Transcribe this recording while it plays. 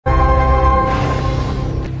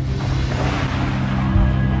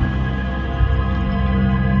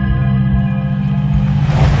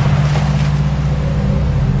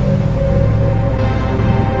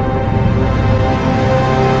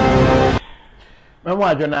Memo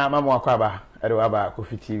adwona mamo akwaba aba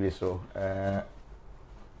Kofi TV so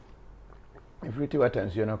everything what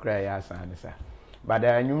tension no cry ya san sa but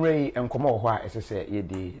nwumre enkomo ho a esese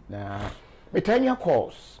yedi na metanya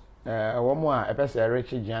calls womo a epese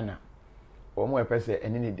Rich JNANA womo epese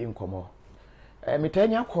enini di nkomo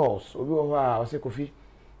metanya calls obi wo ho a ose Kofi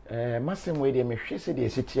masem we de mehwese de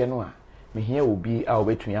esitie no a mehia obi a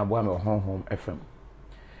obetun aboa me honhom FM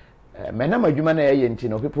menam adwuma na ye nti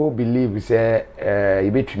no people believe say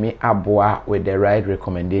you betumi aboa with the right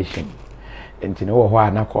recommendation nti no wo ho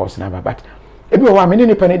a na course na but ebi wo ho a me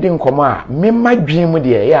ni pa ne di nkomo a me madwen mu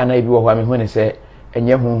de ya na ebi wo ho a me hu ne say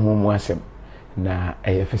enye honhom mu asem na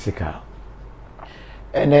physical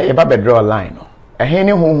ene e ba be draw line no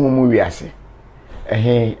ni honhom mu wiase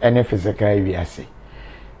ene physical wiase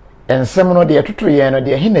ensem no de tutu ye no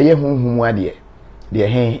de na ye honhom mu ade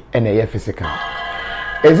de ene ye physical.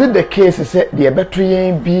 Is it the case say the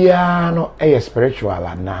better bia no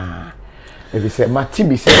spiritual na if you say mati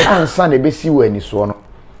bi say ansa na be si wani so no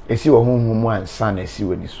esi wo honhom ansa na esi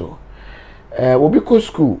wani so wo bi ko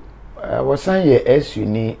school wo san ye SU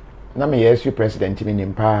ni na me SU president mi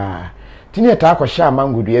nimpa tini eta akosha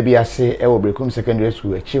mangudu ya bi ase wo Brekum secondary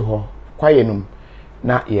school echi ho kwaye num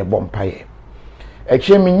na ye bompa ye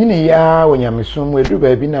echi mi nyini ya wonyamesum edu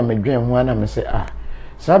ba bi na medwen ho na me say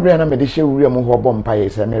Sabria na me de hye wuri mu ho bompa ye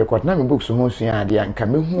se me record na me books ho sua ade anka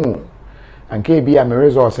me hu anka e bia me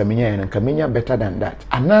results me nya anka me nya better than that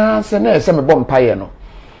ana se na se me bompa ye no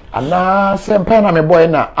ana se mpa na me boy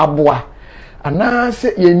na aboa ana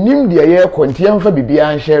se ye nim de ye kontie mfa bibia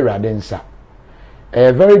an share radensa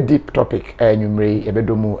a very deep topic nwumre e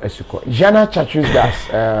bedomu asuko jana churches das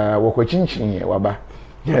wokochinchin ye waba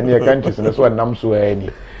ne countries no so nam so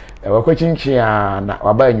ani wokochinchin na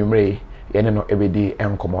waba nwumre yene no ebedi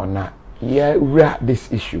enkomo na ya wura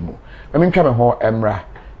this issue mu me ntwa me ho emra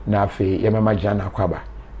na afi ye mema JNANA kwaba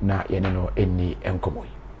na yene no eni enkomo.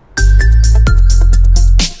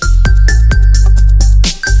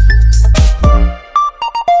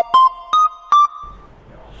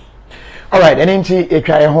 All right, enti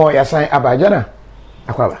etwa ye ho yasan aba JNANA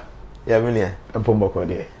akwaba ya menia mpomboko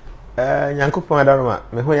de nyankopon adaroma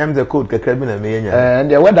me ho yam the code kakra bi na me yenya and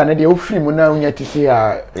the weather na de ofiri mu na unya tisi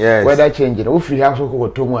a weather change na ofiri ha so ko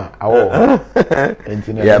tomu a awo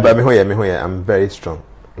yeah but me ho ya I'm very strong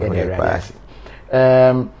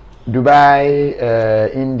Dubai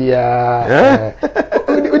India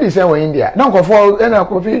udi say wo India na ko for na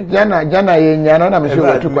Kofi JNANA yenya na me so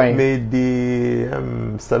watu kwan me di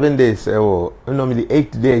 7 days normally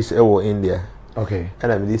 8 days India. Okay,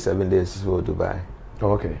 and I'm 7 days for Dubai.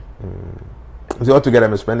 Oh, okay. So altogether,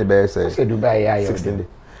 I'm spending about say Dubai, yeah, 16 days.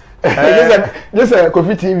 Just a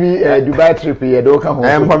Kofi TV Dubai trip here. Don't come home.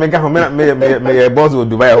 I'm coming home. My boss will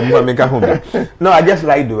Dubai. I'm coming home. No, I just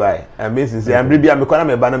like Dubai. I'm busy. I'm baby. I'm calling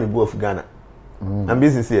my banana. Me of Ghana. I'm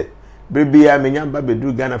busy here. Baby, I'm in Yamba.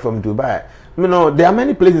 Do Ghana from Dubai. You know, there are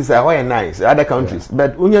many places that are nice, other countries. Yeah.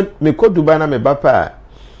 But when you me go to Dubai, me bapa.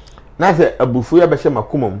 Now say abufuya beshe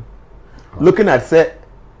makumum. Looking at say.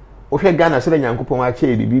 Ohe Ghana so nyankopon a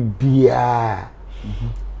che bibia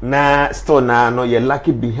na still na no you're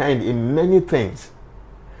lucky behind in many things.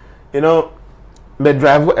 You know, me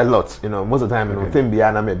drive a lot, you know, most of the time you know thing bia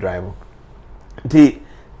na me drive. The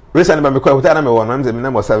recently me kwa hotel na me won am say me na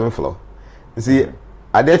 7th floor. You see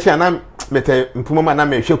adechi na me te mpuma na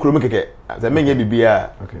me hwe kuro mu keke. Say me nya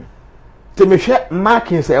bibia. Okay. Te me hwe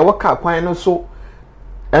marking say e waka kwan no so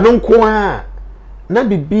eno nko a na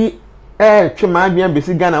bibi chuma adwan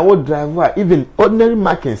besi Ghana wo driver even ordinary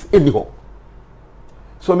markings anyhow.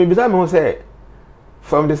 So me bisa me say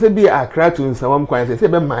from the say Accra to Nsawam kwan say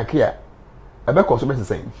be mark here I be cost be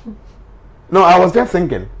same. No, I was just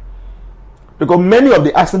thinking because many of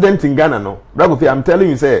the accidents in Ghana no Kofi, I'm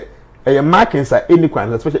telling you say markings are any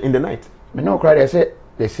kwan especially in the night. Me no cry they say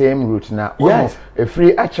the same route now. Yes. A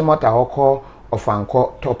free Achimota hoko of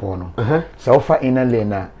anko top ono. So far inner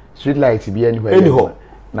lane street lights be anywhere. Anyhow.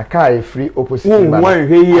 Na car free opposite man. One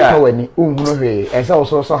here. Atawani unhuno he. Esa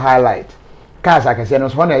also highlight. Cars akase no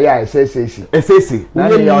so na ya SSC. Na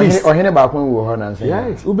ohene ba kon wo ho na say.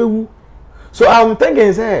 Yes, ubewu. So I'm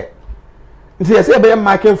thinking say say be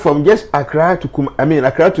marking from just Accra to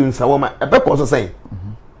Accra to Nsawama. E be ko say.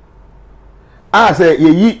 Say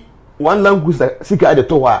ye one language sika de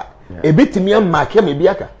to wa. E bitimi am mark me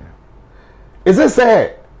biaka. Is it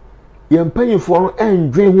say ye mpanyifo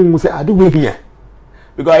endwen hu say ade we hia.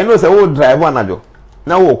 Because I know say we drive one anajo.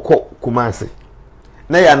 Na we ko Kumasi.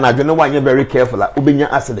 Na ya anajo no one very careful la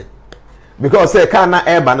obenya accident. Because say car na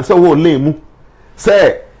air ban say we lane mu.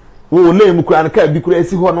 Say we lane mu kura na car bi kura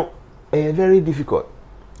esi ho no very difficult.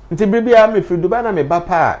 Nti bibia me free Dubai na me ba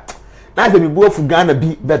pa. na say me bu of Ghana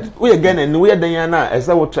bi but we Ghana no we dan ya na e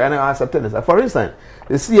say we try na accept this for instance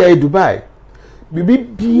the CIA Dubai bibi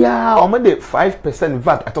bia o de 5%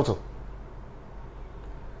 VAT atoto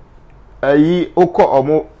ayi oko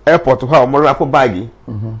omo airport ho omo wrap bag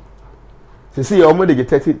se see omo de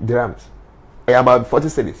 30 dirhams about 40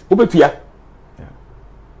 cedis obetua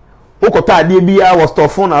oko ta de bia was store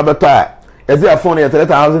phone abeta e say phone e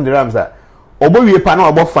 3000 dirhams a obo wie pa na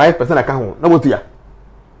obo 5% aka ho na botua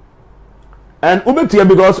and obetua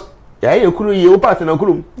because ya kuru ye o part na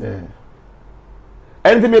kuru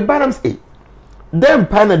and me balance a dem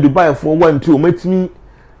pa na Dubai for 1 2 matimi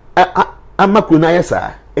amakro na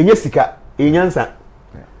yesa enye sika enyansa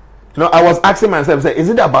no I was asking myself say is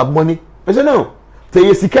it about money I said no say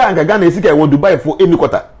ye sika anka Ghana sika e Dubai for any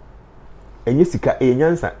quarter enye sika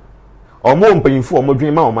enyansa omo mpanyinfo omo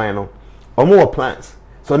dwen ma oman no omo plans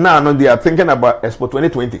so now they are thinking about Expo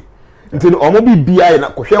 2020 until omo bi bia na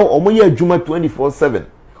kohwe omo ye adwuma 24/7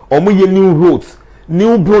 omo ye new roads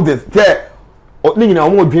new buildings ni nyina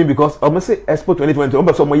omo dwen because omo say Expo 2020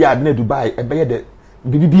 omo so omo ye ad na Dubai e be ye de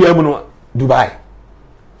bibia mu no Dubai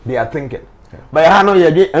they are thinking but ha no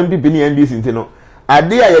ye MPP ni NDC ntino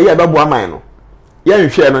ade a ye be bo aman no ye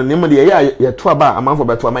nhwe no ne mo de ye to aba amanfo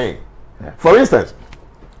be to aman for instance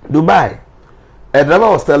Dubai a driver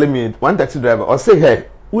was telling me one taxi driver or say hey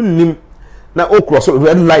unnim na o cross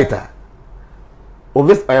red lighter of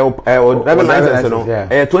this driver license no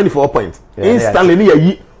 24 points instantly ni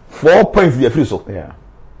yi 4 points dey free so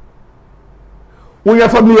when you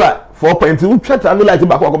for blue 4 points you try to light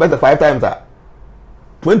back go better 5 times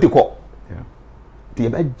 20 call the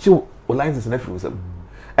ba jo license na free so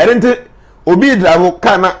and then obi drive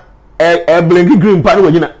car na blinky green pa no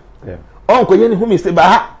wagina on ko yeni humi say ba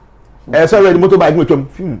ha sorry the motorbike no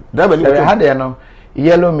twam driver ni had there no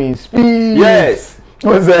yellow means speed yes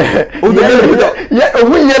was yeah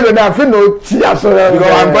yellow na fe no tia so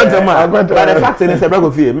because I'm going to man but the fact is say bra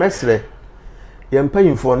go fie mesre ye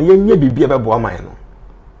mpanyimfo no ye nya bibia be bo aman no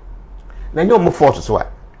na nya mo fort so a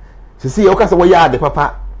sisi ye okasa wo ya de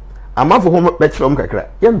papa amafo ho be kire kakra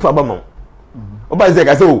ye mfa ba mam oba say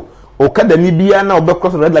ka say o kada ni bia na obe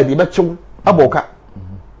cross red light be chew aboka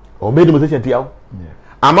o be demonstration tiawo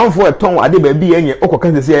amanfo eton ade ba bi enye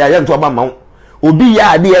okoka sisi ya nto ba mam obi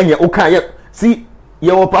ya ade enye oka ye si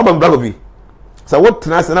ye wo problem bragovi so what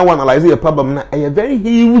na say na one analyze your problem na a very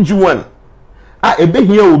huge one ebe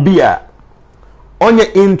here obi a onye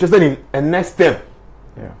interested in a next step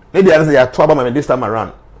maybe I say ya to about this time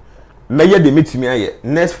around may the meet me aye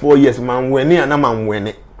next 4 years man when and man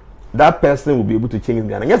when that person will be able to change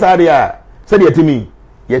Ghana yes I dey said you to me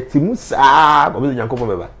yetimu sa obi nyankopon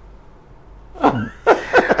beba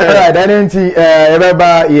alright then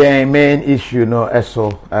remember your main issue no eso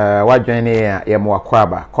what join here ye mo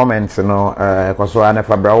akwaba comments no koso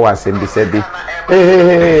anefa bra wo asem bi say bi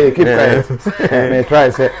hey keep quiet me try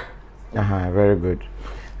say very good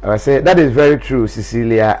I say that is very true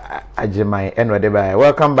Cecilia Ajimai Enwadeba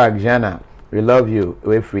welcome back JNANA we love you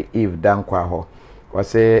we free Eve Dankwa ho I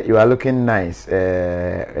say you are looking nice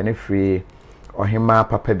any free Ohima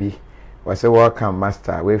Papa bi I say welcome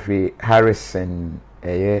master we free Harrison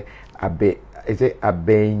abe is it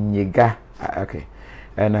abenyiga okay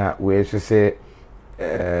and we should say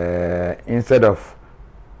instead of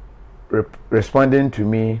responding to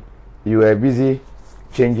me you were busy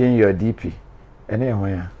changing your DP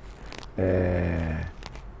anyway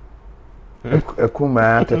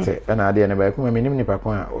akuma tete and ade na ba akuma minim ni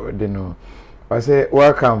pakwa de no I say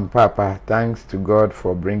welcome papa thanks to God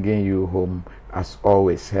for bringing you home as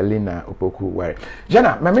always Helena Opoku Ware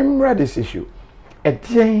Jana my remember this issue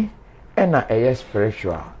edien ena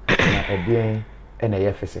spiritual na edien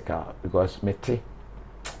ena physical because mete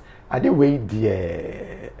ade we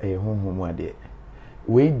die honhom ade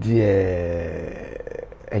we die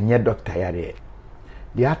enye doctor yare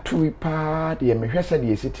de atu pa de me hwese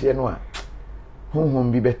de esitie no a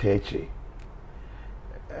honhom bi beta echi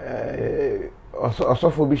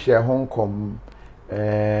osofo bi hye honkom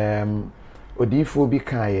odifo bi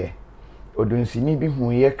kaye odunsini bi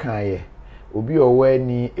huye kaye obi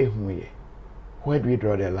owani ehuye where do we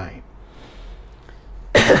draw the line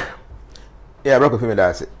yeah bro Kofi me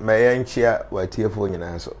das my enchia wa tiefo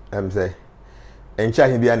nyina so say enchia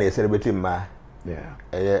he bia na celebrate ma yeah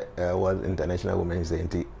was International Women's Day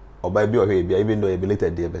nti oba bi ohwe bia even though a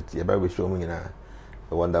belated day but ye ba be show mu nyina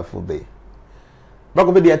a wonderful day bro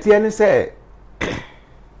Kofi dia tie ni say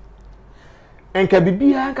enka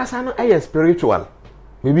bibia nkasa no spiritual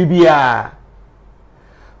bibia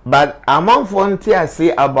but among frontier I say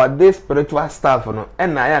about this spiritual stuff no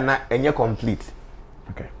na enye complete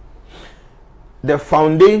okay the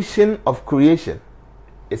foundation of creation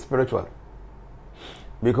is spiritual.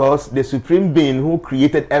 Because the supreme being who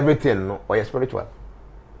created everything no or spiritual.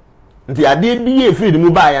 Nti ade bi e free the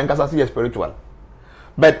mobile and kasa say spiritual.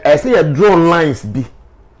 But I say draw lines be.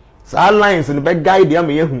 So lines in the back guide am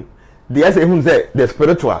yehu. The say who say the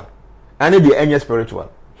spiritual and the any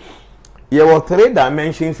spiritual. There were 3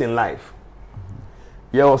 dimensions in life.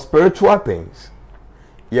 There were spiritual things,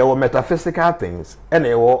 there were metaphysical things, and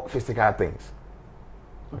there were physical things.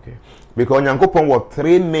 Okay. Because Nyankopon were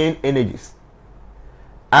 3 main energies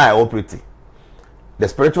I operate. The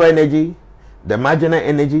spiritual energy, the marginal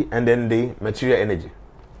energy, and then the material energy.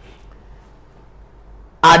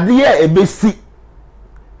 Adia ebesi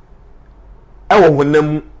ewo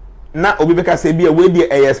honam na obi beka say bia we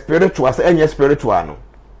dey spiritual say enye spiritual no.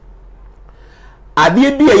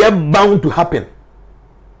 Adia bia ye bound to happen.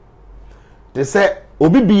 They say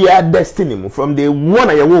obi bia destiny from the one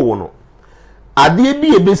aye wo no. Adia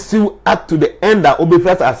bia ebesi up to the end that obi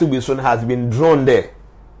first as we son has been drawn there.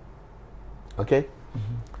 Okay?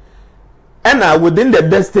 And within the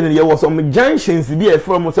destiny there was some junctions be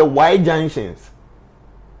from say why junctions.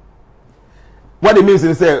 What it means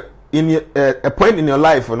is say in a point in your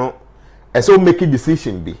life, you know, so make a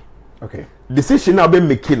decision be. Okay. Decision now be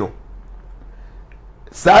making no.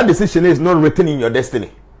 So decision is not written in your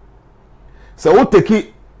destiny. So we take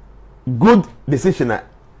it good decision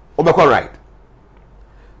obeko right.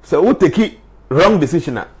 So we take it wrong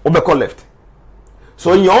decision obeko left.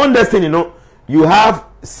 So in your own destiny, you know, you have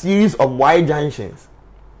series of wide junctions.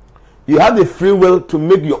 You have the free will to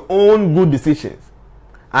make your own good decisions.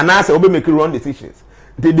 And I say, make wrong decisions.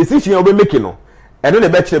 The decision you'll be making, no, I don't know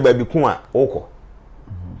better by become oko.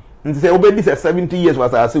 And say, obey this 70 years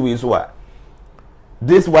was I see we saw.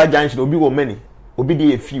 This wide junction will be many, will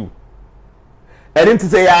be a few. And then to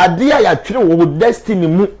say, idea ya children with destiny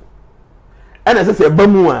mu. And as I say,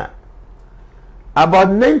 bamua about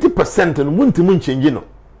 90% and won't change, you know.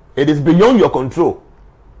 It is beyond your control.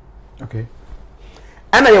 Okay.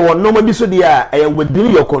 And I want no be so there, I am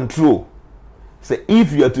within your control. Say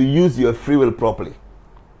if you are to use your free will properly.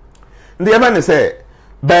 The man say,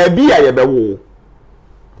 baby, I be wo.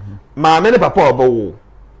 Ma me ne papa oba wo.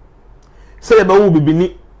 Say be wo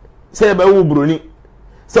bibini, say be wo broni.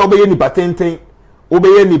 Say obeye ni patenten,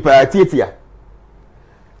 obeye ni patietia.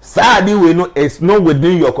 Sadi we know it's not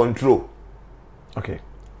within your control. Okay.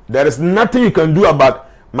 There is nothing you can do about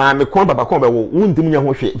ma me kon papa kon be wo. Wuntim nya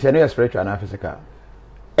ho hwe. General spiritual and physical.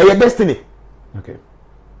 Your destiny. Okay.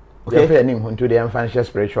 Okay. If you into the financial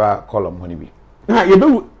spiritual column, honey be. Na you be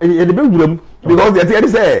wuram because they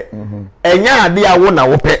say enya ade a wo na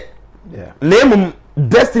wo pe. Yeah. Name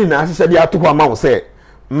destiny na ahye de ato kwa ma wo say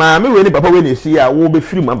maame we ni papa we na shi a wo be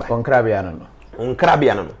firi maba. Onkrabia no.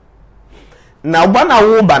 Onkrabia no. Na ba na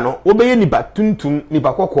wo ba no, wo be ye nipa tuntum,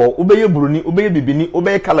 nipa kokko, wo be ye buruni, wo be ye bibini, wo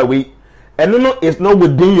be ye colorway. And no is not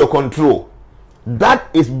within your control. That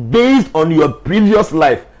is based on your previous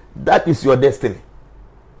life. That is your destiny.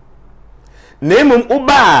 Name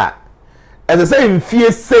uba as I say in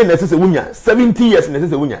fear say necessary wunya 70 years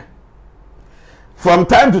necessary wunya. From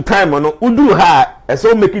time to time no udu ha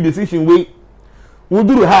so make a decision way.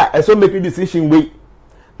 Udu ha so make a decision way.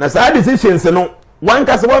 Na sa decisions no one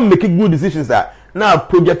case one make good decisions are now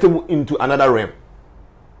projected into another realm.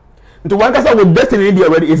 Into one case with destiny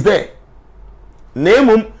already is there.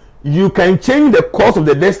 Name you can change the course of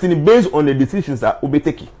the destiny based on the decisions that will be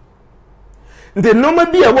taken. The normal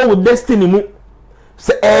be a with destiny mu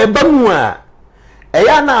se eba mu a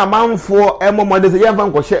eya na amanfo emomode se ya van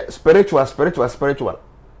ko spiritual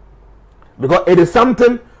because it is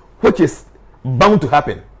something which is bound to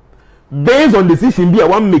happen based on decision be a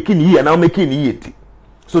one making here now making here.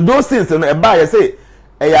 So those things no eba ya say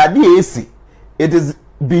eya de esi it is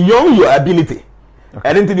beyond your ability.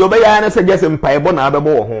 And into the obey na say just empire na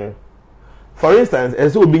abebo ho. For instance,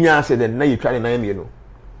 as you binya accident na you try 9 years no.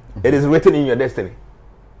 It is written in your destiny.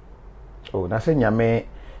 Oh, na say nyame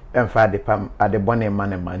emfa de pam ade bone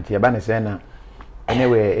man tie ba ne say na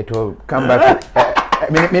anyway it will come back.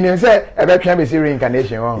 Meaning say e be twa be see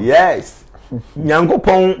reincarnation on. Yes.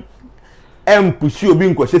 Nyankopon push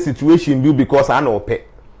obi nkwohye situation bi because I know pe.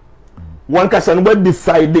 One person will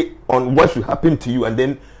decide on what should happen to you and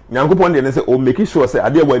then Nyankopon dey say oh make sure say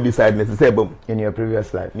ade will decide necessary bam in your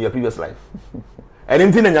previous life. And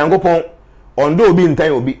then Nyankopon ondo obi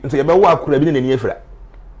ntan obi nso ye be wo akura bi ne nani efira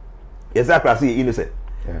yes akura say innocent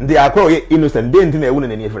they akura ye innocent dey ntin e wo ne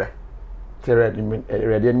nani efira ready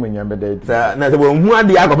mun nyambe dey na se bo hu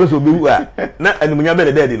ade akwa so obi wu a na anu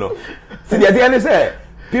nyambe dey no see the idea say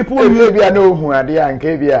people will be no hu ade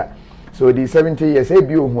anka bia so the 70 years e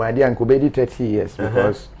bi hu ade anka be 30 years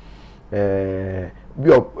because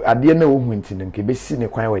bi ade na ohu ntin nke be si ne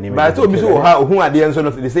kwan wa ne but obi so ha ohu ade nso no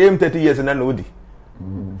the same 30 years na odi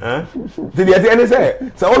did you any say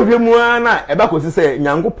so all mu na e ba ko say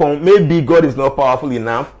Nyankopon maybe God is not powerful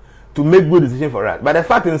enough to make good decision for us but the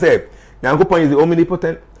fact is say Nyankopon is the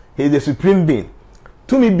omnipotent, he is the supreme being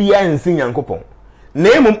to me be and sing Nyankopon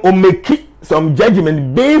name o make some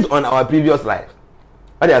judgment based on our previous lives.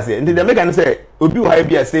 What do I say? Until they make and say obi o ha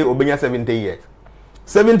be say obenya 70 years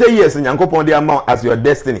 70 years Nyankopon the amount as your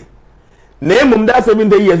destiny name that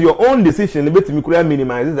 70 years your own decision betimi kura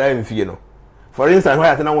minimize that in fear no. For instance, why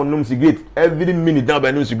I say now one num cigarette every minute now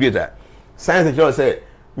by num cigarette. Science just say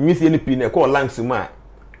miss any pin call lungs ma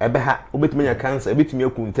ebeha obetumi nya cancer obetumi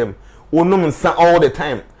akuntem wonum nsa all the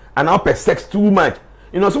time and now per sex too much.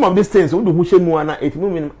 You know some of these things we do who shame one it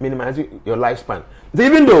will minimize your lifespan. So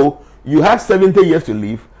even though you have 70 years to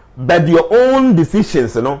live, but your own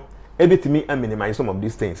decisions, you know, ebetumi minimize some of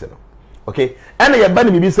these things, you know. Okay? And your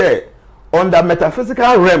body be say on the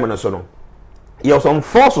metaphysical realm no so no. You have some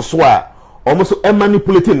force so almost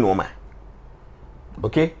manipulating no man.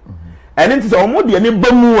 Okay? And it is almost the any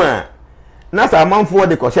bamu na sa man for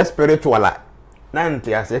the conscious spiritual na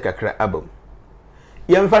nti ase kakra abam.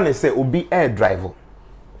 Yemfa ne say obi air driver.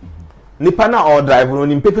 Nipa na or driver no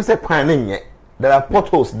nimpe say kwan na nye. There are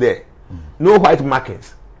potholes there. No white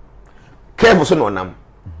markings. Careful so no nam.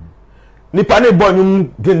 Nipa ne bo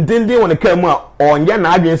nyum dindindin won ka mu a onye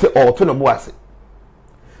na adwen say auto no bo ase.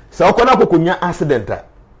 Sa okona kokonya accident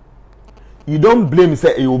you don't blame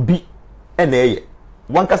say e obi and eye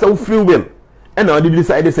one kasa free will and na dey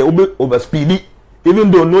decide say obi over speedy even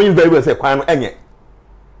though knowing very well say kwan no enye.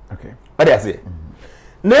 Okay, what do I say?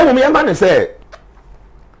 Na mo me man say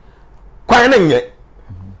kwan no enye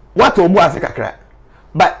what obo ase kakra,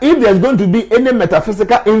 but if there's going to be any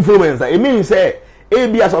metaphysical influence it means say e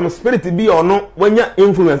be as some spirit be or no when your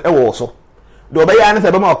influence e wo so do be ya na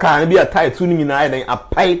say be ma o kan be a tight tu ni nyina then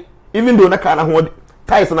apai even though na kan na ho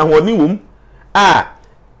tight na ho ni wom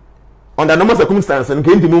under normal circumstances and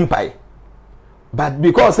came to Mumbai. But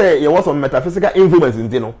because there was some metaphysical influence in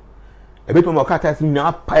Tino, a bit more cat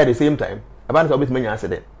now pie at the same time. About a bit many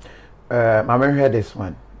accident. I heard this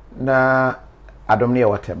one. Na Adomah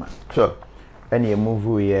whatever. Sure. Any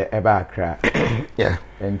movie about Accra. Yeah.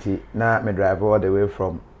 And now me drive all the way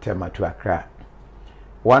from Tema to Accra.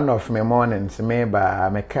 One of my mornings, me by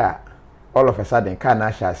my car, all of a sudden, car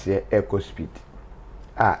na shall echo speed.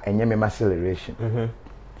 And you me acceleration.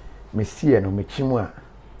 Me see no me chimwa.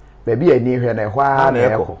 Baby, I need her na wha na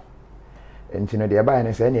echo. And you know the buy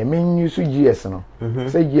and say, "Me use GS no."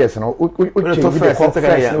 Say GS no. Change the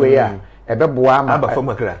first way ya. E be boa ma. Aba from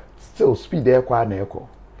Accra. Still speed there kwa na echo.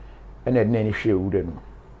 And then any hwe wude no.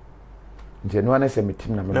 Nti no na say me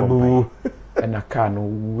tim na me bomba. And na car no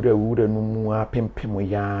wude no mu apempem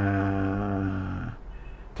ya.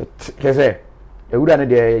 Kese. E wuda na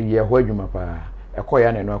de ye ho adwuma pa.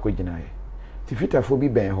 Ekoya na no akogina ye. Ti fitafo bi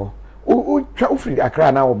ben ho. O twa ofri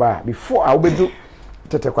Accra na wo ba before a wo bedu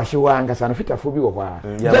tete kwahye wa angasa no fitafo bi wo ho a.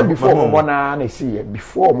 Just before mo na see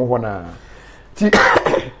before mo ho na. Ti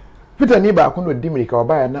fita ni ba ko no dimirika wo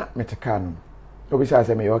ba na meteka no. Obi say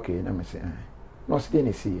say me okay na me say. No see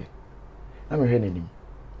ni see. Na me hwe nanim.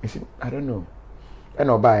 I don't know. E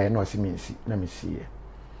no ba e no see me see na me see.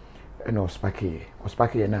 E no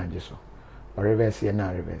spake na ajeso. O reverse na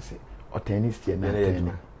reverse. O tennis na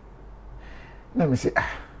tennis. Na me say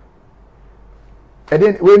and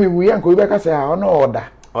then when we yanko we say no order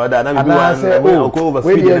na me be one go over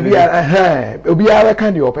speed obi ara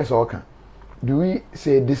kan the person oka do we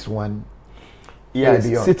say this one? Yes,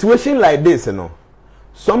 situation like this, you know,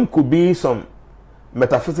 some could be some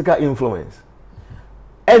metaphysical influence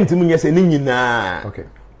and to say nyina. Okay,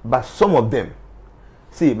 but some of them,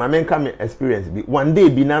 see, my main come experience be one day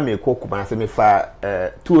be na me cook ma say me fa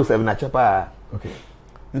 207 na chapa. Okay,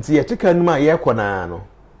 nti ye tika numa ye kona no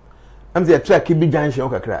am say track bi junction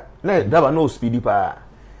kakra na daba no speedy pa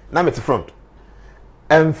na me to front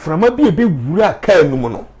and from a be wura car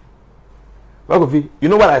numu no Kofi, you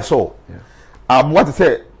know what I saw? Yeah. What to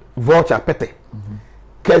say vulture pete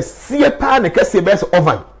kesiye pa na kesiye best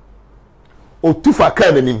oven o tufa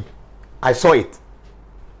car nim I saw it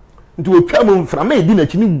nti o twa from a di na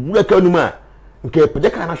chini wura car numu a nke pede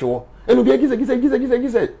ka na hwo enu bi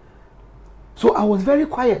gise. So I was very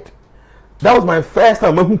quiet. That was my first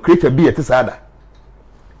time I create a beer to sada.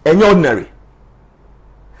 Any ordinary.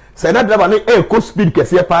 Say that driver no go speed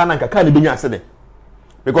kese pa na kaka ni binya accident.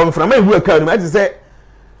 Because from who car no I say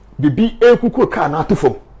bibi kuku car na to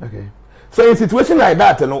form. Okay. So in situation like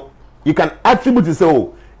that, you know, you can attribute to say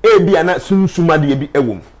oh e bi ana sunsuma de bi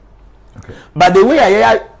ewom. Okay. But the way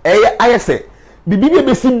I say bibi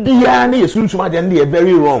be si bia na yesunsuma de na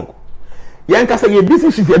very wrong yen ka say ye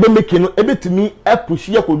busy shit e be make no e betumi e push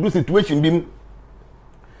ye ko do situation bim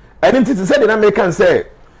identity say the American say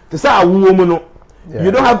to say awo mu no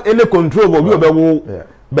you don't have any control over be wo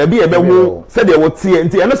baby e be wo say they what tie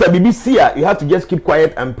nti no say bibi see you have to just keep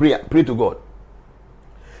quiet and pray to God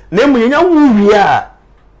na mu yenya wo wi a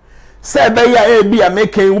say be ya e bi a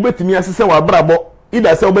make wo betumi asese wa brabo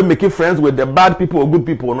either say we make friends with the bad people or good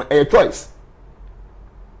people no a choice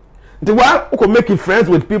nti wa ko make friends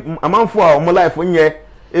with people amanfo a omo life onye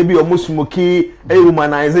e bi omo smoky e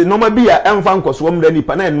humanize no ma bi a emfa nkoso om da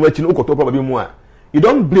nipa na enu achi no ukoto probably mu a you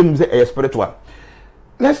don't blame the spiritual.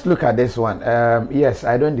 Let's look at this one. Yes,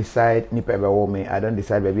 I don't decide nipa be wo me, I don't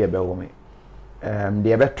decide baby be wo me.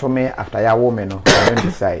 The ebe to me after ya wo me no, I don't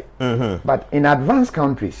decide. But in advanced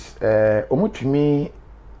countries, omutumi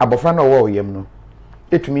abofra no wo yem no.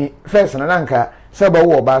 Etumi first na nanka say ba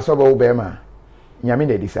wo ba so ba wo be ma. Nyame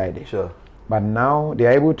they decide. Sure. But now they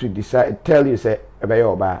are able to decide, tell you say ebe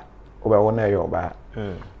yo ba, obe wo na yo ba.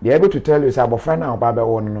 They are able to tell you say abofra na oba be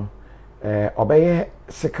wo no. Obeye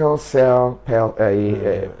sickle cell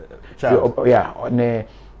ne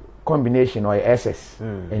combination or SS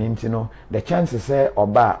and you know the chances say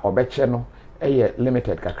obeche no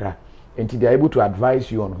limited kakra and they are able to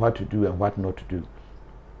advise you on what to do and what not to do,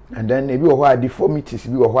 and then maybe or deformities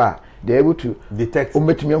be or they are able to detect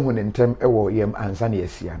umetumi hu ne ntem ewo yem ansa na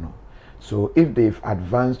yasia no. So if they've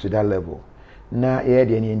advanced to that level, na ye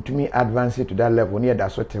de ni ntumi advance to that level ne da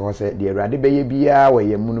so te ho se de awrade beye bia we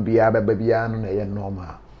yemu no bia baba bia no na ye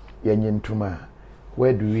normal ye nyintuma.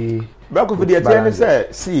 Where do we back for the attorney say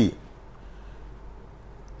see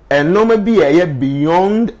and normal be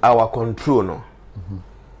beyond our control no.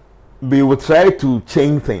 We will try to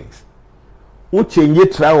change things. We change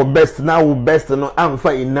it, try our best now best no am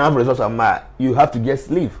for enough results am you have to just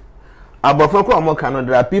leave. Abofo ko omo kan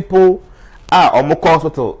there are people omo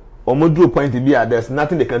hospital do point to be there's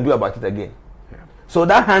nothing they can do about it again. So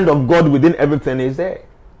that hand of God within everything is there.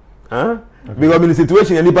 Okay. Because in the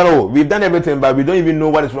situation we've done everything but we don't even know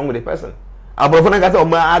what is wrong with the person.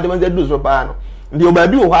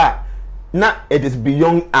 Now it is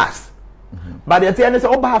beyond us. But the thing is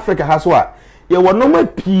over Africa has what you will normal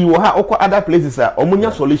other places are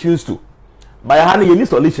solutions to. By having any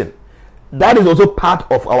solution. That is also part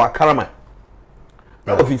of our karma.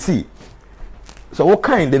 If you see. So what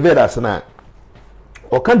kind of vedas now?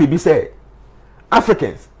 Or can be said,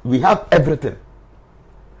 Africans, we have everything.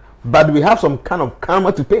 But we have some kind of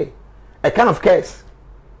karma to pay. A kind of curse.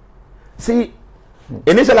 See,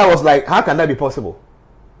 initially I was like, how can that be possible?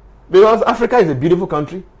 Because Africa is a beautiful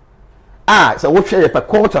country. So what share a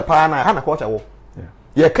culture, a culture.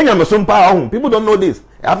 Yeah, Kenya people don't know this.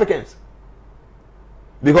 Africans.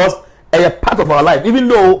 Because a part of our life, even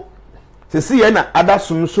though to see other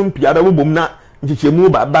sum piada bumna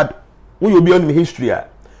but when you beyond history,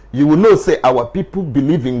 you will know say our people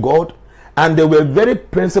believe in God and they were very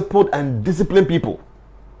principled and disciplined people.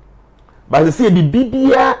 But you see the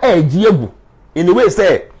BBA in the way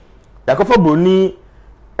say Yakofa Bruni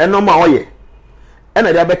and no oye and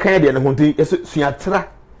I be kind and hunting suatra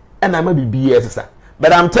and I'm a BBS.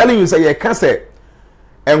 But I'm telling you, say you can't say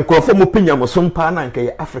and conform opinion was some pana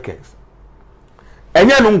and Africans. And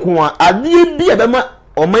ya no nko a ade bi abema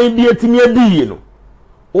oman bi atimi adi yi no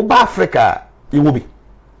oba Africa e wo bi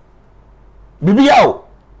bibia o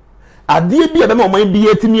ade bi abema oman bi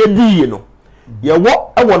atimi adi yi no ye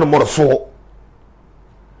wo e wo no moroso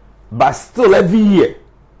but still every year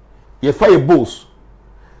ye fire boss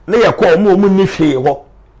na ye ko omo ni hwe ho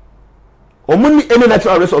omo ni any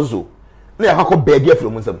natural resources na ye akọ beg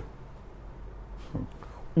from nsam.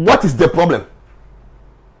 What is the problem?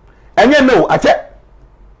 And you know, I check.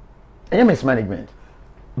 And mismanagement.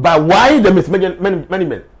 But why the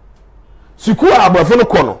mismanagement? Suku abafo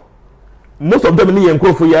kono. Most of them ni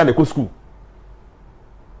enko for ya na ko school.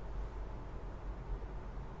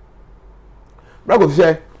 Brago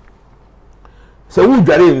say so we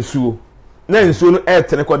dware nsuo. Na nsuo no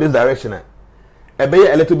turn ko this direction. E be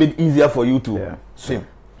a little bit easier for you to swim.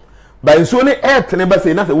 But nsuo no turn ba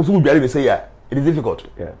say na say we dware say ya. It is difficult.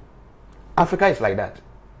 Yeah. Africa is like that.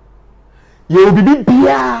 You will be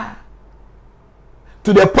bia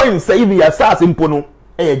to the point say if you are SARS in Pono,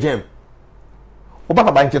 a gem. Oba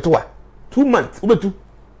ba ncheto 2 months. Ubetu.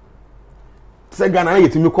 Say Ghana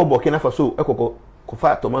yet me ko Burkina Faso ekoko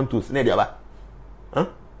kofa tomatoes na dia ba. Huh?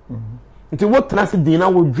 Until what transit na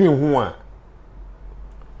wo dream ho a.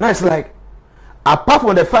 Now it's like apart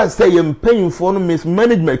from the fact say you paying for no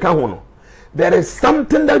mismanagement kan ho no. There is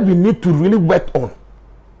something that we need to really work on.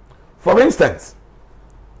 For instance,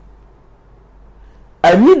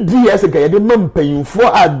 I need DS again. The man paying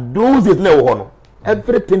for those is no honor.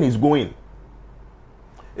 Everything is going.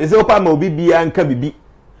 It's open will be and can be,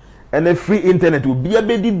 and the free internet will be a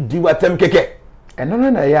bit do what them keke. And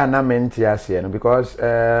no, yeah, na mentias here because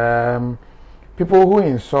people who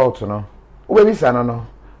insult, no, we say no,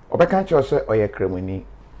 obekancho say oye kremoni,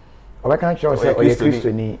 obekancho say oye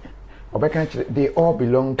Christiani, obekancho they all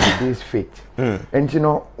belong to this faith. And you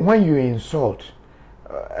know when you insult,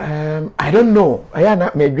 I don't know, I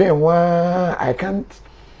can't.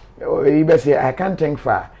 You say I can't think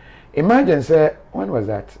far. Imagine say when was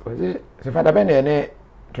that? Was it? So Father Ben any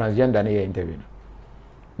transgender near interview?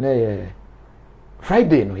 No,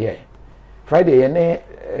 Friday no here. Friday any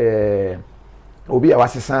obi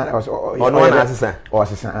awasisan was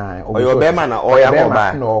awasisan or your bema or your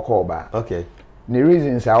ba no call ba. Okay. The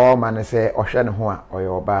reasons are all man say ohwe ne ho a or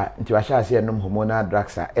your ba nti wa sha se nom hormonal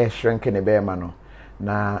drugs a shrink ne bema no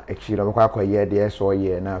na ekiro be kwa ye de so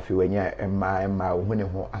ye na afi wanya emma ohu ne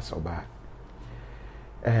ho asoba.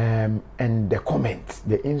 And the comments,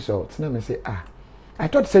 the insults, na me say I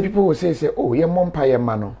thought say people would say oh ye mompa ye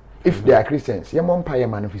mano if they are Christians ye mompa ye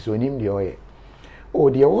mano fi so nim de oye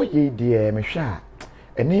oh de oye de me hwa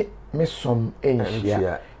ene me som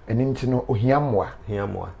enhia ene ntino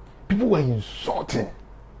ohiamwa people were insulting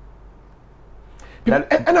people,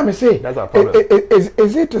 and I may say that's our problem.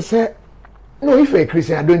 Is it to say no, if you're a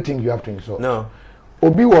Christian I don't think you have to insult. No,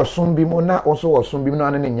 obi was some bi mo na also was some bi no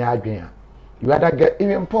ane nya adwen. You had to get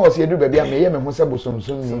even Paul said, baby, I may have some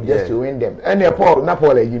just to win them. And Paul, not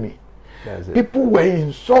Paul, Jimmy. People were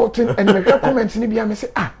insulting and make comments in the BM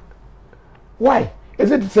say, why?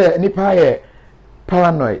 Is it say any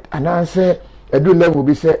paranoid? And I say, a do level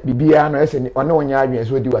be said, BBN, or no one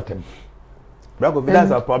yards will do at him.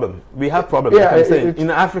 That's our problem. We have problems. Yeah,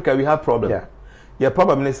 in Africa, we have problems. Yeah. Your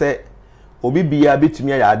problem is say, Obi be a bit to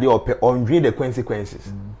me, I do or read the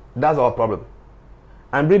consequences. That's our problem.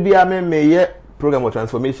 And maybe I may program of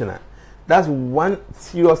transformation. That's one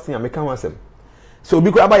serious thing I make one say. So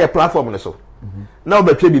because I buy a platform so. Now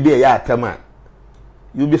but be a tema.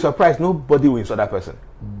 You'll be surprised nobody will insult that person.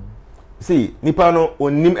 See, Nipa no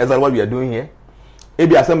onim as what we are doing here.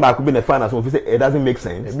 Maybe I send back could be the fan as well. It doesn't make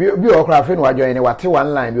sense. Be or crafting what you're in what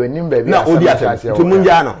one line, you nim baby. No, to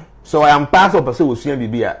Munjano. So I am part of person who see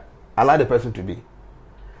be allow the person to be.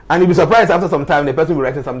 And you'll be surprised after some time the person will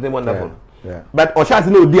write something wonderful. Yeah. But Oshas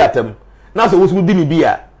no diatem. Now so who's be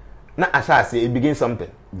beer. Na Ashas it begins something.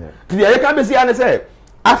 To the can be see and say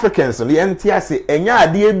Africans the NTS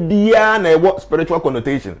enya de bia na what spiritual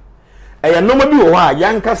connotation. E no bi wo ha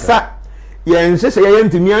yankasa ye nhese ye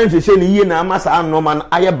ntimi anhese ne yie na amasa anoma na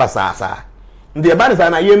aye basasa. Nde ba ne sa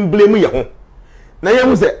na ye blame ye ho. Na ye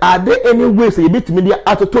hu say are there any ways ye bitimi dia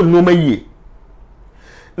atoto noma yie.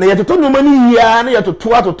 Na ye toto noma ni yia na ye toto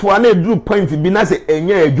na edru point bi na say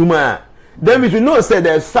enya adwuma. Then we should know say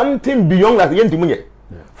there's something beyond that yentimunye.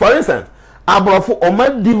 For instance, abrofo o ma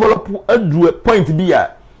develop adu a point bi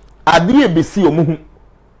a ade e besi o mu hu.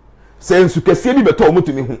 Say nsu kese bi beto o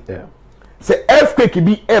mutumi hu. Say earthquake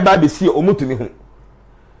bi e ba besi o mutumi hu.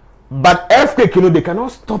 But earthquake no they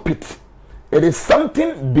cannot stop it. It is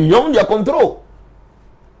something beyond your control.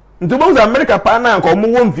 Ntobo za America pa na nko mo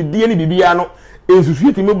won fidie ni bibia no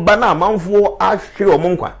ensusuiti mi ba na amanfo ahwere o mo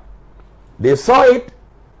nkwa. They saw it.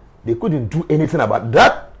 They couldn't do anything about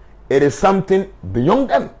that. It is something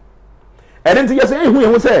beyond them. And then you say,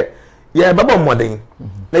 who say, yeah, Baba modern.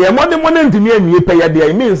 Now, you're modern to me, and you pay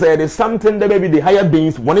it means that it is something that maybe the higher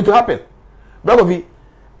beings want it to happen. Brother,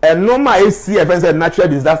 and no my see a natural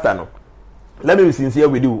disaster. No, let me be sincere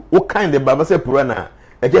with you. What kind of Baba say Purana?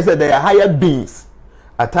 I just said there are higher beings.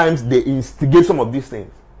 At times they instigate some of these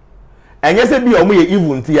things. And yes, it be only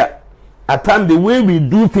evil here. At times the way we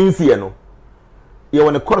do things here, no. You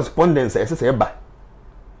want a correspondence, I say,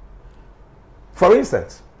 for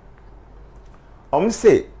instance,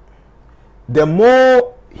 say the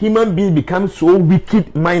more human beings become so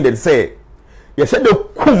wicked-minded, say, you said they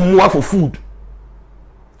come more for food.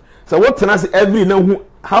 So what can I say every now?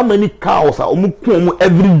 How many cows are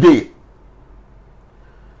every day?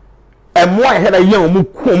 And more I had a young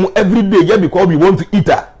every day just because we want to eat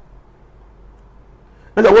her.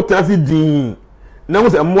 That's what can I say? Now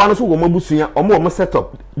say one so go busuya omo set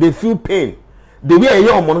up they feel pain the way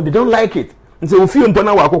your money they don't like it and say we feel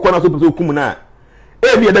mpona wa akokọ na so pese okum na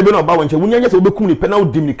e bi da be no ba wonche wunya say obekum ni penal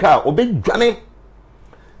dim ni car obedwane.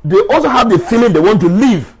 They also have the feeling they want to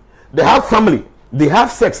live. They have family, they have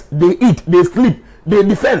sex, they eat, they sleep, they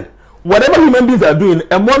defend. Whatever human beings are doing,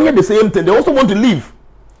 among the same thing, they also want to live.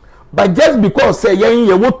 But just because say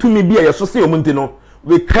you want to me be a so say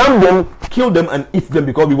we calm them, kill them and eat them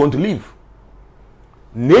because we want to live.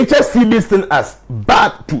 nature see this thing as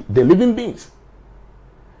bad to the living beings.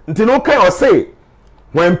 Until no kind of say,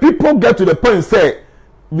 when people get to the point say,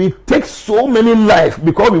 we take so many life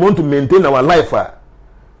because we want to maintain our life,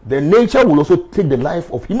 the nature will also take the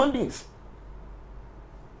life of human beings.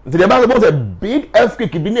 The Bible was a big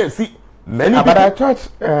earthquake in see many people. But I thought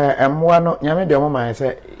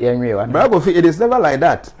Bible it is never like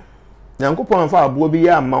that. Nyankopon fa abo bi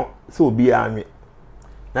ya ma so obi anwe.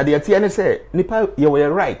 Na de tie ne say nipa ye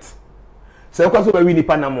were right. Say kwa so ba wi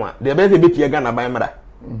nipa nam a de be say betie ga na ban mara.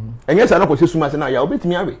 Enye sa na ko sesuma se na ya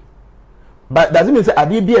obetimi awe. But doesn't mean say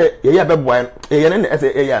ade bi ye ya beboa ye ne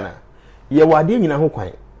say ye ya na. Ye wa ade nyina ho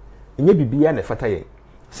kwan. Enye bibia na fata ye.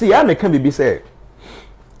 See ya me kan bibi say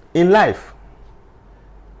in life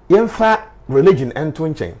yemfa religion and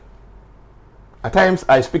twinching. At times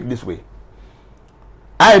I speak this way.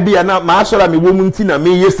 I be na ma sora me wo munti na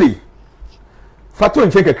me yesi. Fato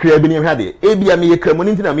nche kakra bi ne hade. E bia me ye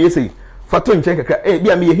kramoni nti na me yesi. Fato nche kakra. E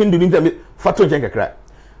bia me ye hindu nti na me fato nche kakra.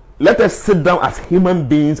 Let us sit down as human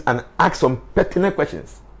beings and ask some pertinent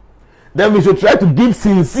questions. Then we should try to give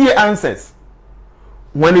sincere answers.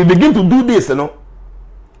 When we begin to do this,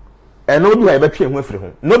 and no do I betray him free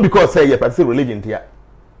home. Not because say you practice religion here.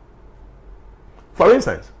 For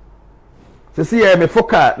instance, so see me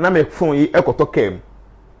foka na me phone yi ekoto kem.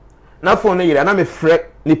 Na phone no yira na me frɛ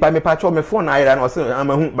nipa me patcho me phone na yira na ɔse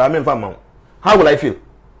amahu ba me mfa ma. How will I feel?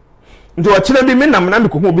 Nti ɔkyerɛ bi me nam na me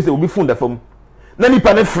ko obi se obi phone da fam. Na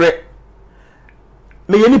nipa me frɛ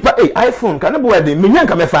me ye nipa iPhone kan bo wede me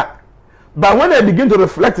nyanka me fa. But when I begin to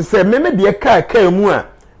reflect say me de car mu a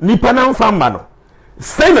nipa na mfa ma no.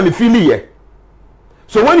 Say na me feel here.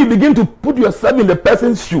 So when you begin to put yourself in the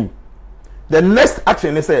person's shoe, the next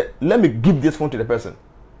action is say, let me give this phone to the person.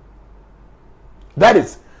 That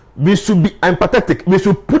is, we should be empathetic. We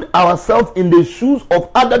should put ourselves in the shoes of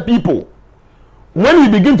other people. When we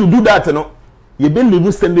begin to do that, you've been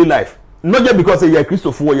living Sunday life. Not just because you're a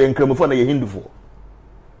Christopher, you're in Kremofon, you're Hindu for.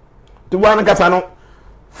 To one Casano,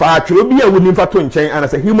 for Chirobia would never to change, and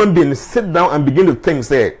as a human being, sit down and begin to think,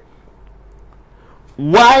 say,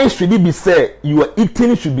 why should it be said your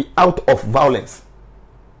eating should be out of violence?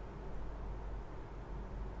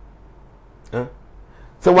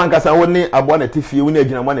 So one can say, "Only I want a TV, only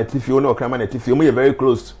I want a TV, only I can a TV." We are very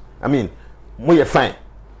close. I mean, we are fine.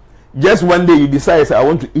 Just one day you decide, say, "I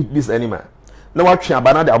want to eat this animal." Now what? I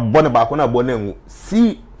banana the abone back on abone.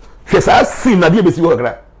 See, see na die besi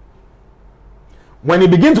wo. When you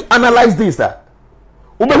begin to analyze this,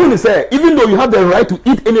 Ubehuni say, even though you have the right to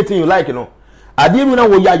eat anything you like,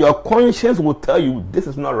 your conscience will tell you this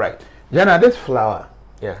is not right. Jana, this flower,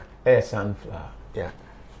 a sunflower,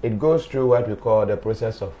 it goes through what we call the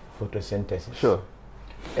process of photosynthesis. Sure.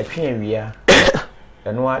 A PNVia,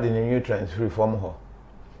 and what the nutrients free from her.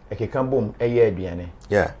 A kikambum, a year biane.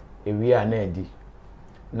 Yeah. A we are nedi.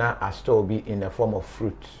 Now a store be in the form of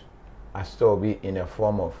fruit, a store be in the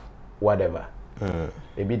form of whatever.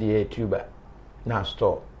 A be the tuber. Now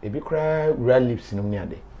store. A be cry red lips in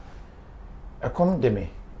the a come de me,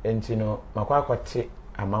 and Makwakwati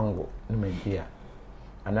a mango, no me dear.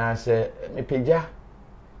 And I say, me peja.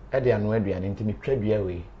 Ede anwedua nti me twadua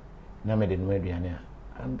we na me de nwedua ne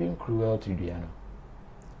I'm being cruel to Diano.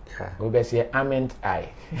 Yeah. We say ament I.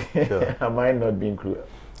 Sure. Am I not being cruel?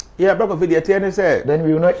 Yeah, brother video TN say then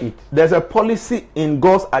we will not eat. There's a policy in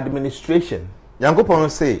God's administration.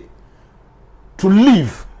 Yankopon say to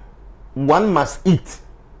live one must eat,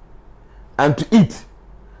 and to eat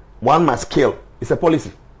one must kill. It's a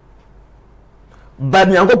policy. But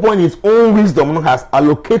Yankopon in his own wisdom has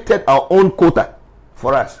allocated our own quota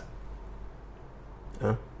for us.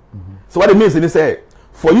 So what it means is say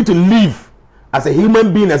for you to live as a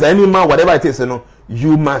human being, as an animal, whatever it is,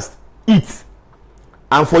 you must eat.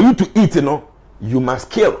 And for you to eat, you must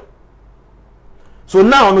kill. So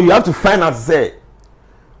now you have to find out say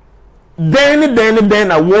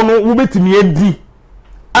then I want to me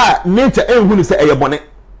nature and who say a bonnet.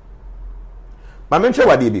 But mention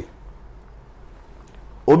what they be.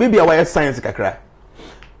 Obi be aware science kakra.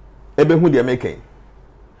 Ebe who they are making.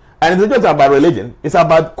 And it's not just about religion, it's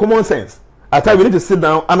about common sense. At times we need to sit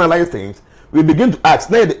down, analyze things. We begin to ask.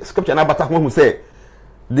 Now the scripture na bata who say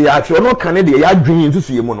the actual no Canada ya dream into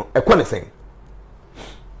see mono e kwane sen.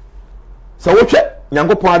 So what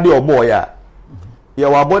Nyankopon de obo ya. Ya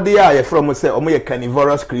wa body ya ye from say omo ye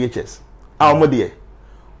carnivorous creatures. A omo de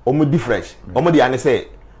omo di fresh. Omo de ane say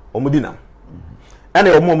omo di nam. And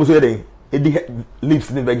omo so dey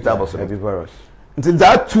leaves in vegetables. Herbivorous. Nti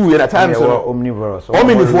that two at times so omnivorous.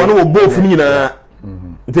 Omnivore no both ni na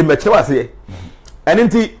nti meche wase and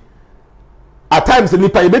nti at times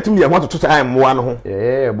nipa yebetumi ye want to time mo no ho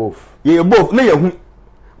yeah both na ye hu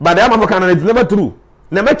But the African it's never true.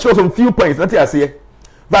 Never show some few points. Not here say.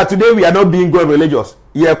 But today we are not being God religious.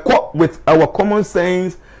 Yeah, with our common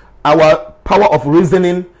sense, our power of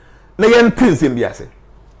reasoning. Na yen things in biase.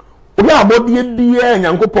 Obi abodi bia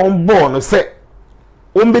Nyankopon born say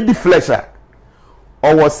ombedi flesh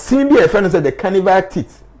or was seen be a friend said the carnivore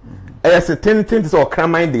teeth. As a 10 things or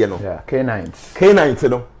cramine there no. Yeah, canines. Canines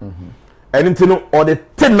no. And you or the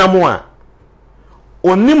 10 namoa.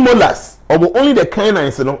 Only molars or only the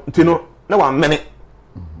canines no. You know, no 1 minute.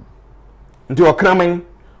 Into a cramine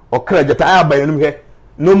or crajata by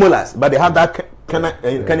no molars, but they have that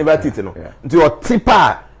carnivore teeth no. Into your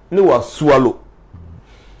tipper no was swallow.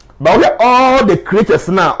 But we all the creatures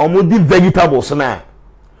now, almost the vegetables now.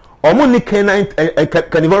 Almost canine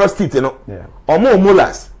carnivorous teeth, you know. Yeah. Almost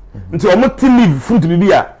molars. Until almost live fruit be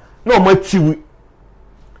here. No more chewy.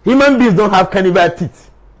 Human beings don't have carnivore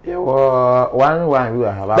teeth. Yeah, one we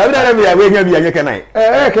have. That we canine.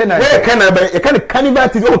 Canine. Canine. Carnivore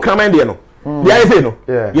teeth. Oh, come in there no. The I say no.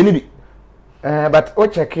 Yeah. You need it. But o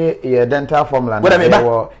check your dental formula. What I mean,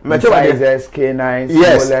 incisors, canines,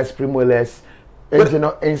 yes. molars, premolars. You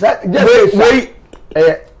know, inside just wait.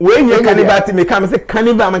 When you carnivore teeth, me come say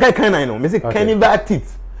carnivore. Man, canine no. Me say carnivore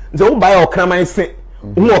teeth. So buy or crama say.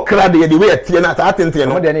 Who or crab the way a tear not attend to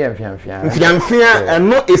no. And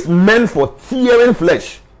no, it's meant for tearing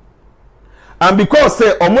flesh. And because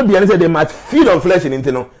say Omodian say they must feed on flesh in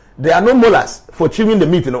it, there are no molars for chewing the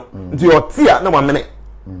meat, into your tear, no 1 minute.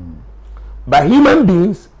 But human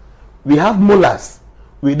beings, we have molars.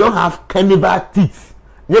 We don't have carnivore teeth.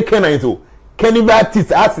 You can't carnivore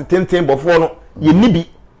teeth as the 10 before no, you need it.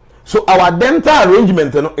 So our dental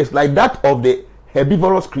arrangement is like that of the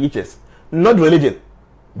herbivorous creatures, not religion.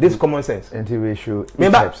 This common sense. Until we show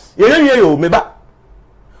types. Meba.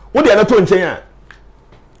 What they are not doing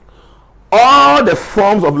all the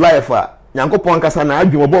forms of life Nyankopon kasa na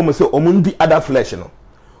adwuma bo mo se omundi other flesh no.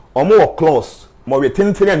 Omo wo claws, mo we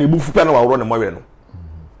tenten and ibufu pe na wa woro na mo we no.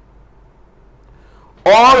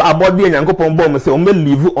 All about the Nyankopon bo mo se omo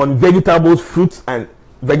live on vegetables, fruits and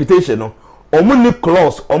vegetation no. Omo ni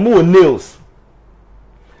claws, omo wo nails.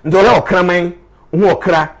 Ndola okraman, hu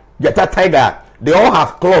okra, jata tiger, they all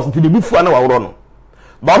have claws until the ibufu na wa woro no.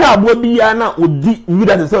 But abo bia na odi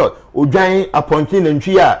nwida se odwan apontin na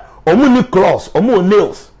ntwi a omo ni claws, omo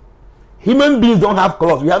nails. Human beings don't have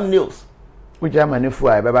claws, we have nails. Which are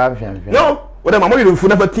manifold, no, what am I going to do?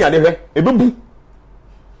 Never tea and a baby.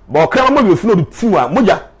 But come on, you feel the tiwa,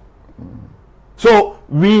 moja. So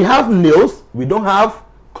we have nails, we don't have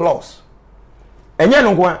claws. And yet,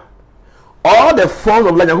 all the forms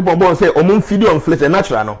of life, say, omum feed on flesh and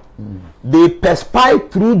natural, no. They perspire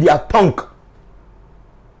through their tongue.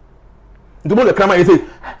 The more the grammar you say,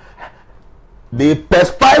 they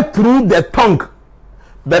perspire through their tongue.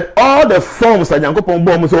 But all the forms that Nyankopon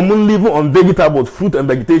born so live on vegetables, fruit and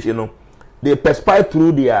vegetation, no, they perspire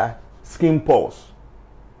through their skin pores.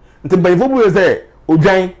 Until by the say,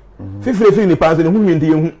 Ojain, fifty ni pants and who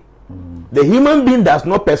the human being does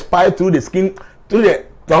not perspire through the skin, through the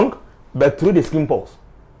tongue, but through the skin pores.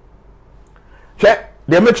 Check,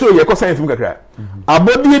 they make sure you science mukakra. A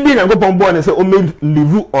body being Nyankopon born and say, o may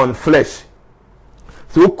live on flesh.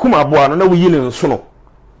 So kuma boa no we yin nso.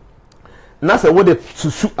 Na say what the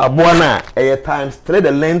susu aboa na times 3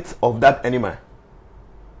 the length of that animal.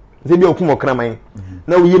 Say bi okumo kraman.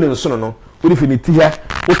 Na we yin nso no. We definitely here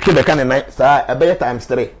we keep the kind of say e times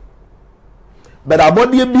 3. But our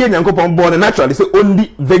body be Nyankopon born naturally say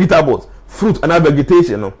only vegetables, fruit and other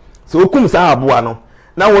vegetation no. So okum sa aboa no.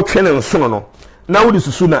 Na we train nso no. Now we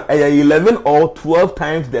susu na 11 or 12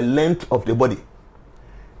 times the length of the body.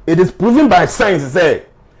 It is proven by science say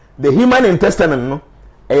the human intestine no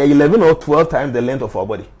 11 or 12 times the length of our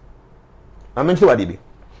body. I mentioned what it be.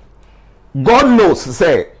 God knows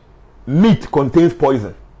say meat contains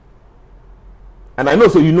poison. And I know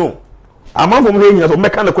so you know. Among from here so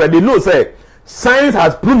mechanical they know say science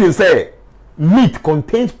has proven say meat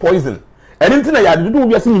contains poison. And anything that you do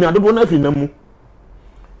we are seeing I don't know if you know. And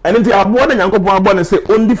anything aboard the Nyankopon born say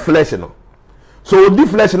only flesh no. So the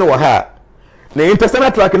flesh no ha. The intestinal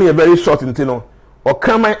tract is very short into no. Or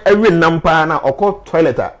come every nampa na or call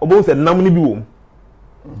toilet or both a namni bi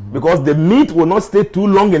because the meat will not stay too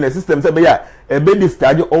long in the system. Say yeah, a baby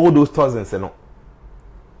stage all those toxins no.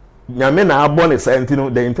 Nyame na born is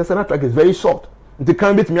the intestinal tract is very short. It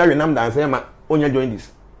can't be to me nam and say ma onya join this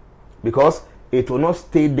because it will not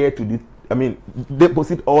stay there to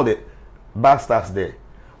deposit all the bad stuff there.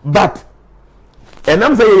 But and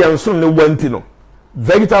I'm saying you soon no one no.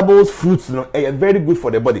 Vegetables, fruits, are very good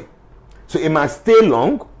for the body. So it must stay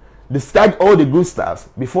long, discharge all the good stuff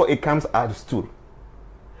before it comes out of stool.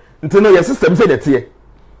 Until your system say that here,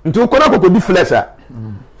 Until kona koko di flesh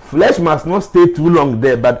flesh must not stay too long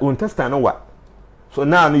there, but intestine no what. So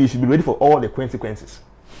now you should be ready for all the consequences.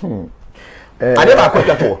 I never quite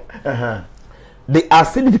at all. The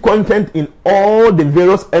acidity content in all the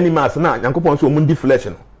various animals now, yankopon so mundi flesh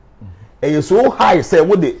no. And you so high say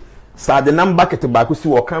what the the number get back see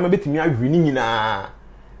or come betimi ahwini nyina.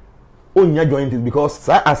 Onya joint because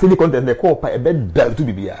acidity content the call a bed belt to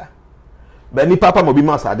be here. But ni papa mo bi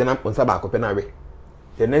ma sa de na ponsa ba akopɛ na we.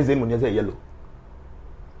 The next day mo nya say yellow.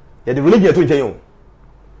 Ya the religion to nchen.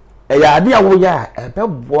 E ya ade awo ya e be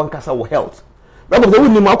bo nkasa wo health. But if the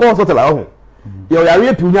win mo akɔ hospital aho. You are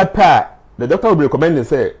really punya pa. The doctor will recommend and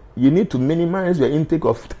say you need to minimize your intake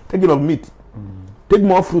of taking of meat. Take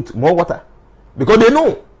more fruit, more water. Because they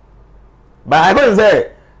know. But I go and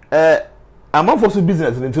say among for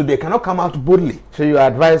business until they cannot come out boldly. So you are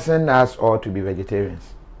advising us all to be vegetarians?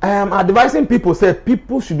 I am advising people, say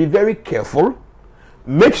people should be very careful.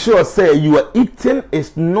 Make sure, say you are eating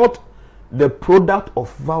is not the product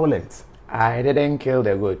of violence. I didn't kill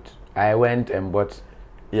the goat. I went and bought.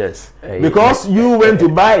 Yes, because you went to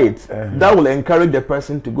buy it, that will encourage the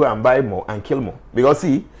person to go and buy more and kill more. Because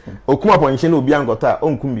see, okuma ponchen obi angota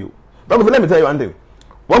onkumbio. But let me tell you one thing.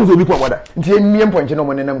 What was obi kwada? Nti emiem ponchen no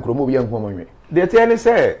monenam kromo obi ankum monwe. The tell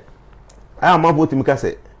say I am about to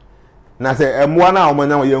say na say emwa na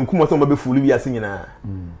omonam yankum so be fulu bi ase nyina.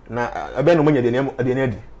 Na abe no monya de ne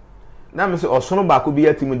adi. Na me say osono ba ko bi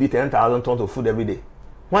atimu di 10,000 tons of food every day.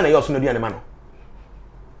 One na osono di ane ma no.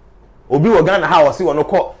 Obi wo Ghana ha wo se wo no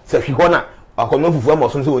ko se hwe na akono fufu am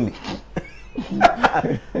osono se woni.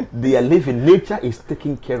 They are living, nature is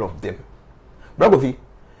taking care of them. Kofi,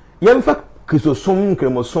 in fact, Christosom,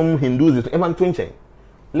 Cremosom, Hindus, Evan Twinchen.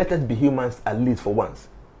 Let us be humans at least for once.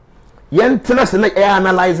 Yen tennis like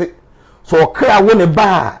analyze it. So cry one a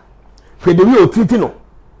bar. For the real tritino.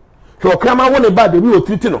 So crama one a bar, the real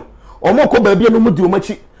tritino. Or more coba be no mudi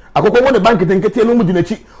machi. I go on the bank and get no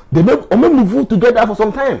mudinachi. They move together for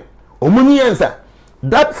some time. Omuni answer.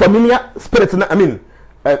 That familiar spirit, I mean,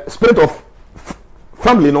 spirit of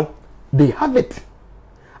family, no, they have it.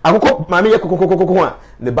 I go mammy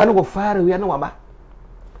the banner go far we are no waba.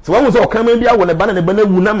 So when was all coming there when the banner the banner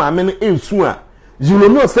wuna mammy in sooner. You will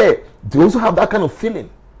not say they also have that kind of feeling.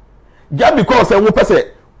 Just because I will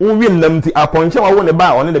say who win them to appoint you on the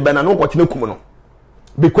bar on the banner no watching no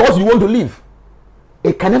because you want to live.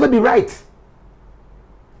 It can never be right.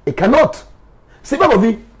 It cannot. See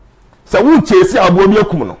Baby, so we chase our body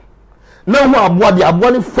kumuno. Now who are the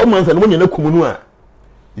abwani 4 months and when you know kumunu,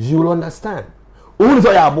 you will understand. Who is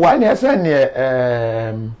your boy? And yes,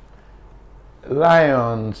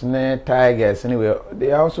 lions, tigers, anyway,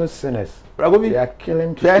 they are also sinners. They are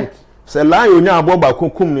killing to eat. Say lion ya boba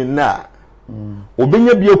kukum ni na.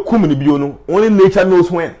 Obenye bi okum ni bi only nature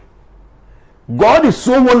knows when. God is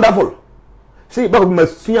so wonderful. See, but we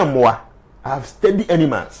must see more. I have steady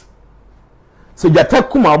animals. So jata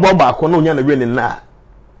kuma boba kono nya na we ni na.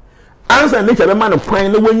 Answer nature be man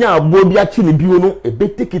kwan na wonya abo bi achi ni bi e be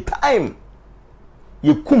take time.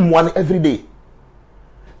 You come one every day.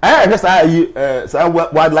 I guess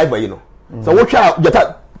wildlife you know. So what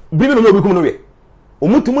jata bi no be come no we.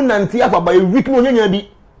 Omutumu nanti afa by week no nya bi.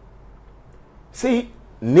 See,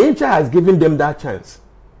 nature has given them that chance.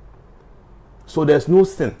 So there's no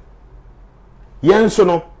sin. Yen so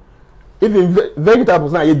no even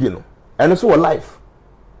vegetables na ye no. And so life.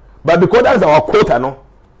 But because that's our quota no,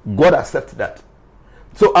 God accepts that.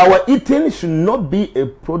 So our eating should not be a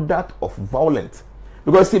product of violence.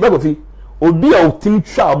 Because see, Kofi, obi a utim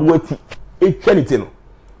twa abwati e twanite no.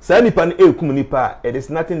 Say nipa na e kum nipa, it is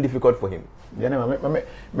nothing difficult for him. Yeah,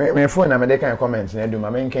 my phone na me dey kan comments na do ma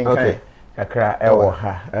me nken kan kakra e wo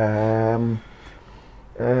ha.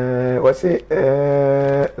 What's it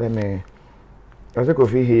let me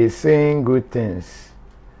Kofi, he is saying good things.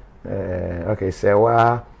 Okay,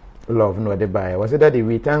 Sewa love no de buy. Was it that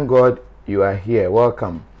we thank God you are here.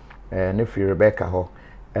 Welcome. And if you Rebecca ho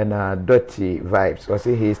and dirty vibes. Was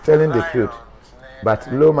it he is telling the truth.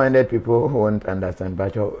 But low-minded people won't understand.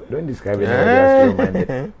 But don't describe it as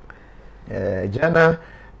low-minded. JNANA,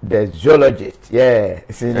 the zoologist. Yeah.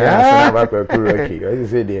 Senior Rocky. What you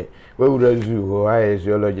say there? Where would you go? I a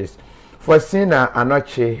zoologist. For Sina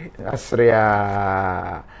Anoche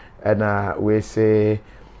Asria and we say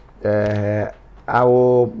I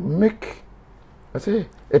will make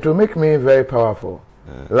it will make me very powerful.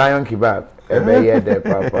 Lion kebab.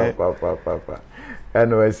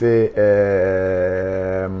 And we say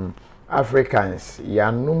Africans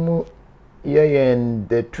yanumu yen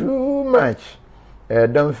the too much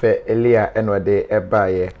don't fe elia and what they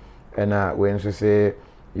ebaye and when you say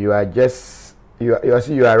you are just you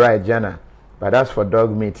are right, JNANA. But as for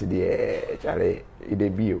dog meat, the Charlie, it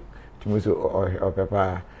be Tumuso or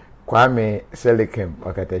Papa Kwame Selikem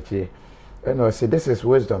Okatechi. And I say this is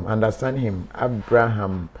wisdom. Understand him.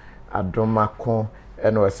 Abraham Adomah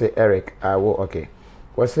and I say Eric. I will okay.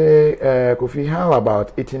 Was say Kofi, how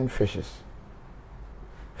about eating fishes?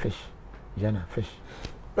 Fish. Jana, fish.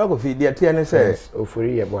 Kofi, the TN says, oh, for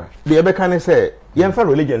you, boy. The Ebekane say, Yamfa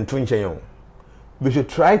religion twinche. We should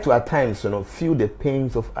try to at times, feel the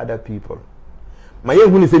pains of other people. My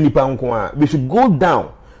young one is any pound. We should go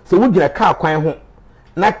down. So we get a car quite home.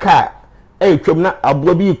 Na car, na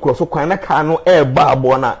abobi cross so na car no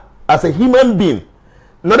bar as a human being,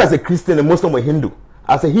 not as a Christian, a Muslim or Hindu.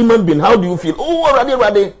 As a human being, how do you feel? Oh,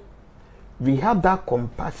 ready. We have that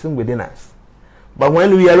compassion within us. But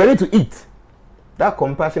when we are ready to eat, that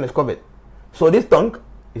compassion is covered. So this tongue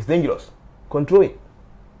is dangerous. Control it.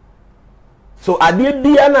 So at the end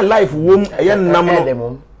of life,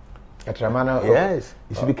 yes,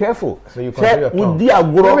 you should be careful. So you control your tongue.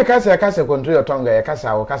 When we can't control your tongue,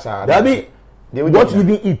 what you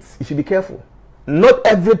didn't eat, you should be careful. Not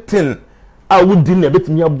everything I would do a bit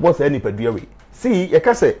near boss any way. See, you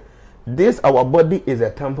can say this our body is a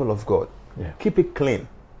temple of God. Yeah. Keep it clean.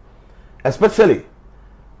 Especially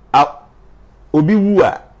Obi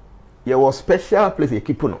Wua, you was special place you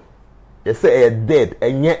keep on. You say a dead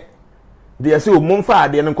and yet they say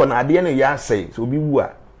Monfa the end at the end ya say so Obi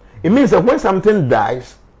Wua. It means that when something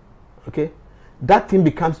dies, okay, that thing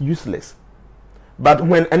becomes useless. But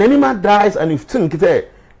when an animal dies and you think it's a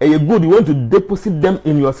good, you want to deposit them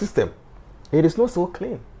in your system, it is not so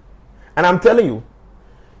clean. And I'm telling you,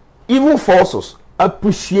 evil forces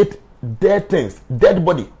appreciate dead things, dead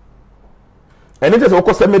body. And it is of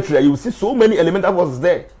course cemetery. You see so many elemental forces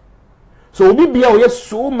there. So we have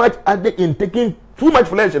so much added in taking too much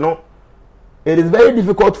flesh, It is very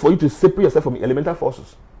difficult for you to separate yourself from elemental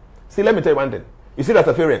forces. See, let me tell you one thing. You see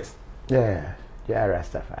Rastafarians? Yeah,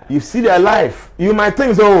 Rastafari. You see their life. You might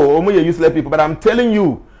think, oh, you're useless people, but I'm telling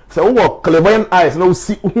you, so clairvoyant eyes, no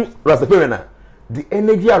see Rastafarian. The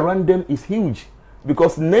energy around them is huge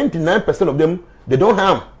because 99% of them they don't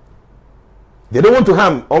harm. They don't want to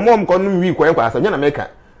harm.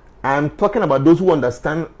 I'm talking about those who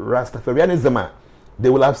understand Rastafarianism. They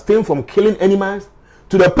will abstain from killing animals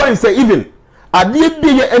to the point say even at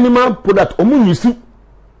the animal product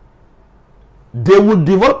they will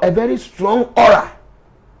develop a very strong aura.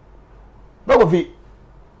 Kofi,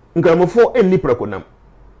 nkamofo enni prekonam.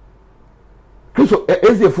 Kristo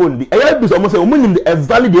eze phone di. Eya bi so mo say omunim the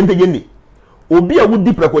valid ente yeni. Obi a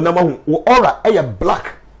wudi prekonam ho, wo aura eya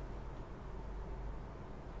black.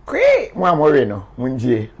 Kwe, mo amore no,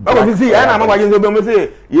 munjie. Kofi see, ana mama yenzo be mo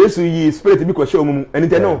say Yesu yi spirit bi ko hye omum.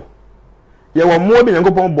 Enite no. Ye wo mo bi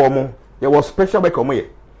nyankopon bo mo. Ye wo special be ko mo ye.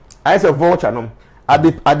 I say vulture no. At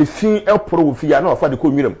the fin el pro with ya no for the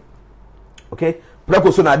communum. Okay?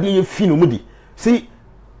 Prako so na di fin umudi. See,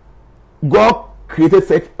 God created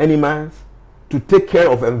such animals to take care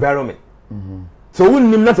of environment. So when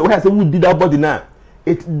nimna say what say we did that body now,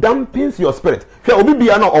 it dampens your spirit. Fe obi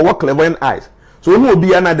bia na or clairvoyant eyes. So when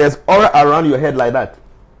obi na there's aura around your head like that.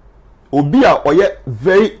 Obi a oye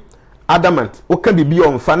very adamant. What can be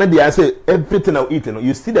on fan dey say everything I eat,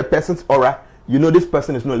 you see the person's aura, you know this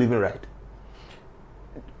person is not living right.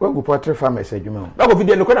 What go portrait farmers adwuma? That go fit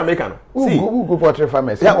dey no can American. See, who go portrait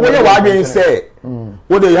farmers? Yeah, when you are being say,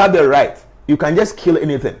 whether you have the right, you can just kill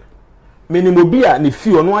anything. Meaning be a ni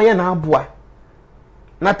feel no aye na aboa.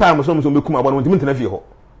 Na time so be kuma about no ntena fie ho.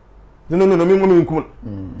 No, me kuma.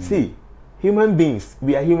 See, human beings,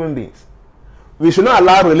 we are human beings. We should not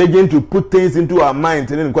allow religion to put things into our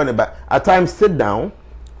minds and then but at times sit down,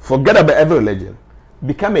 forget about every religion,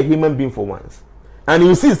 become a human being for once. And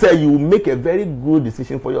you see, say you make a very good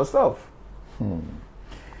decision for yourself.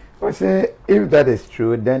 Well, say if that is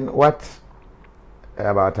true, then what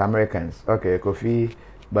about Americans? Okay, Kofi,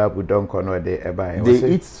 Babu don't know they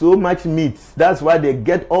eat so much meat. That's why they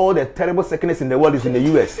get all the terrible sickness in the world is in the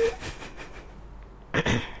US.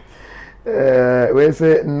 We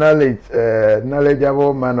say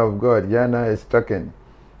knowledgeable man of God. Jana is talking.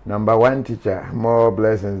 Number one teacher, more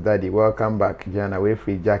blessings, Daddy. Welcome back, Jana. We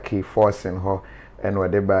free Jackie forcing her. And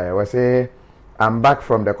what they buy. I say, I'm back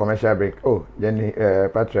from the commercial break. Oh, then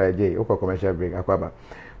Patra J. Okay, commercial break. Akwaba.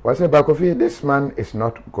 I say, Bakofi, this man is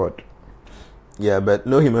not God. Yeah, but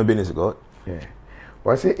no human being is God. Yeah.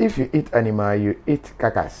 I say, if you eat animal, you eat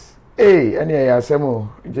CAKSUS. Hey, any asemo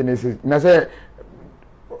Genesis. Na say,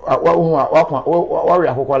 what we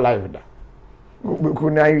are live da.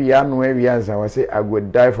 Kuna ya no we answer. I say, I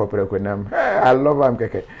would die for prekonam. I love am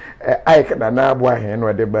keke. I can na boy hen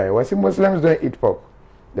what they buy. Was Muslims don't eat pork.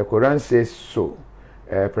 The Quran says so.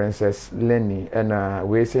 Princess Lenny and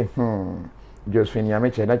we say Josephine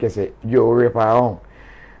Yameche like I say Joe Repa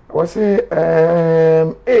I say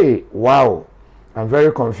hey wow I'm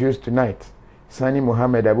very confused tonight. Sani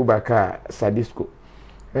Muhammad Abubakar Sadisco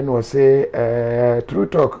and was say true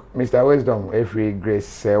talk Mr. Wisdom every grace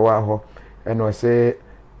Sewaho and was say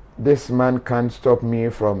this man can't stop me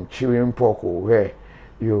from chewing pork where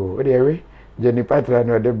you there Jenny Patra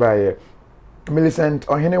no de by Millicent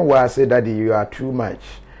Ohene was say daddy you are too much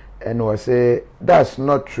and was say that's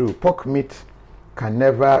not true. Pork meat can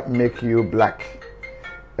never make you black.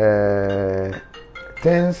 Things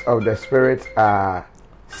of the spirit are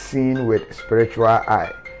seen with spiritual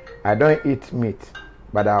eye. I don't eat meat,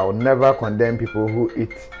 but I'll never condemn people who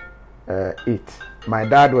eat it. My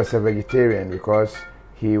dad was a vegetarian because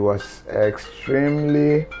he was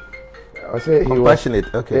extremely compassionate.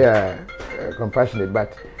 Compassionate,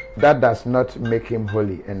 but that does not make him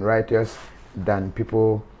holy and righteous than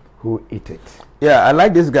people who eat it. Yeah, I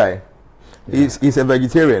like this guy. Yeah. He's a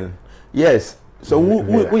vegetarian. Yes. So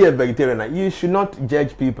who are vegetarian? You should not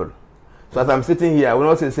judge people. So as I'm sitting here, I will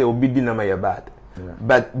not say obedient you're bad. Yeah.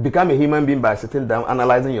 But become a human being by sitting down,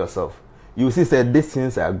 analyzing yourself. You see, say these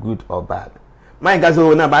things are good or bad. My guys,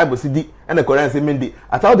 now Bible see and the Quran say mendi.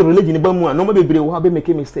 I thought the religion in Bamu, no maybe will have make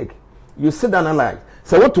a mistake. You sit down and analyze.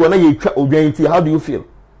 So what to you how do you feel?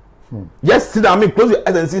 Just sit down, make close your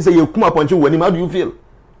eyes and see say you come up on you when how do you feel?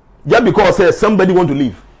 Just because somebody want to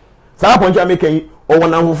leave. So how point you making or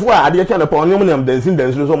when I'm for I did kind of upon them dancing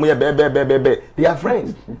somewhere they are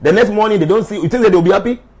friends. The next morning they don't see you think that they'll be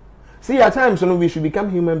happy? See at times we should become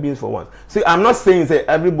human beings for once. See, I'm not saying say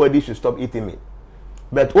everybody should stop eating meat.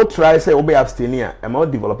 But what try say obey abstaining and more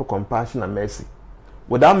develop compassion and mercy.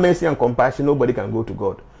 Without mercy and compassion, nobody can go to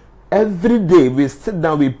God. Every day we sit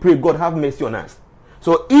down, we pray, God have mercy on us.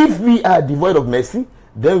 So if we are devoid of mercy,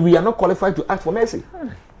 then we are not qualified to ask for mercy.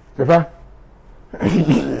 Can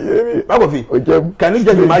you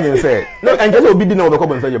just imagine say no and just be no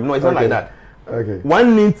it's not like that. Okay.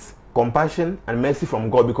 One needs compassion and mercy from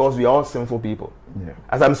God because we are all sinful people. Yeah.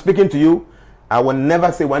 As I'm speaking to you, I will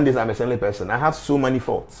never say one day I'm a sinful person. I have so many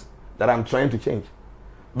faults that I'm trying to change.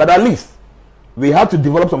 But at least we have to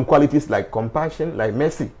develop some qualities like compassion, like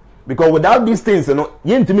mercy. Because without these things,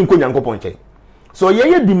 so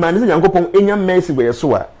yeah demand is mercy where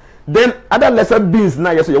you then other lesser beings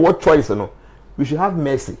now you say what choice we should have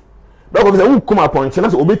mercy. Because who come upon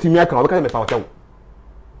chance obey to me I can obey me power.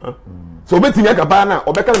 So obey to me I can now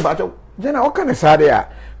obey me power. Jena what kind of sad there?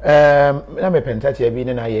 Na me pentachi ebi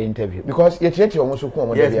na ye interview because ye church almost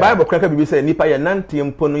come. Yes, Bible cracker be say nipa ye nante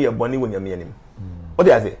mpo no ye boni wo nyame anim. What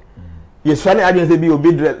dey say? Ye swani adwen say bi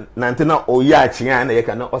obi nante na oye achia na ye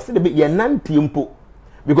kana o say be ye nante mpo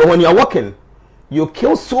because when you are walking you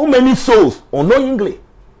kill so many souls unknowingly.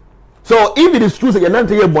 So if it is true say ye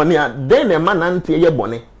nante ye boni then a man nante ye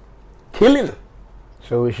boni killing.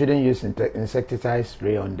 So we shouldn't use insecticide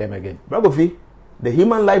spray on them again. Bravo Fee, the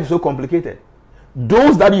human life is so complicated.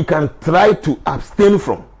 Those that you can try to abstain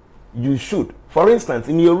from, you should. For instance,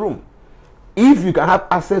 in your room, if you can have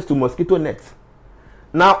access to mosquito nets.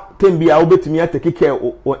 Now, take care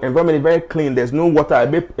of environment is very clean. There's no water. A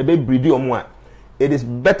bit breedy or more. It is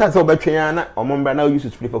better to be China or Mumbai now use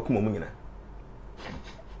to spray for Kumumina.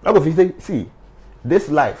 See, this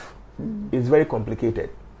life is very complicated.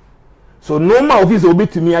 So no more of this will be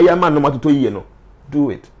to me. I am no matter to you. Do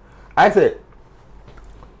it. I say.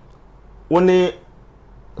 Only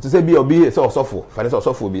to say be obi so suffer financial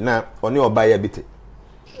suffer be na oni oba ya bite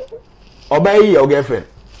oba yi your girlfriend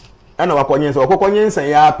ana wakonyen so okokonyen san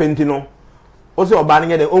ya penti no o se oba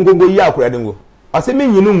ne de ongongo yi akura de ngo ase me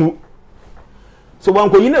nyinu ngu so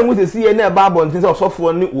wanko yi na ngu se sie na ba bo ntin se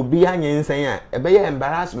osofo ni obi anyen san ya ebe ya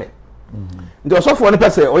embarrassment nti osofo ni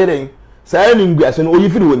pese o ye den say ni ngu ase no oyi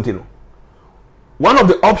firi wonti no one of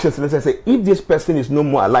the options is say if this person is no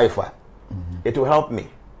more alive it will help me.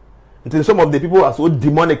 Until some of the people are so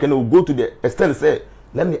demonic and will go to the extent say,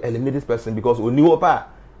 let me eliminate this person because when you open,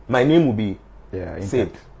 my name will be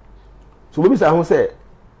saved. So maybe someone say,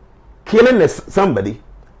 killing somebody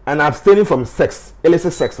and abstaining from sex,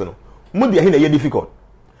 illicit sex, would be difficult.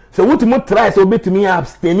 So what you try to be to me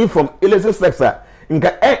abstaining from illicit sex,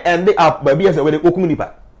 and they up by being away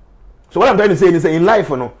the So what I'm trying to say is in life,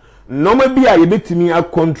 normally I be to me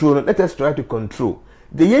control. Let us try to control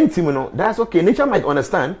the young team. That's okay. Nature might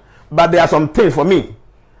understand. But there are some things for me.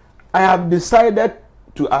 I have decided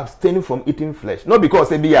to abstain from eating flesh. Not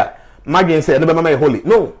because Magin said, no, Mama holy.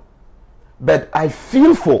 No. But I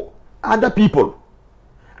feel for other people.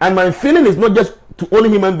 And my feeling is not just to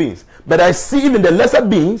only human beings. But I see even the lesser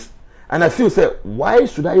beings. And I feel, why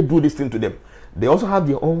should I do this thing to them? They also have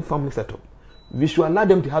their own family setup. we should allow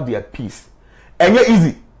them to have their peace. And you're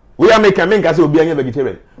easy. We are making say will be a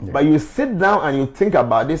vegetarian. Yeah. But you sit down and you think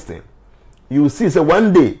about this thing. You see, so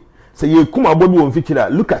one day, so you come about one feature,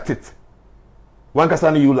 look at it. One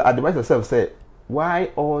person you will advise yourself, say,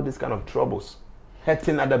 why all this kind of troubles?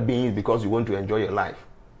 Hurting other beings because you want to enjoy your life.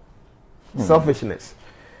 Selfishness.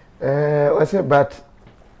 But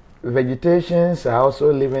vegetations are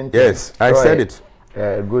also living. Yes, I said it.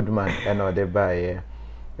 Good man, I know they buy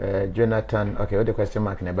Jonathan. Okay, what the question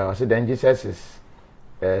mark about? So then Jesus is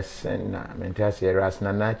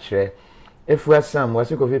if we're Sam,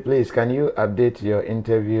 what's Kofi, please can you update your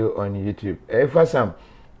interview on YouTube? If we're Sam,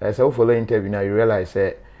 so follow interview now, you realize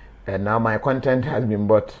now my content has been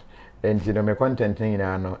bought. And you know my content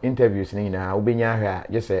no interviews na obinya hwa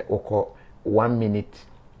just say oko 1 minute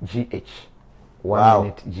GH. 1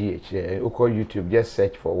 minute GH. Oko YouTube, just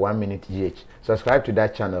search for 1 minute GH. Subscribe to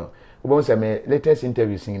that channel. Ubon say my latest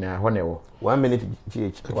interviews na honewo 1 minute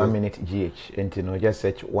GH. Okay. 1 minute GH. And you know just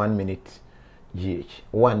search 1 minute GH.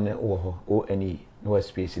 1 ONE no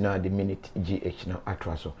space now the minute GH now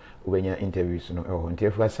atraso ubenya interviews no until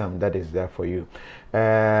for some that is there for you.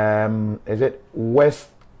 Is it West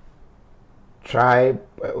Tribe,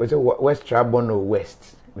 was it West Tribe or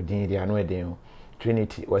West? Within the annual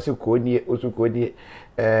Trinity. Was it code also code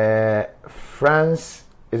France?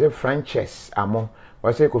 Is it Frances Amon?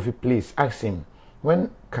 Was it Kofi? Please ask him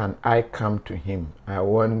when can I come to him? I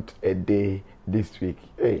want a day this week.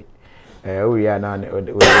 Hey, we are now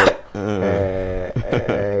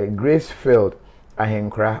Gracefield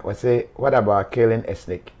Ahenkra. Was it what about killing a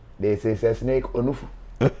snake? They say a snake onufu.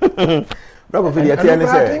 I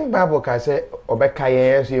think Bible can say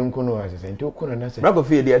Obekaye so yunkuno as say to kuno na say Brako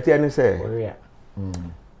fi de ate say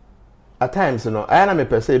at times you know I am a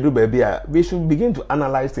person do baby we should begin to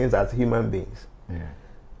analyze things as human beings. Yeah.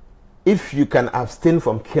 If you can abstain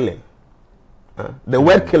from killing, the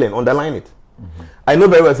word killing, underline it. I know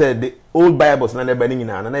very well say the old Bibles na never ni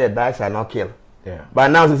na na die shall not kill. Yeah.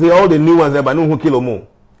 But now they say all the new ones but no who kill omo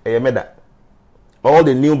e murder. All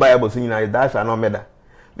the new Bibles in na die shall not murder.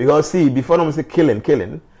 Because see, before them say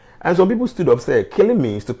killing, and some people stood up say killing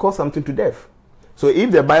means to cause something to death. So if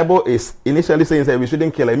the Bible is initially saying say we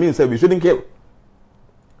shouldn't kill, it means say we shouldn't kill.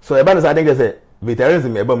 So I think they say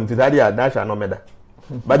vegetarianism that shall not matter.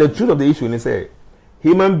 But the truth of the issue is say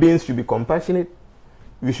human beings should be compassionate.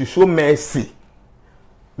 We should show mercy.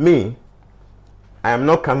 Me, I am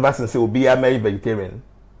not canvassing say will be a vegetarian.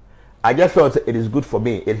 I just felt it is good for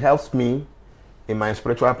me. It helps me in my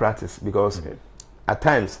spiritual practice because at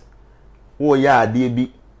times,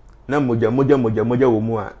 na moja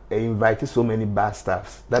womu invite so many bad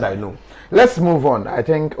stuffs that I know. Let's move on. I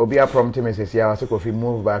think Obia prompted me says, yeah, so if we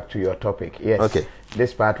move back to your topic. Yes. Okay.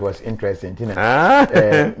 This part was interesting. Me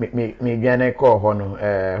gane call hono.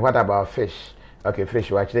 What about fish? Okay, fish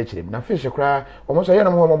watch the now fish cry almost a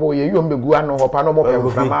young woman you gu ano hopa no mo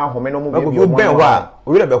pemframa home no mo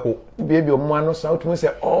baby mo no south mo say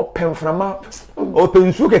all pemframa open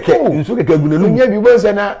nsu keke gunenu nya bi bo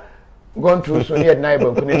say na gone through so near na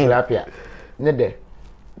ban kunu tilapia ne de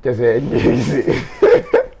just say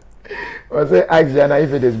was say ask JNANA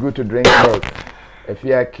if it is good to drink milk. If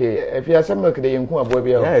you are some milk they nku abo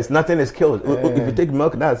bia. Yes, nothing is killed. If you take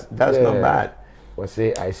milk that's not bad. Or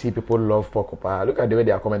say I see people love pork. Look at the way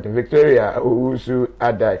they are commenting. Victoria Usu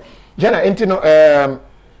Adai. JNANA,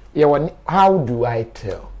 how do I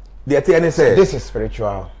tell? This is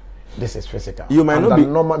spiritual, this is physical. You might not be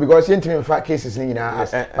normal because in fact cases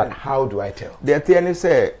but how do I tell? The TNA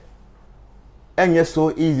say and yes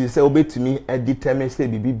so easy say obey to me a determine say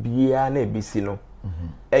bibia na ebisi no.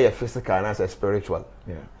 Physical and as spiritual.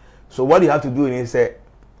 Yeah. So what you have to do is say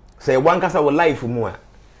one kasa will life more.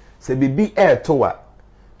 Say be air tower.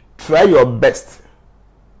 Try your best.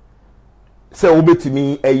 Say obey to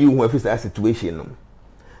me you who face that situation.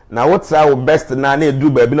 Now what's our best na do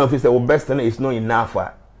baby no face our best is not enough.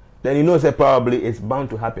 Then you know say probably it's bound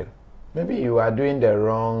to happen. Maybe you are doing the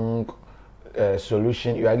wrong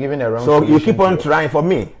solution. You are giving the wrong so solution. You keep on trying for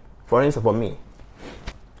me. For instance for me.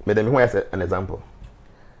 But then here's an example.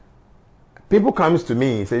 People comes to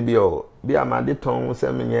me say be a man ton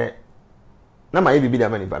say me na my be the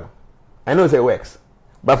money pan. I know it works.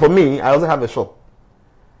 But for me, I also have a shop.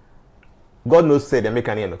 God knows say they make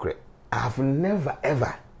an no credit. I have never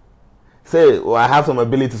ever say I have some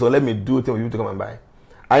ability so let me do things for you to come and buy.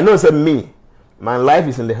 I know say me, my life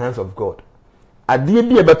is in the hands of God. I did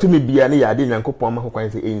be able to me be any I didn't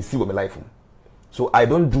see what my life. So I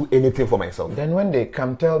don't do anything for myself. Then when they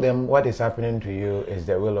come tell them what is happening to you is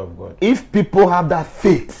the will of God. If people have that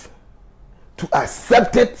faith to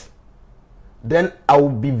accept it, then I will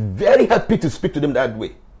be very happy to speak to them that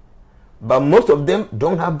way. But most of them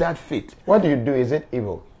don't have that faith. What do you do? Is it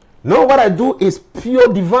evil? No, what I do is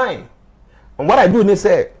pure divine. And what I do is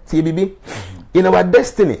say, TBB, in our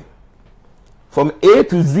destiny, from A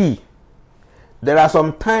to Z, there are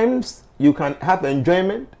some times you can have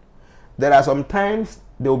enjoyment. There are some times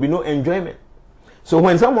there will be no enjoyment. So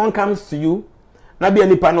when someone comes to you, nabi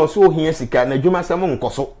nipa no so here sika na dwuma samo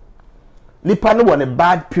nkoso. Nipa no on a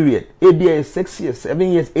bad period. Maybe 6 years,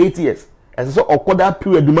 7 years, 8 years. As so okoda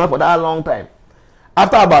period dwuma for that long time.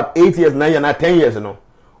 After about 8 years, 9 years, 10 years, you know,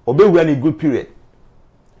 obe we are in a good period.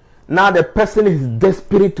 Now the person is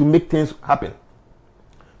desperate to make things happen.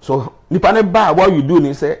 So nipa ne ba what you do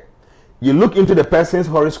is say you look into the person's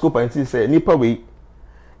horoscope and see say nipa we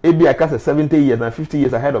maybe I cast 70 years and 50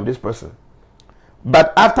 years ahead of this person.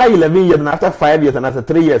 But after 11 years and after 5 years and after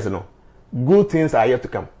 3 years, you know, good things are yet to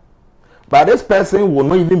come. But this person will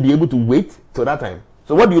not even be able to wait till that time.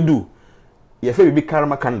 So what do? You say we be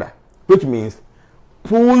karma kanda, which means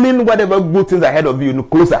pulling whatever good things ahead of you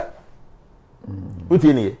closer.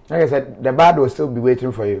 Like I said, the bad will still be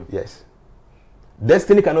waiting for you. Yes.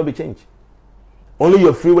 Destiny cannot be changed. Only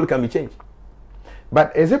your free will can be changed.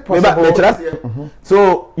 But is it possible?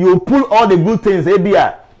 So you pull all the good things,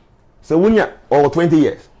 ABR. So when you or 20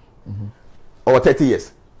 years or 30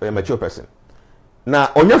 years for a mature person.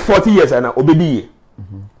 Now on your 40 years and obedi.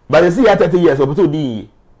 But you see at 30 years obedi.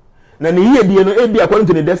 Now the year no ABR according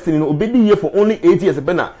to the destiny no obedi for only 8 years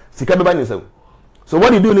pena sikabeba ni so. So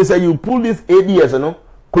what you do is say you pull these 8 years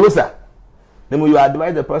closer. Then you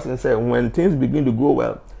advise the person say when things begin to go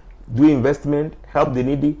well, do investment, help the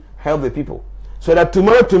needy, help the people. So that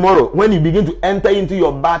tomorrow, when you begin to enter into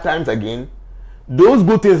your bad times again, those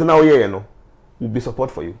good things now here, will be support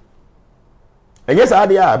for you. And yes,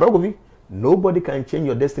 brother, nobody can change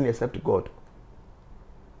your destiny except God.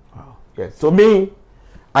 Wow. Yes. So me,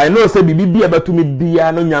 I know say bibi aba to me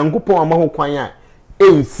bia no nyankopon amaho kwan a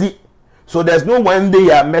ensi. So there's no one day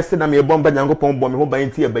you are messing am e bomba nyankopon bom me ho ban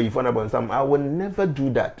tie abayi for na bonsam. I will never do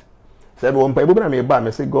that. Said one people na me ba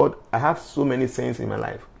me say God, I have so many sins in my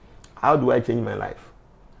life. How do I change my life?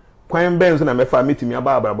 Kwan ben so na me fa metumi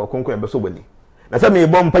aba abrabo konkon be so bani. Na say me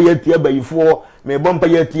bomba ye tie abayi for, me bomba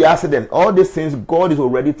ye tie accident. All these things God is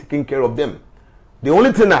already taking care of them. The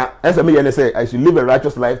only thing as I may say I should live a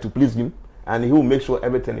righteous life to please him and he will make sure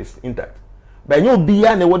everything is intact. But you be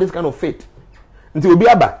and what this kind of faith. Until be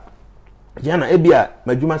aba. Jana ebia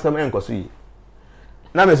madwuma sam enkoso yi.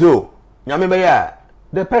 Na me so, nyame be ya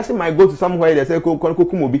the person might go to somewhere they say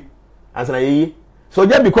kokum obi ansana yeyi. So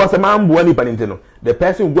just because a man bo ani paninte the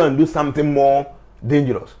person will go and do something more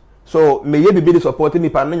dangerous. So me ye be supporting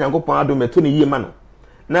nipa na nyankopon adom to ne yie ma no.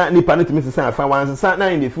 Na nipa no timi sesa afa wan sesa na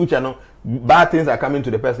in the future no bad things are coming to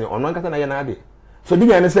the person on one kata na ye na ade. So the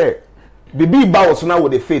guy say bibi ba wo so na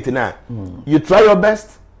with the faith na you try your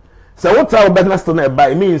best. So what try your best na still na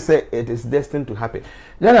buy means say it is destined to happen.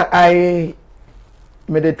 Then I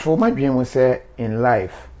made a trauma dream we say in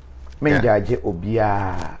life me judge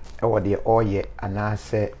obia or the oye and I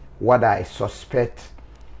say what I suspect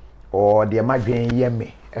or the ma dream ye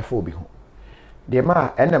me efo bi ho. The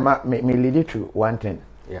ma enema me lead to one thing.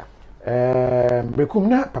 Yeah. Bekum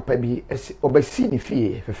na papa bi obesi ni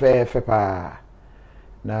fie fe pa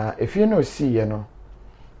na if you know see you know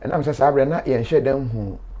and I'm say sabre na ye nhwe dan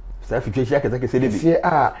hu situation akata say dey see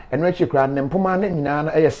eno achi kra ne mpoma na nyina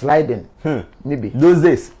na sliding nibi those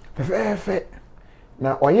days fe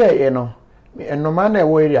na oye no enoma na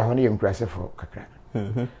ewo area ho na impressive kakra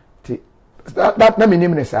ti that na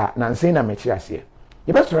minim ne sa na nsen na mechi ase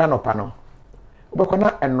ye best run up no obekọ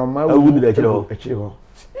na enoma wu di achi ho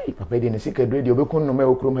papa di ne sika dre di obekọ nnoma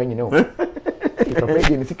okrom ha nyine o papa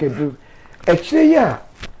di ne sika dre achi ya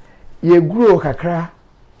ye grow kakra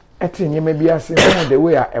etinye bi ase the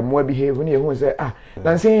way emwa behave na ehun say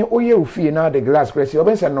na nsen oye ofie na the glass press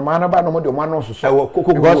oben say no man ba no mo de mo no soso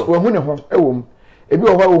because we hu ne ho ewom ebi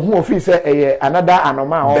o hu ofie say eye another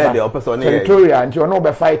anoma o territorial nti ono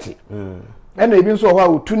be fight and ebi nso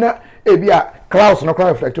ho otu na ebi a clouds no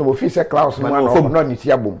crowd reflect ofie say clouds no ni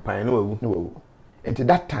tia bom pan no wu and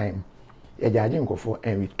that time e jaje nkofo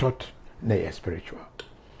and we thought na spiritual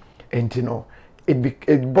and you know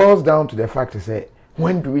it boils down to the fact to say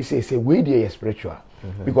when do we say we dey spiritual?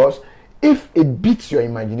 Because if it beats your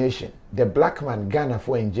imagination, the black man Ghana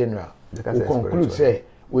for in general will conclude say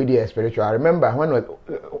we dey spiritual. I remember when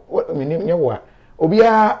what mean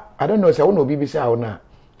obia I don't know say won obi bi say na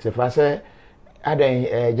say fa say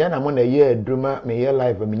adan Ghana mo na year drama me year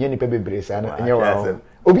life me nyani pe bebre say na nyewa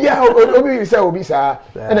obi say obi sa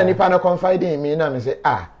and nipa na confide in me na me say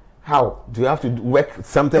how do you have to work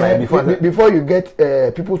something like before you get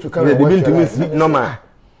people to come and watch your life? Normal.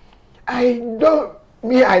 I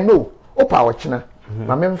know opa ochina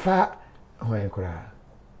ma memfa hoen kura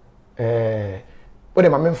ode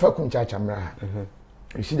ma memfa kuncha chamra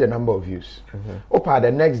you see the number of views opa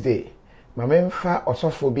the next day ma memfa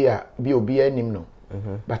osophobia bi obi anim no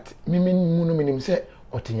but mimi munu minim se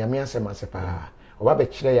otinyame asema se pa oba be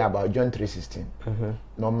kire ya about John 3:16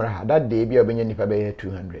 no mra that day bi obenya nipa be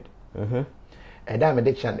 200 eda me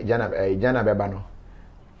de jana beba no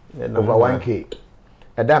over 1k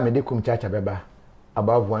eda me de kum chacha beba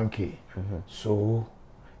above 1k so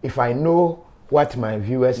if I know what my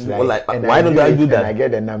viewers like and why don't I do that? And I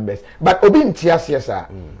get the numbers but obi ntias yes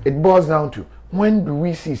it boils down to when do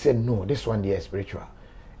we see say no this one is spiritual.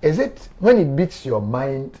 Is it when it beats your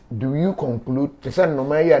mind? Do you conclude? To say no,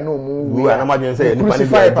 my no move. We are not going to say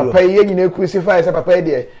crucify papa. You crucify say papa.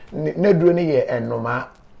 There, ne do ni ye and no ma.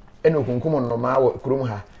 Eno kunkum no ma kurum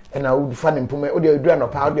ha. And I would find improvement. Odi do no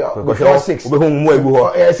pa. Before 6. We home mo egu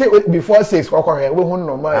ho. Say before 6. Koko he. We home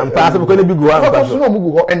no ma. And pass we go be go am. Koko no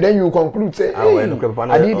mugu ho. And then you conclude say.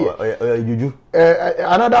 Juju.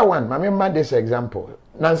 Another one. My remember this example.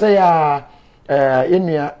 Now say ya.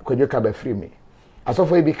 Inua kojoka be free me.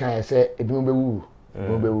 Asofo ebi kan say edwuma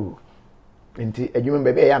bewu nti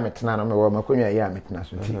edwuma be ya metena no me wo makonwa ya metena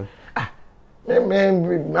so nti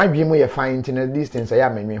me adwemu ye fine nti na distance ya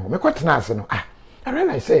menwe ho me kwetena ase no I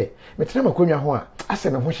realize say metena makonwa ho ase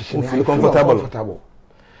me ho hyehye me feel comfortable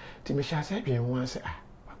nti me sha say adwemu ase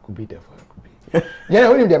I could be there for I could be yeah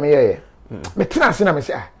only dem ye metena ase na me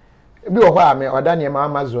say bi wo ho a me oda ne ma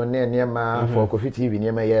Amazon ne ma for Kofi TV ne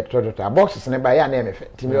ma ye toto boxes ne ba ya na me fe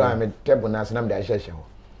ti me wa me table na se na me da hyehye ho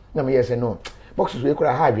na me ye say no boxes we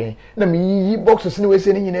kura ha adwen na me yi boxes ne we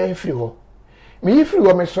se ne nyina free ho me yi free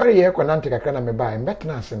ho me sorry ye ko nante kakra na me ba me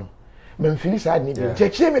betena ase no me mfili sa ni bi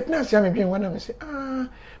cheche metena ase me dwen wana me say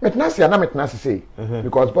metena ase na metena ase say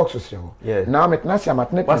because boxes ho now metena ase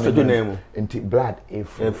matnet what's the name into blood a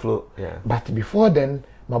flow but before then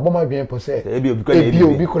my bomber being possessed.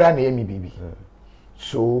 Ebi kura na emi bibi.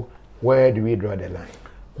 So where do we draw the line?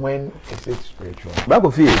 When is it spiritual?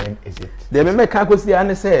 When is it? The member CAKSUS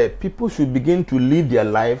and say people should begin to live their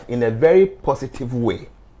life in a very positive way.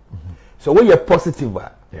 So when you're positive,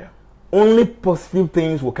 only positive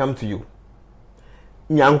things will come to you.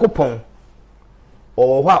 Nyankopon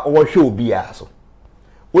or show be so.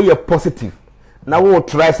 When you're positive, now we'll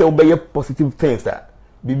try to obey positive things that.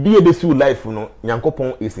 Be a this life, you know,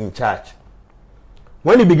 Nyankopon is in charge.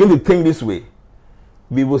 When you begin to think this way,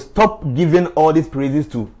 we will stop giving all these praises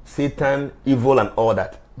to Satan, evil, and all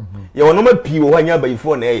that. You will not be when you are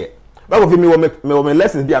before na. But if me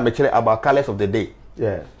lessons be about colors of the day.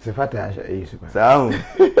 Yeah, so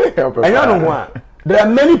there are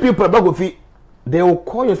many people about they will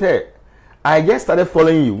call you say, I just started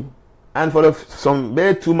following you, and for some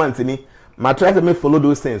 2 months in it, my try to follow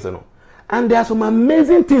those things, you know. And there are some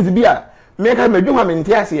amazing things be a make I do have in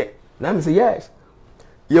tears here. Now I say yes.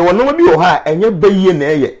 You will not be high and you be in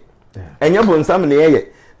air. And you will some in the air.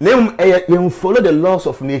 Name you follow the laws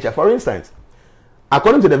of nature. For instance,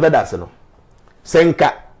 according to the Vedas, no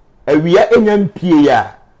Senka we are in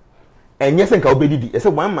Pia and yes and obedi. Say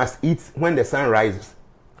one must eat when the sun rises.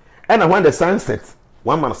 And when the sun sets,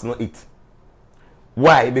 one must not eat.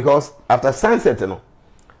 Why? Because after sunset, you know,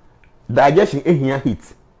 digestion in here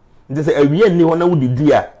heat. They say we any one would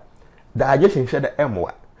dear digestion share the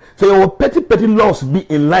emwa. So your petty laws be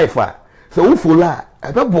in life. So who follow?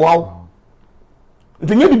 I don't wow.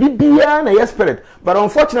 The new be na yes spirit. But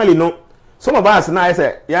unfortunately, no. Some of us now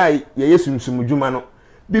say, yeah, yes, sumujumano.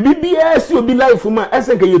 BBS you be life woman. I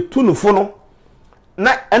say you tunu fono.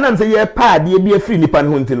 Na and I'm say yeah, pa be a free nipan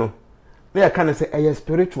huntino. They can say a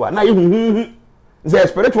spiritual. Now you say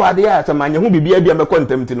spiritual there. Some man who be a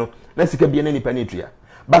contemptino. Let's be any penetria.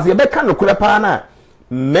 But you can no kura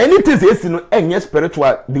many things is no any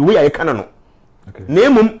spiritual the way I can no.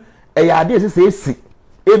 Name a idea say see.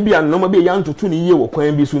 Ebi an no be young to 20 years or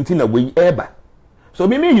kwan bi sunti way eba. So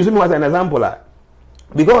me using me as an example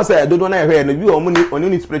because I don't know hear no you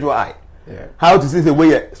only spiritual eye. Yeah. How to see the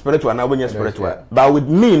way spiritual now when spiritual. Yeah. But with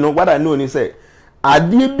me no what I know is say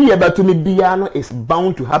idea be about to me biano is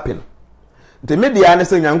bound to happen. The media na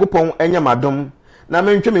say Nyankopon enya madom na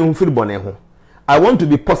me ntwe me hu firi bone ho. I want to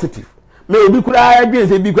be positive. Me obi kura adwen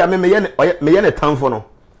say bi kura me ye tamfo no.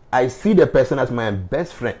 I see the person as my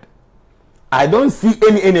best friend. I don't see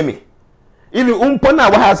any enemy. Even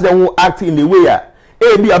umpona wa has them act in the way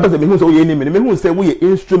be abase me hu say we enemy. Me hu say we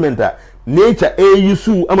instrumental. Nature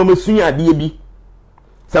yusu amamesu ade bi.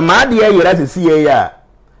 Sama ade yera se see ya.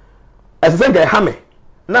 As say ga hame.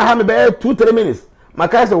 Na hame be 2-3 minutes.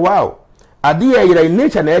 Maka say wow. Ade yera in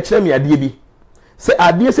nature na e kire me ade bi. Say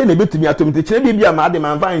ade say na betumi atom te kire bia ma ade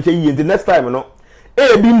man fa nhwe yi the next time no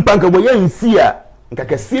bi mpanka bo ye nsi a nka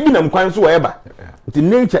kese bi na mkwan so weba nti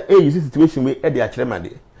nature use situation we e de akere ma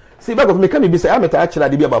de see back of me can be say ameta akere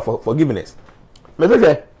ade bi about forgiveness me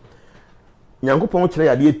say nyankopon kire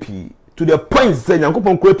ya de pi to the point say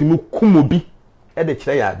nyankopon ko atimi kumobi e de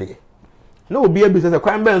kire ya de na obi abi say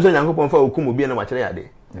kwan ben so nyankopon fa okumobi na ma kire ya de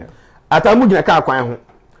atamu gina ka kwan ho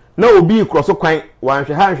na obi cross kwan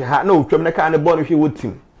wanhwe ha na otwam na ka ne bɔ no hwe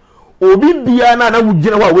wotim obi bia na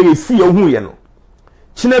wugina ho a we yesi hu ye no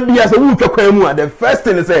china bia say wutwa kwan mu a the first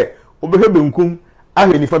thing say obehwe benkum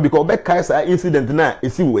ahwe nifa because obeka sa incident na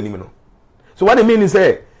esi wo anim no so what I mean is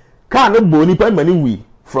say ka na bɔ nipa mani wi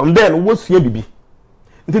from then wo sua bibi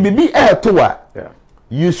nti bibi to a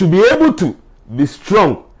you should be able to be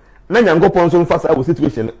strong na nyankopon so mfasa wo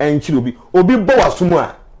situation enchiri obi bɔ wasomu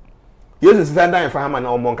a Jesus is under Fahama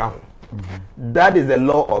na omonka ho. That is the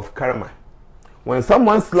law of karma. When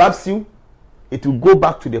someone slaps you, it will go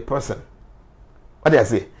back to the person. What do I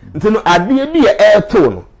say? Nti no ade bi e to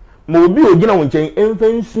no. Ma obi ogina wo nchen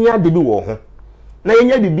emfansua de bi wo ho. Na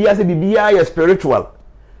yenya bibia se bibia ya spiritual.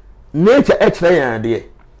 Nature kire yan de.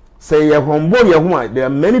 Say ye hombo ye ho a there are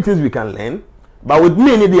many things we can learn. But with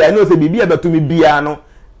me I know say bibia beto mi bia no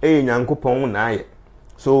nyankopon na aye.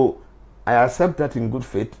 So I accept that in good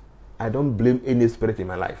faith. I don't blame any spirit in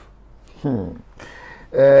my life.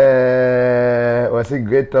 Was a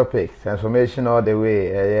great topic. Transformation all the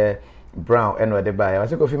way. Brown and what they buy. I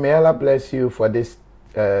was like, Kofi, may Allah bless you for this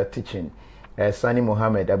teaching. Sani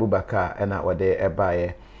Muhammad Abubakar and what they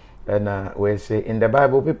buy. And we say in the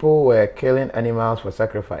Bible, people were killing animals for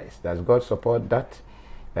sacrifice. Does God support that?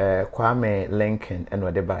 Kwame Lincoln and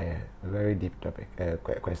what they buy. Very deep topic.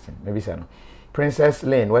 Question. Maybe so. Princess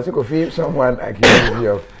Lane. Was it Kofi? Someone accused you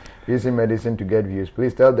of using medicine to get views.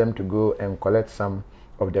 Please tell them to go and collect some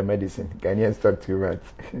of the medicine. Ghanaians talk too much.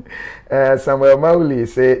 Samuel Mauli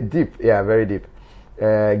say deep, yeah, very deep.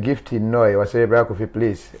 Gifty Noy was say Kofi,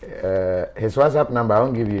 please. His WhatsApp number I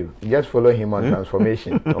won't give you. Just follow him on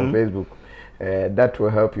Transformation on Facebook. That will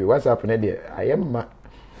help you. What's happening there? I am.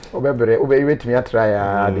 Wait me try.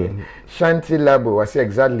 Shanti Labo was say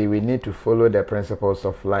exactly. We need to follow the principles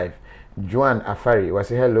of life. Joan Afari was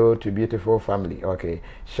say hello to beautiful family. Okay.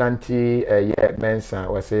 Shanti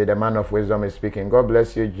Mensa was say the man of wisdom is speaking. God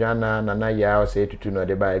bless you, Jana Nanaya was say to know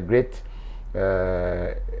they by a great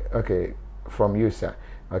okay from you, sir.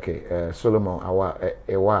 Okay, Solomon a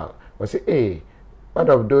while. Was say, hey, what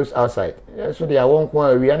of those outside? Yeah, so they are one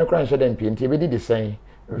corner, we are not crying them PNT, we did the same.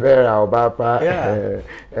 Vera Obapa,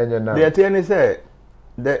 and you know. The attorney said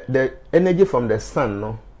the energy from the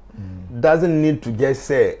sun doesn't need to just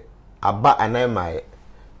say about an MI.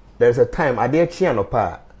 There's a time I dare cheer no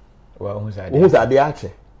pa. Well, who's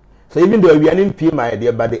that? So even though we are in PM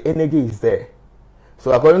idea, but the energy is there.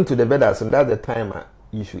 So according to the Vedas, and that's the time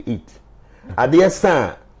you should eat. Adia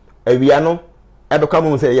san, we are no. Ever come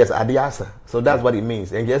and say yes, adiasa. So that's what it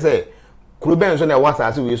means. And just say, Kuruben so na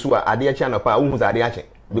wasa so we so adia cha no pa who is adia che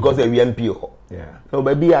because we MPO. Yeah. No,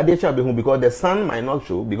 but be adia cha be who because the sun might not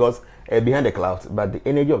show because behind the clouds, but the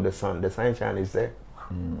energy of the sunshine is there.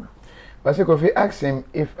 But so Kofi ask him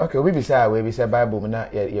if okay, we be say Bible na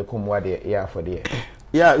ye come what there for there.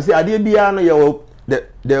 Yeah, you see adia bia no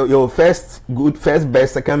your first good, first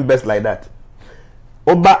best, second best like that.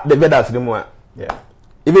 Oba the Vedas the more. Yeah.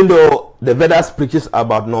 Even though the Vedas preaches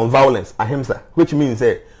about non-violence, ahimsa, which means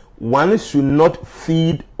one should not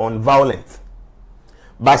feed on violence.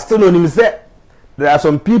 But still on him say there are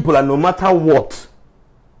some people and no matter what,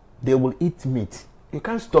 they will eat meat. You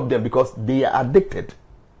can't stop them because they are addicted.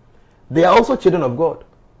 They are also children of God.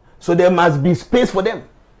 So there must be space for them.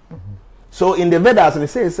 Mm-hmm. So in the Vedas,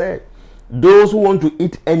 they say, those who want to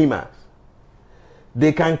eat animals,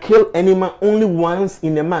 they can kill animal only once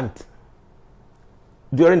in a month.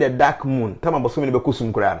 During the dark moon.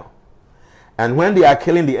 And when they are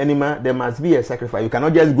killing the animal, there must be a sacrifice. You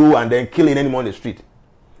cannot just go and then kill an animal on the street.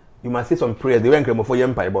 You must say some prayers.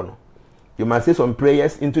 You must say some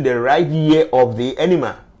prayers into the right ear of the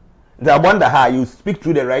animal. I wonder how you speak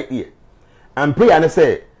through the right ear. And pray and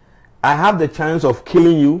say, I have the chance of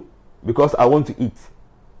killing you because I want to eat.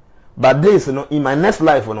 But this, in my next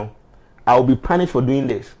life, I will be punished for doing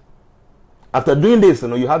this. After doing this,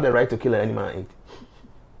 you have the right to kill an animal and eat.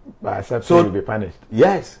 But so you will be punished.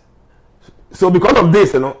 Yes. So because of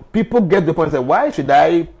this, people get the point and say, why should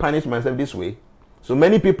I punish myself this way? So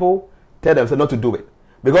many people tell themselves not to do it.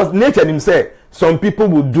 Because nature himself, some people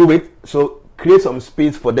will do it, so create some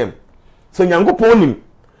space for them. So Nyango Ponim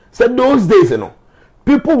said those days,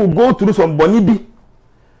 people will go through some bonibi.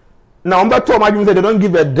 Now, I'm about to imagine they don't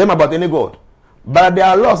give a damn about any God. But there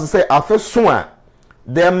are laws to say, after soon,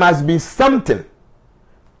 there must be something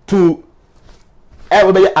to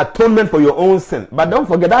will be atonement for your own sin. But don't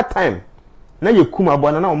forget that time. Now you come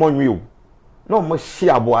aboa na omo nwe o. Na omo hye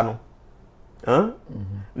aboa no.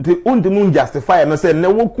 The undimun justify and say,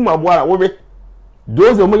 no, kuma boy,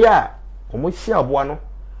 those omo hye aboa no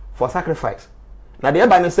for sacrifice. Now the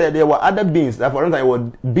Bible said there were other beings that for instance were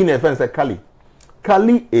being a friend said Kali.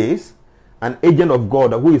 Kali is an agent of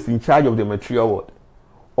God who is in charge of the material world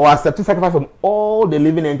or accepting sacrifice from all the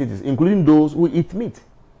living entities, including those who eat meat.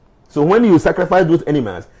 So when you sacrifice those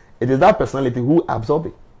animals, it is that personality who absorbs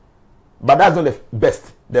it. But that's not the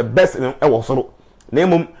best. The best in our solo.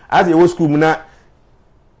 Name as you school na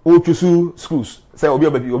choose schools. Say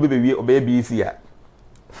obi here.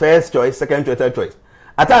 First choice, second choice, third choice.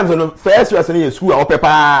 At times on first choice in school or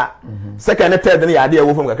paper. Second and third then idea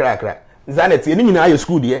wo from kakra. Nzaneti ni nyina your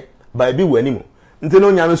school there by be we animo. Nti no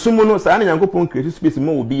nyame sumo no sa na Nyankopon create space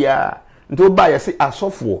mo obi ya. Nti oba ya say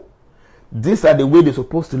asofo. These are the way they're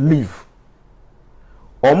supposed to live.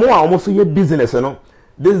 Almost a business, you know.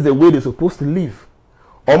 This is the way they're supposed to live.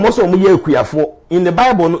 Almost in the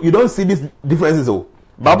Bible, you don't see these differences.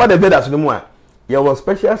 But about the Vedas, there was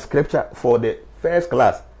special scripture for the first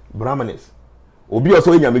class Brahmanes. Obi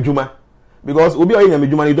also in Yamijuma. Because Obi in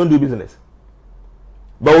Yamijuma, you don't do business.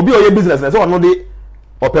 But Obi or your business, so no the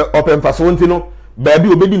open fasontino, baby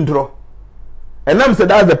Obi intro. And I'm saying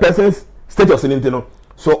that's the person's status in intino.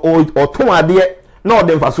 So or two idea, no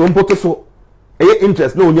them fason poto so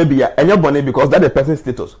interest no nya bia enya bone because that the person's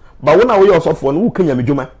status. But when we also for who can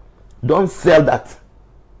Yamijuma, don't sell that.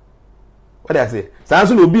 What do I say?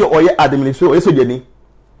 Sansu no be or your administration or so jeni.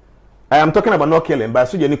 I am talking about not killing, but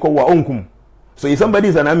so jeni ko wa onkum. So if somebody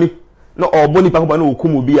is an enemy, no or boni pa no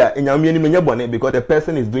okumu bia enyame ani menya bone because the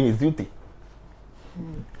person is doing his duty.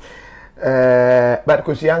 But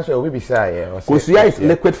Kosianso we be say Kosia is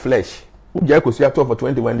liquid flesh. Uja Kosia for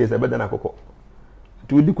 21 days better than akoko.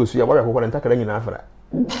 To di Kosia wa akoko ntakara nyina afra.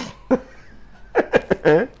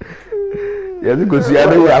 Yes, Kosia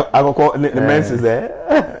do akoko the menses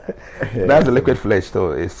there. That's the liquid flesh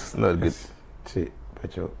though. It's not good. See,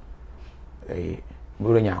 pacho.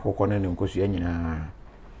 Buru nya akoko na Kosia nyina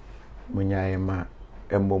munya ema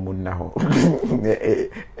embo munna ho.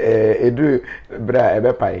 Edu bra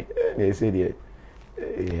ebe pai na say dey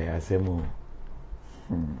asemu.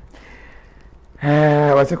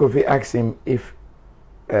 What's Kofi asked him if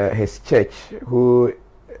his church, who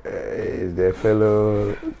is the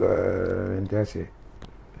fellow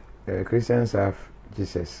Christians have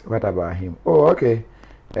Jesus. What about him? Oh, okay.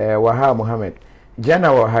 Waha Muhammad.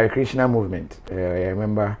 Jana was Hare Krishna movement. I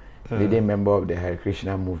remember leading member of the Hare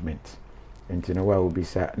Krishna movement. And you know what will be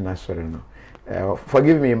Nasrano.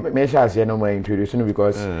 Forgive me, make sure I say no more introduction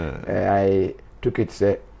because I took it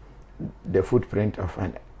the footprint of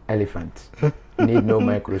an elephant. Need no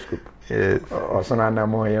microscope. Yes. Or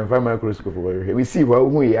sonanamo, and microscope. We see what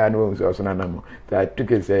we are no sonanamo. That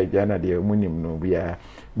took it Jana the Munim no we are.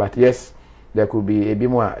 But yes, there could be a bit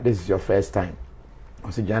more. This is your first time.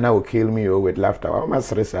 So Jana will kill me with laughter. I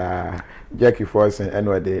must rest Jackie Force and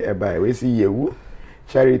what they buy. We see you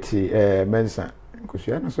charity Mensa.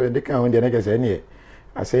 Kusiana so they can when the next any.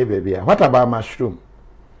 I say baby, what about mushroom?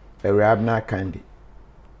 A rabna candy.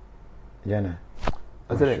 Jana.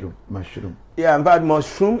 Mushroom. Yeah, in fact,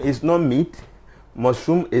 mushroom is not meat.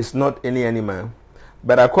 Mushroom is not any animal.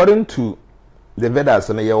 But according to the Vedas,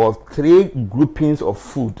 there were three groupings of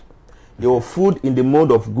food. There were food in the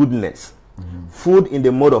mode of goodness, food in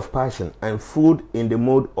the mode of passion, and food in the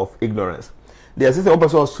mode of ignorance. There is a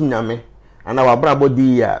person sunyame, and our brabo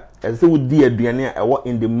dia, and so would dear Diana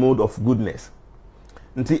in the mode of goodness.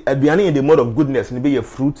 Until Diana in the mode of goodness, maybe your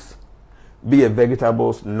fruits, be your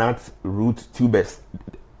vegetables, nuts, roots, tubers.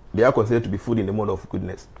 They are considered to be food in the mode of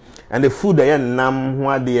goodness. And the food they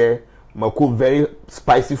are there, very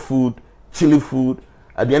spicy food, chili food,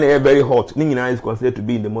 at the end they are very hot. Ningina is considered to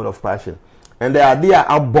be in the mode of passion. And the idea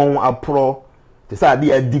are born, are pro, they say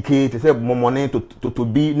idea decay, they say money to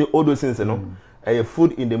be all those things, you know, a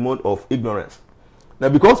food in the mode of ignorance. Now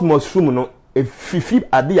because mushroom, you know, a fifi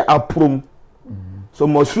idea are pro. So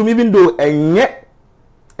mushroom, even though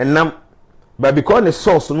and but because the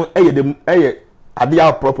sauce, you know,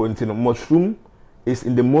 idea proper, you know, mushroom is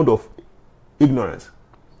in the mode of ignorance.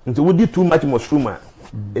 And so we do too much mushroom,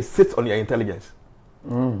 it sits on your intelligence.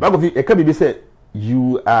 But it can be said,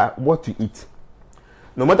 you are what you eat.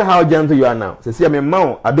 No matter how gentle you are now, say, I'm a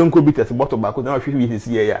man, I don't go beat as a bottle back, now if you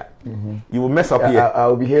see here, you will mess up here.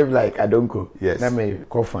 I'll behave like I don't go. Yes.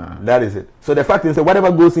 That is it. So the fact is that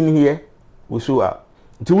whatever goes in here will show up.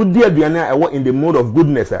 To would dear Diana, I work in the mode of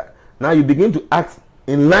goodness. Now you begin to act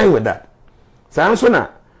in line with that. Sansona,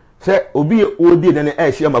 say, Obi, Odi, then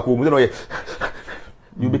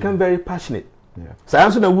you become very passionate.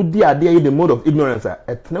 Science na would be in the mode of ignorance.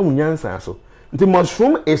 The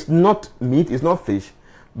mushroom is not meat, it's not fish,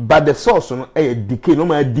 but the source decay,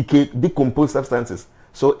 normal decay, decomposed substances.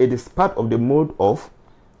 So it is part of the mode of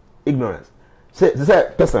ignorance. Say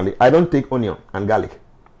personally, I don't take onion and garlic.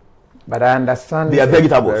 But I understand they are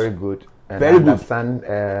vegetables. Very good. And very I good. Understand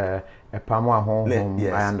a palm home.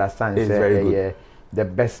 Yes. I understand it's very good. The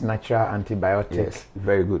best natural antibiotic. Yes,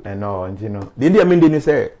 very good. And all, you know. The Indian mean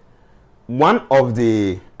say one of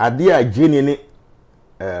the idea JNANA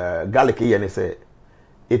garlic here say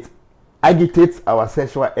it agitates our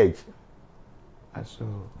sexual edge. So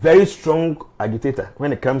very strong agitator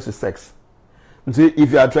when it comes to sex. So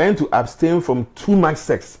if you are trying to abstain from too much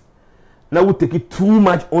sex, now we take it too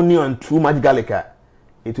much onion and too much garlic,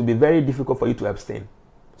 it will be very difficult for you to abstain.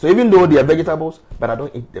 So even though they are vegetables, but I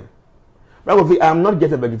don't eat them. Kofi, I'm not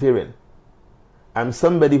just a vegetarian. I'm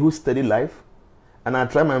somebody who study life, and I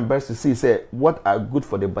try my best to see say what are good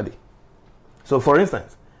for the body. So for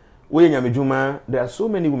instance, there are so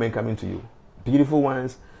many women coming to you, beautiful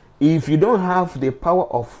ones. If you don't have the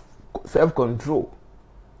power of self-control,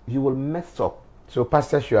 you will mess up. So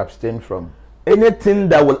pastors should abstain from anything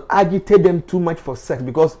that will agitate them too much for sex,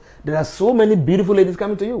 because there are so many beautiful ladies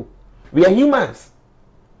coming to you. We are humans.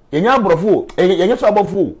 We are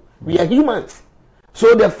humans.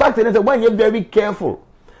 So the fact is that when you're very careful,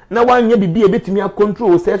 now when you be a bit to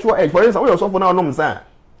control sexual edge. For instance, we also for now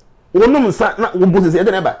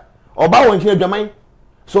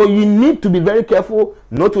so you need to be very careful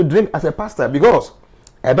not to drink as a pastor, because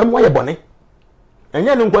I don't want your bonnet. And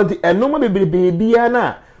you don't want to no baby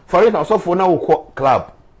na. For instance, also for now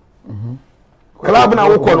club. Club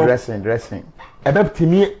now dressing. About to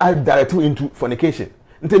me I direct into fornication.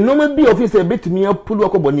 Until no be office a bit to me pull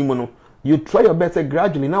up bonimono. You try your best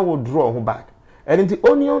gradually now will draw back. And the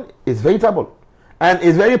onion is vegetable and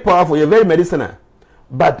it's very powerful, you're very medicinal.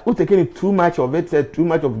 But who taking too much of it, too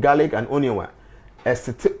much of garlic and onion,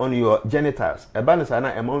 sit on your genitals. A balance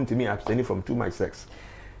amount to me abstaining from too much sex.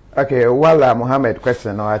 Okay, well, Muhammad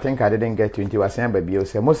question. No, I think I didn't get to into a saying, baby. You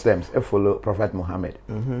say Muslims follow Prophet Muhammad,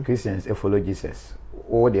 Christians follow Jesus.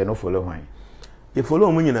 Or they no follow why? You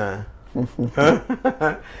follow me now. You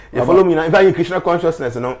follow me now. If I in Krishna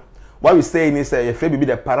consciousness, you know what we say is if be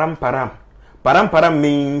the param. Param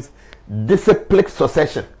means disciplic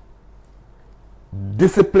succession.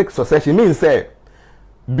 Disciplic succession means say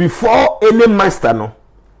before any master no,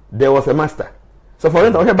 there was a master. So for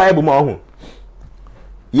instance, the Bible more.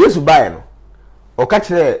 Yes, buy no. Or catch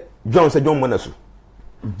John said John Monasu.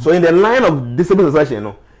 So in the line of disciplic succession, you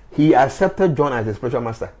know, he accepted John as a spiritual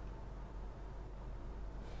master.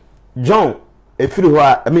 John, if you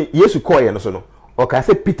are, I mean, yes, you call you no. Or can I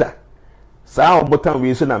say Peter? So bottom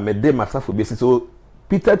we so na me de master for basis. So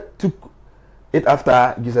Peter took it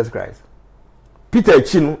after Jesus Christ. Peter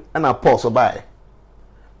chinu and apostle by.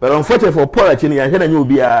 But unfortunately for Paul chinu, ya hena nyu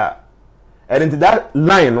bia. And into that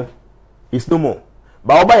line no is no more.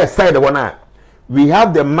 But by a side of one, we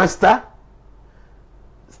have the master.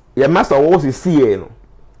 Your master was a CA no.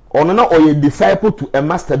 Or no or a disciple to a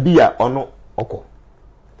master bia or no oko.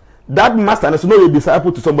 That master is not a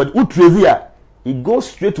disciple to somebody who traces here. It goes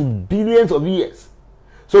straight to billions of years.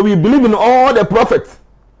 So we believe in all the prophets.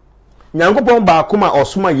 Nyankopon ba kuma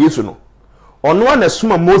osuma Yesu no. Ono na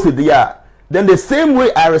suma Moses dia. Then the same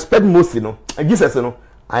way I respect Moses no. And Jesus no,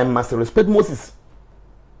 I must respect Moses.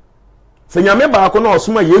 So nyame ba ko na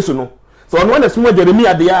osuma Yesu no. So ono na suma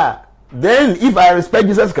Jeremiah dia. Then if I respect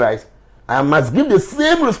Jesus Christ, I must give the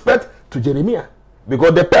same respect to Jeremiah.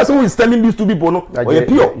 Because the person who is telling these two people no,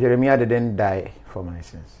 pure. Jeremiah didn't die for my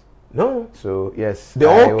sins. No. So yes, they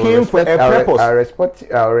all came for a purpose. I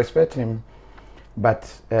respect him, but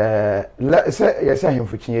yes,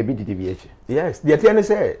 the attorney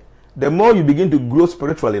said, the more you begin to grow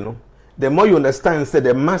spiritually, no, the more you understand. Say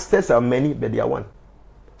the masters are many, but they are one.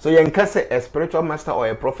 So you can't say a spiritual master or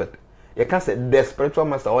a prophet. You can't say the spiritual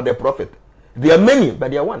master or the prophet. They are many,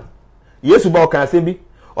 but they are one. Yes, you can say me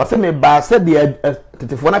or say me. But said the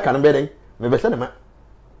telephone can be me say them.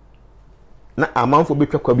 Na amount for big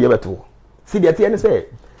kwa biya beto. See the TN say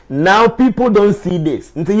now people don't see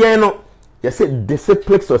this. Nti ye no you say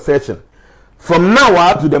disciplic succession. From now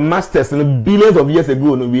up to the masters and billions of years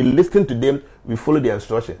ago, no, we listen to them, we follow their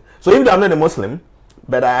instruction. So if I'm not a Muslim,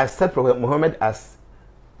 but I accept Prophet Muhammad as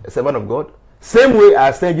a servant of God, same way I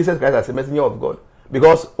accept Jesus Christ as a messenger of God,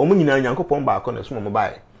 because omunyina nyankopon ba akon esumo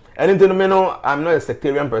mobile. And into no, I'm not a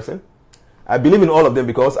sectarian person. I believe in all of them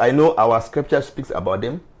because I know our scripture speaks about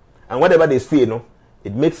them. And whatever they say, no,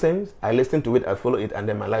 it makes sense. I listen to it, I follow it, and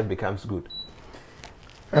then my life becomes good.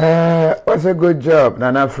 Was a good job,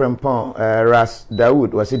 Nana Frempong. Ras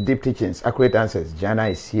Dawood was it deep teachings, accurate answers. Jana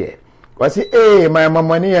is here. Was it, hey, my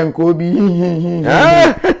Nwanwanii and Kofi?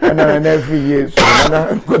 And every year, so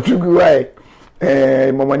Nana got to go right.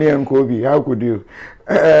 Nwanwanii and Kofi, how could you?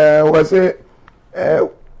 Was it,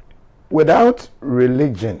 without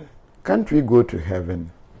religion, can't we go to heaven?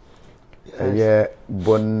 Yes. Yeah,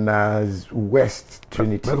 Bonas West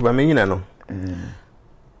Trinity.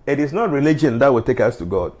 It is not religion that will take us to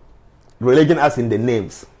God. Religion as in the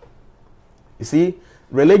names. You see,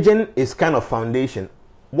 religion is kind of foundation.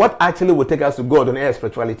 What actually will take us to God on earth is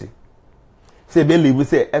spirituality. Say, believe, we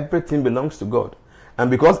say everything belongs to God. And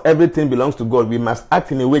because everything belongs to God, we must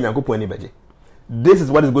act in a way that go anybody. This is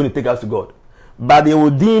what is going to take us to God. But they will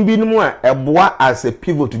deem be more a boy as a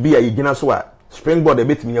pivot to be a genaswa, springboard a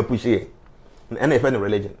bit me push here. And if any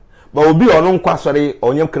religion. But will be on kwasari,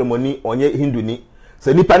 on your ceremony, on your Hindu ni.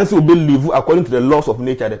 So the person will believe according to the laws of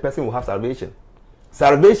nature, the person will have salvation.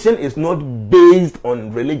 Salvation is not based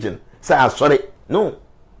on religion. Say, I'm sorry. No.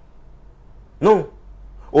 No.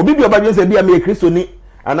 Obi bi oba say be am a Christian ni,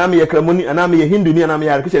 and am a ceremony, and am a Hindu ni, and am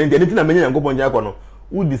a Christian ni, anything na menye Nyankopon ja ko no.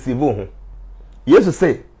 Who deceive ho. Jesus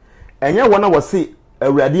say, enya wona wo say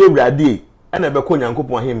awurade and ebe ko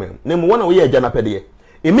Nyankopon him. Na mo wona wo ye agya na pede.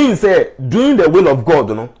 It means say doing the will of God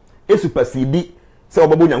no, e supersede say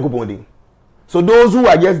obabo Nyankopon din. So those who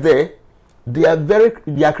are just there, they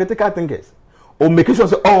are critical thinkers. Or making sure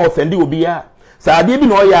say oh offend will be ya. So ade bi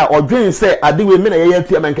no ya or dream say ade we me na ye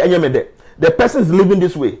tia man ka enya me de. The person is living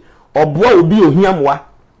this way. Or boy will be ohiamwa.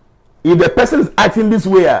 If the person is acting this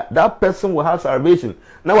way, that person will have salvation.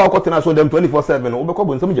 Now I'll continue to show them 24/7.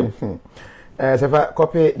 Obeko some jam. Sefa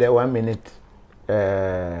copy the 1 minute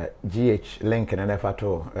GH link and never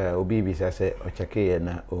to obi bi say ocheke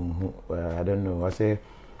na onhu. I don't know. I say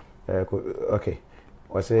okay.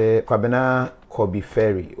 Was a Kwabena Kobe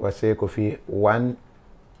Ferry, was a Kofi 1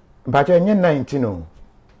 but I 19 no.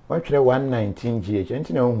 What 119 GH and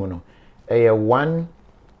no a 1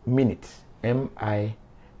 minute MINE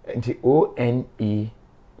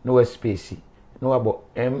no space no about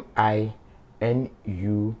MINUTE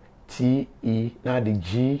now the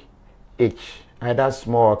GH either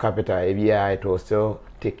small or capital ABI it will still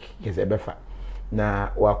take yes a befa na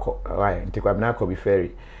wako right into Kwabena Kobe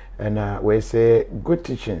Ferry. And we say good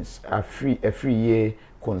teachings are free every year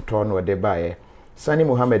contorn or debye. Sani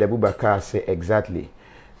Muhammad Abubakar say exactly.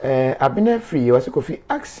 I've been free. Was Kofi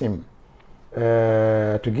ask him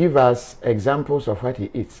to give us examples of what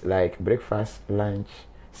he eats, like breakfast, lunch,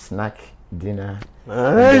 snack, dinner,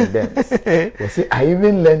 and then we say I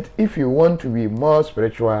even learned if you want to be more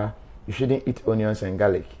spiritual, you shouldn't eat onions and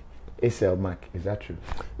garlic. ASL Mark, is that true?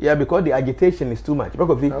 Yeah, because the agitation is too much.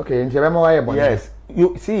 Okay, yes.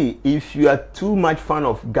 You see, if you are too much fan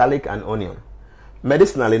of garlic and onion,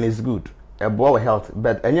 medicinally it is good, about health,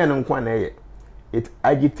 but it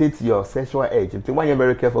agitates your sexual urge. If you're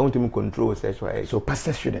very careful, you want to control sexual urge. So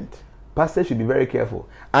pastors shouldn't. Pastors should be very careful.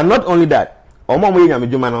 And not only that,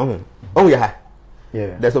 yeah.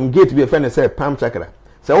 There's some gate to be a friend and say palm chakra.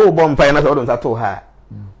 So bomb fire not all that to her.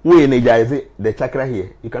 We energize the chakra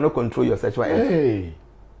here. You cannot control your sexual urge. Hey.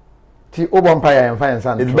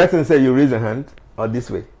 It's better to say you raise your hand or this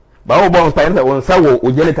way. But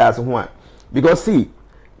because see,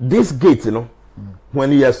 this gate, you know,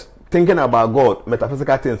 when he is thinking about God,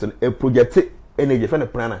 metaphysical things, it projects energy from the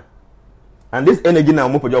prana. And this energy now,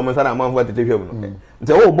 around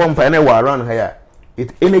here,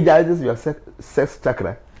 it energizes your sex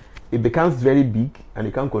chakra. It becomes very big and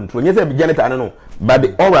you can't control. Yes, I don't know, but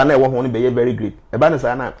the aura now won't be very great.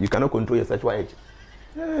 You cannot control your sexual edge.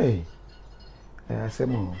 Hey, I say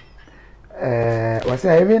more. I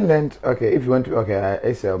even learned. Okay, if you want to, okay,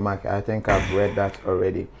 ASL Mark. I think I've read that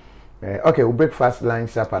already. Okay, we breakfast, lunch,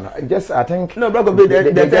 supper. Just I think no, because the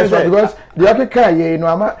okay car, you know,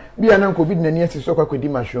 I'm be an uncle bidden and so could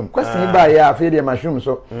mushroom. Question by a mushroom.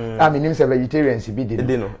 So I mean, a vegetarian, she be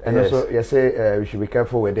dinner, and also you say we should be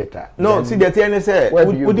careful with it. No, see the thing say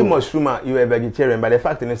with the mushroom, you are vegetarian, but the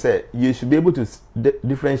fact is say you should be able to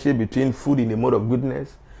differentiate between food in the mode of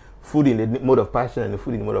goodness, food in the mode of passion, and the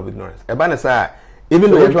food in the mode of ignorance. Even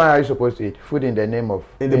so which one are you supposed to eat? Food in the name of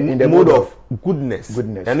in the mode of goodness.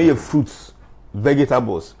 And your fruits,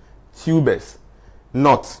 vegetables, tubers,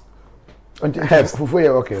 nuts, herbs. Fufu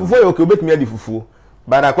okay. Fufu okay. Bet me the fufu.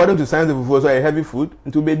 But according to science, fufu is a heavy food.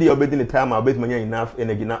 To be the the time, I bet me enough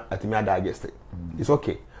energy now at me digest it. It's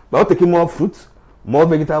okay. But taking more fruits, more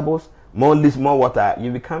vegetables, more leaves, more water,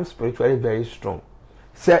 you become spiritually very strong.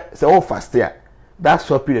 Say all fast here. That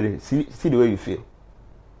short period. See the way you feel.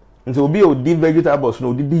 And so be the vegetables,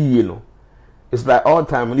 no, the you know. It's like all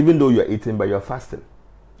time, and even though you're eating, but you're fasting.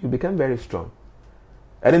 you become very strong.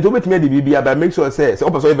 And then to make me the BB, but make sure say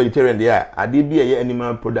also vegetarian there. I did be a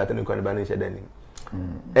animal product and can share then.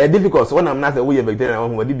 Difficult. So when I'm not a way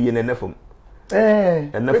vegetarian, what did be an enough?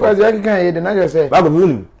 Because you can't eat, and say,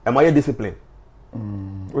 am I a discipline?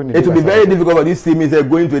 It will be very difficult for this team is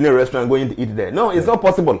going to any restaurant, going to eat there. No, it's not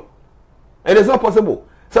possible. It is not possible.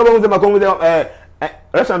 Someone will come with a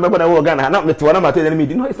restaurant member that will Ghana, not the one I'm telling me.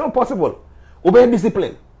 No, it's not possible. Obey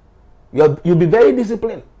discipline. You'll be very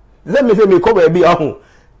disciplined. Let me say, me cover be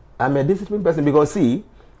I'm a disciplined person because see,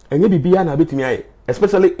 and you be a bit me,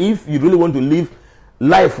 especially if you really want to live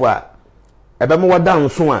life where a more down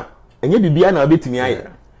soon, and you be a bit me.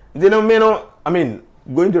 They don't mean, I mean,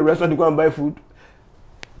 going to a restaurant to go and buy food.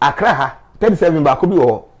 Accra, 37 back could be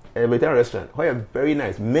a vegetarian restaurant. Why very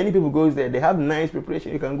nice. Many people go there. They have nice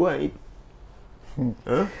preparation. You can go and eat.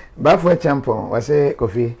 But for example, I say,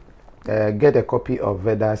 Kofi, get a copy of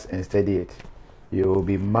Vedas and study it. You will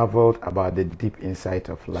be marveled about the deep insight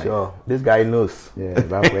of life. Sure, this guy knows. Yeah,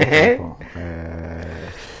 but for example,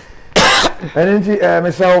 and then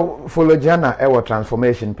Mr. Follow Jana, our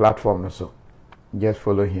transformation platform, so just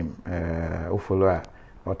follow him. Follow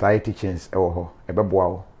or tie teachings, ebe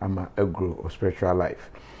ama a grow or spiritual life.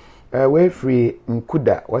 Way free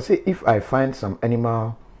nkuda. Was it if I find some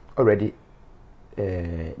animal already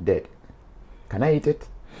dead, can I eat it?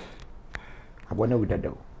 I wonder with that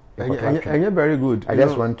though. And you're very good. I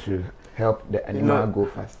just want to help the animal go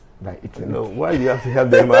fast by eating it. Why do you have to help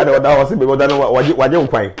the animal? I was because I know what you're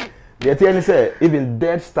quite. The attorney said even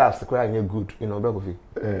dead stuffs quite good.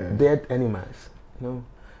 Dead animals. No.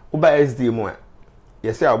 Uba SD more.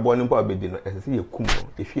 Yes, I born in Power and see a kumbo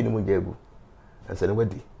if you know Jabu. And said,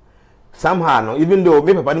 what somehow, no, even though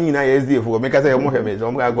maybe Papa in SD for make us say,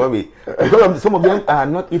 because some of them are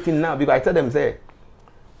not eating now because I tell them, say,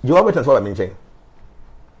 you always transform a mention.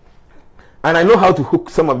 And I know how to hook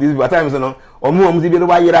some of these times, you know, or more,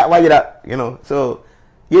 why you know. So,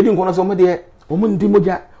 you didn't want somebody, Omun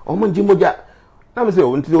Dimoja. Now, say,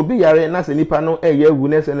 until be yare, and that's a nipano, a year,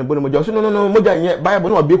 goodness, and a bonomoja. So, no, Moja yet, Bible,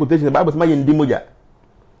 no, be quotation, the Bible's my in Dimoja.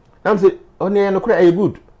 Now, say, only no cry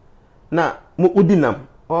good. Now, Udinam,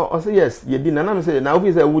 or say, yes, you didn't. Now, say, now,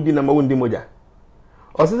 if a Udinam, I won't Dimoja.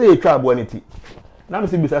 Or say, a tribe, one it. Now,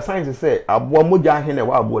 say, besides science, say, a boy Moja hen a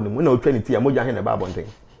wild boy, no trinity, a Moja hen a Bible thing.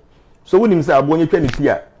 So when him say abonye trinity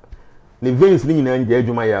a ne veins ni nyina nje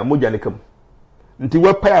adwuma ya moja ne kam nti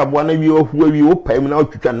we pa abo na wi ohu wi o pa mu na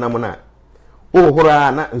otwitwa nam na o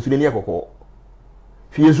hora na nsu ne ekoko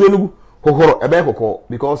fie so nugu hohoro ebe ekoko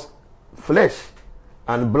because flesh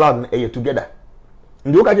and blood are together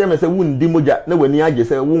ndi o ka je me say wu ndi moja na wani age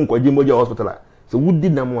say wu nkwaji moja hospital so wu di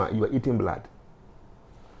nam a you are eating blood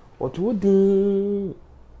otu di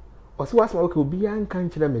osi wasma okay obi an kan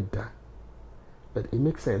kire me da. But it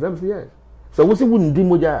makes sense. I'm saying yes. So we say wouldn't di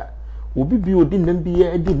moja. Obi bi odi nam bi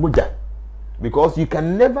e di moja. Because you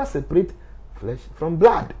can never separate flesh from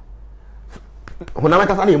blood. Honama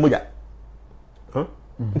ka sana moja. Huh?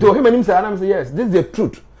 To him and him say I'm say yes. This is the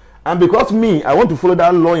truth. And because me, I want to follow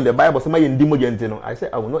that law in the Bible. Say my di moja I say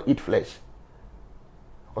I will not eat flesh.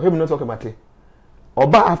 Or him not talk about it.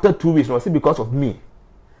 Oba after 2 weeks, no say because of me.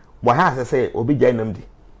 What has I say obi jai nam di.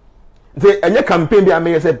 Say any campaign they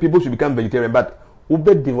may say people should become vegetarian, but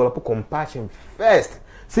ube develop compassion first.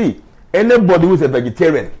 See, anybody who is a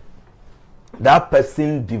vegetarian, that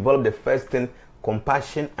person develop the first thing,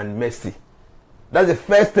 compassion and mercy. That's the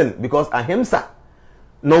first thing because ahimsa,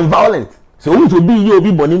 non-violent. So who to be you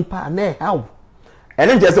be born in pa ne how? And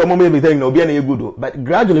then just say mama be saying no be any good, but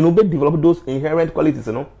gradually no be develop those inherent qualities,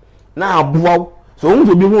 you know. Now wow. So who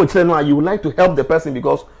to be who you would like to help the person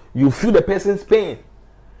because you feel the person's pain.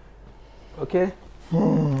 Okay.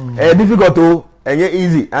 Difficult to and yet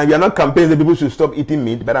easy, and you are not campaigning that people should stop eating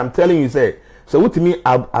meat. But I'm telling you, say so. What to me,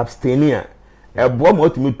 abstaining. A bomb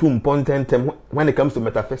what to me too important when it comes to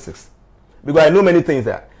metaphysics, because I know many things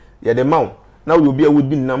that yeah the mount now you'll be a would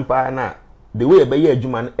be number now the way by year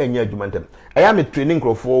juman and year jumantem. I am a training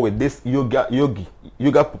crowd for with this yoga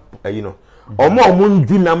you know or more moon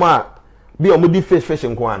dinama be a moody fish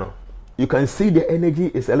and guano. You can see the energy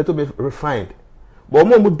is a little bit refined. But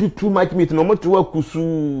more did too much meat, no more to work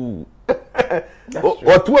kusu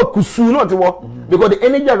or to work kusu, not to work because the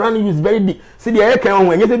energy around you is very deep. See the air can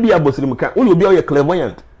when you be a bossy, will be a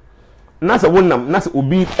clairvoyant. Nasa wonam, Nasa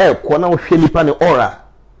ubi air, corner pan aura.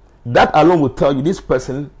 That alone will tell you this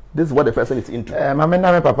person, this is what the person is into.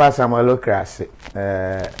 Mamma, Papa Samuel Crass,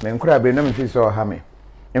 Mencra be no fish or hammy.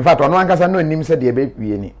 In fact, on one case I know him said the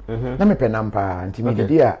baby any. Name penampa, and Timmy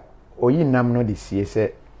dear, or ye nam no this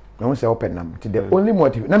year. No say open them. The only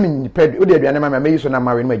motive. I mean, ped. Udi aduane ma me use na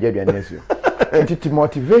ma we no agya aduane asu. to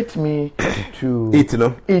motivate me to eat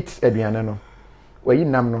no aduane no wayi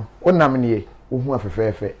nam no wonam ne ohu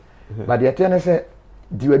afefefe but the atene say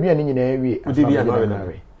di aduane nyina wi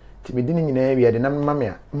ti me di nyina wi de nam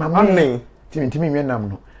mame mame ti ntimi nwe nam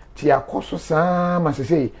no ti akoso saa ma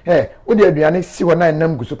se wo de aduane si ho na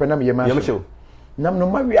nam guso pe nam ye ma nam no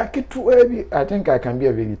ma wi aketu abi I think I can be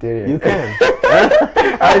a vegetarian. You can.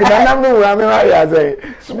 I nam no wa me ma ya say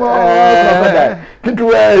small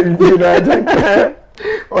crocodile ketu you know I think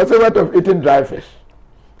also what of eating dry fish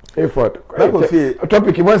effort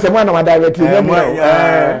topic you want someone na divert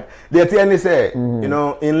the thing say you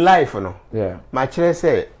know in life no my chair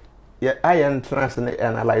say yeah I am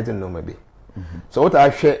analyzing no maybe so what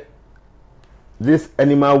I share this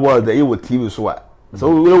animal world that you will TV so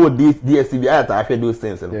we will DSTV I share those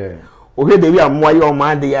things okay they we are more your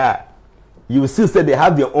man they are you still say they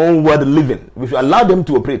have their own world living we should allow them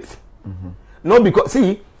to operate no because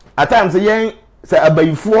see at times say say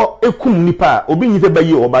abayifo ekum nipa obi nyi fe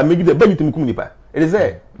bayi o ba megi fe bayi tum kum nipa it is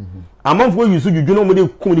there amanfo you so juju no mo de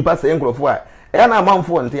kum nipa say nkrofo a e na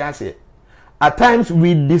amanfo nte ase at times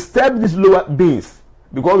we disturb these lower beings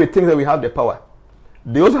because we think that we have the power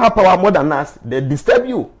they also have power more than us they disturb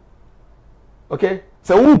you okay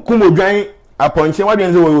so who kum odwan aponche wa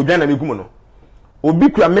dwen say wo odwan na me kum no obi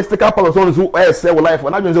kura mystical power so so say life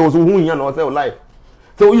na dwen say wo so hu nya no say life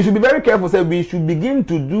so you should be very careful say we should begin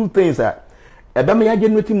to do things that Ebama ya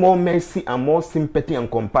generate more mercy and more sympathy and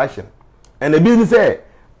compassion. And the business say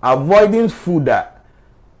avoiding food that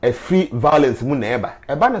a free violence mu neighbor.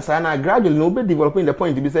 Ebana sana gradually no be developing the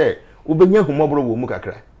point to be say ubenya humobro wo mu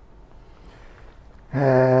kakra.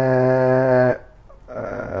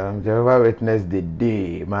 Jehovah Witness the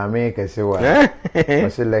day mama can say what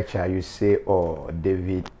was a lecture you say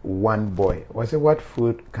David one boy was it what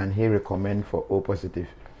food can he recommend for O positive?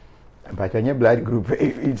 But on your blood group,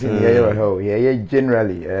 it's in here.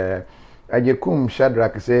 Generally, Ajekum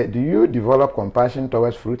Shadrach say, do you develop compassion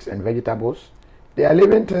towards fruits and vegetables? They are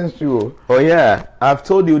living things too. Oh yeah, I've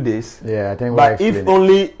told you this. Yeah, I think. But if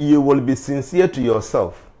only you will be sincere to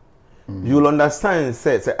yourself, you will understand.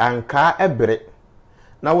 Say anka ebre.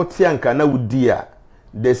 Now what anka na wudia,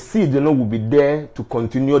 the seed will be there to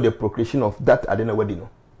continue the procreation of that adena wedding.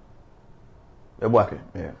 Okay.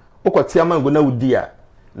 Yeah. Okotiama go na wudia.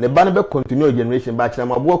 Ne ba ne be continue generation ba kira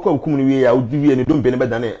ma bo kwa hukum ni wie ya odi wie ne dompe ne be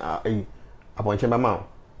dane aponche ba ma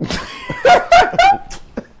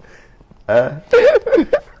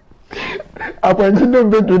aponche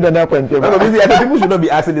dompe do dane aponche ba people should not be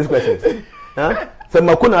asking these questions so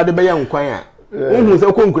makuna ade be ya nkwan a ohun se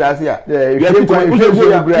ko nkura ase a ya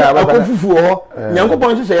akofufu ho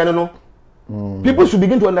nyankopon hye hye no people should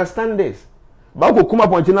begin to understand this ba ko kuma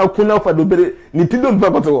aponche na kuna fa do bere ni tido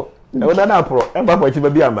mpa koto I don't know pro. I'm back with you,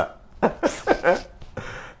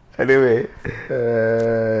 anyway,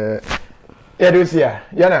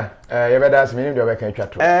 Yana, you better ask me if you can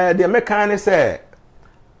chat. The mechanic say,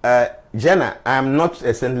 Jenna, I am not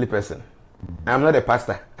a saintly person. I am not a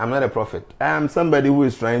pastor. I am not a prophet. I am somebody who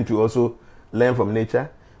is trying to also learn from nature,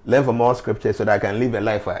 learn from all scriptures so that I can live a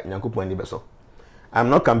life. I am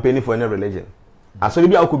not campaigning for any religion. I saw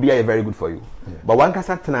maybe I could be very good for you. But one can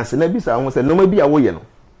say, I almost said, no, maybe I will, you know.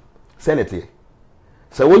 Senate.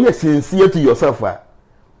 So when you're sincere to yourself,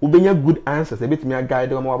 ubenya good answers. A bit me a guide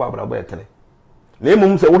them about Brabetane.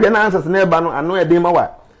 Name say, we can answers never. I know a demo.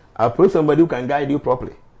 I'll put somebody who can guide you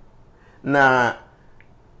properly. Now,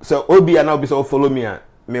 so Obi and now be so follow me.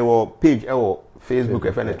 Me page or Facebook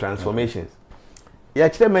if any transformations. Yeah,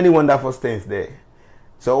 actually many wonderful things there.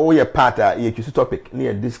 So all your part, you choose topic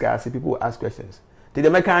near discuss. People ask questions. Did the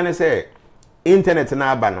mechanic say internet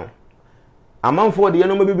na bano? Among for the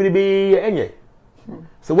enye.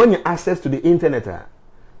 So when you access to the internet,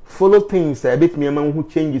 follow things a bit me among who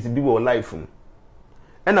changes people life.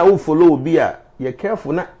 And I will follow be you're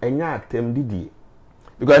careful not enya tem didi.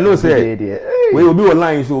 Because I know say we will be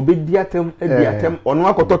online so be the attempt on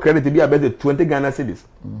one quarter credit to be about 20 Ghana cedis.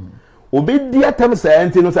 Obey the attempt say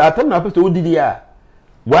no say attempt na to didi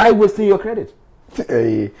why wasting your credit?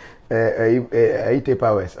 Take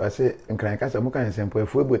powers. I say in Krankasa muka nsempo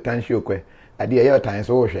efu ebo tansho kwe. Adi your time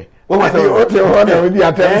so she. What was the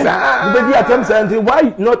attempt until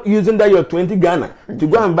why not using that your 20 Ghana to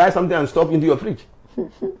go and buy something and stuff into your fridge?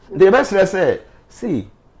 The best say, see,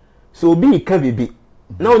 so be can be.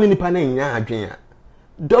 Now only nya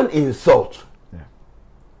don't insult.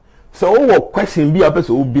 So what question be a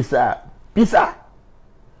person bisa.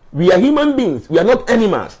 We are human beings, we are not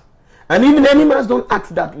animals. And even animals don't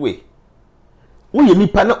act that way. We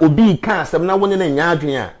nipa na obi kan asem na woni na nya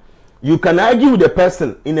adwen. You can argue with the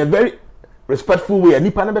person in a very respectful way.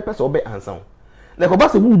 Nipa na be person obe answer. Like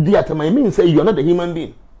about who do at my mean say you are not a human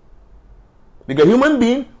being. Because a human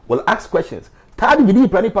being will ask questions.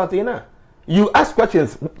 You ask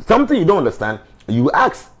questions, something you don't understand, you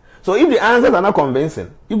ask. So if the answers are not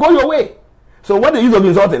convincing, you go your way. So what the use of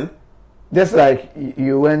insulting? Just like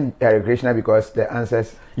you went recreational because the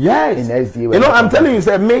answers yes. in SD. You know, I'm telling you,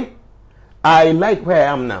 said me, I like where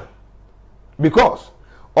I am now. Because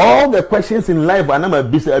all the questions in life are not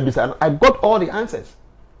I got all the answers.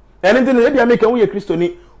 Anything maybe I make a Christian,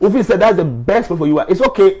 if you said that's the best for you, it's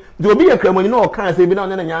okay. There will be a cremon, you know, can't say, be down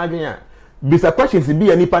there. Bisa questions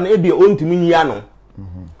be any pan be own to me yano.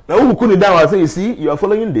 Now who couldn't down say, you see, you are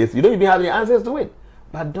following this, you don't even have the answers to it.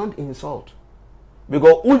 But don't insult.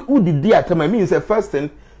 Because who did that to my means the first thing,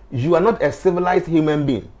 you are not a civilized human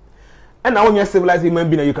being. And now when you're a civilized human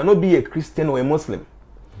being, you cannot be a Christian or a Muslim.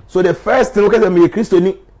 So the first thing, okay, me a Christian,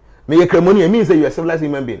 me a cremoni, means that you are a civilized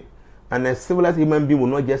human being. And a civilized human being will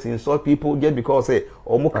not just insult people just because say,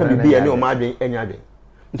 or more can be any or margin any other.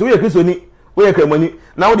 So we are Christian, we are cremoni.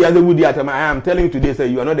 Now the other would I am telling you today, say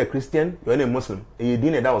you are not a Christian, you are not a Muslim. And you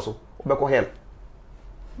didn't also. Back hell.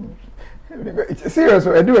 Serious,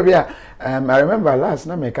 I do I remember last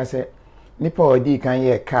night I said Nipa Odi can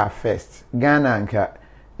hear car first. Ghana and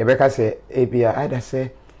Rebecca say API either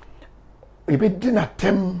say if it didn't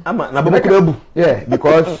tem yeah,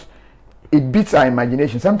 because it beats our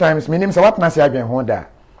imagination. Sometimes my name say what nasi adwen honda.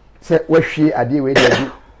 Say we hwe ade we dey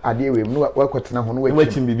ade we no wakotena ho no we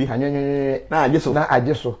chim bibi. Na ajeso. Na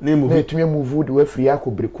tumi move de we free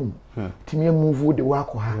akobrekum. Tumi move de wa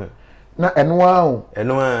akọ na eno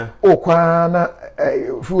o kwa na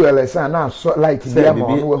fuel sa na so light bia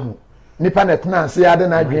ma no hu nipa net na se ade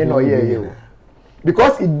na adwen na oye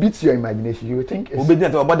because it beats your imagination. You think it's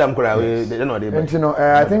obedient to bodam kura we they know they you know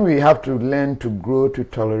I think we have to learn to grow to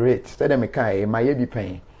tolerate. Say them kai my be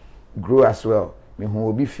pain grow as well. Me hu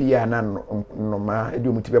obi fia na no ma e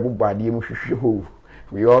do mutibe bobbo ade mu hwehwe ho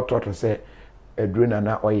we all taught to say edru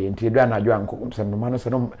na oye nti edru na adwo anko se no ma no se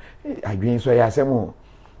no adwen so ya asem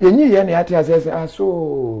yenyi ye na ate asese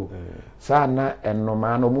aso sa na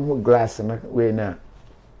enoma no mu glass na we na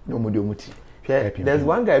no mu de omuti. There's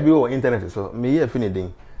one guy be on internet so me here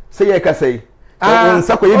finidin say ye ka say on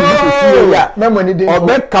sako ye bi see ya memoni din or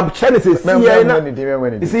make capture this see na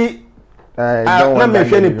you see na me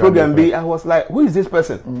share the program be I was like who is this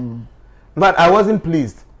person but I wasn't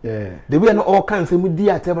pleased the way no all can say mu di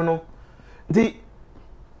atem no the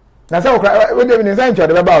na say we dey in sign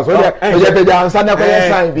chode be ba so dey peja ansa na ko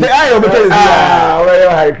sign bi ayo be tell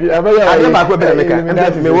I ba ko be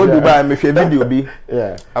make me wo Dubai me share video bi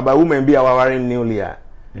about women be awaring newly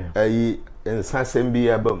ayi ensa sem bi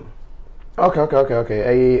abam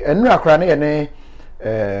okay enu akra na ye ne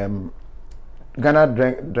Ghana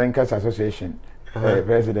Drinkers Association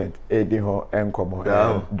president Ediho Enkomo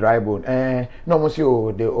dry bone no mo see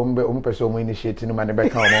o the omo person mo initiate no man be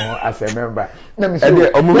kan omo as a member na me see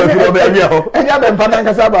omo be fi be bia ho enya be mpa na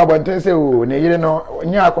nkasa ba bonten say o ne yire no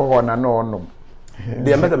nya alcohol na no no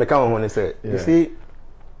the matter me kan ho ne say you see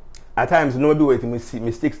at times no be wait me see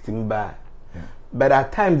mistakes tim ba but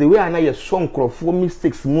at times the way I na your song crofo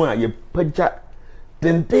mistakes mu a ye paja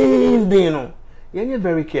den no you're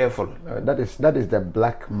very careful. That is the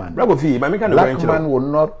black man. Black man will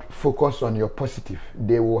not focus on your positive.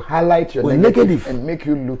 They will highlight your negative and make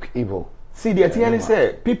you look evil. See, the Atiani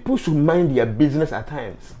said people should mind their business at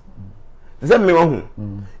times. Does that mean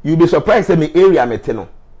you'll be surprised at me area me tell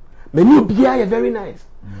me new beer very nice.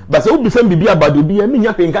 But so be some be about the beer me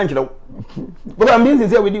nothing can't you know. But I'm being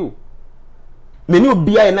sincere with you. Me new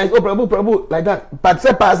beer nice oh like that. But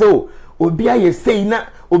say pass beer you say na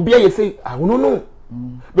obia you say I don't know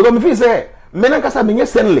because me feel say me na kasa me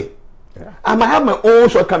senle I might have my own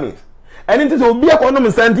shortcomings and it is obia ko no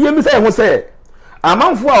me san tie me say ho say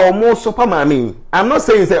amanfo a omo super mama I'm not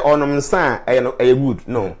saying say onom san e good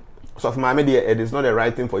no so for mama there it is not the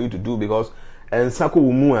right thing for you to do because and sako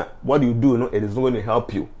mu a what you do no it is not going to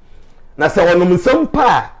help you na say onom san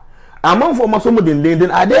pa amanfo ma so mo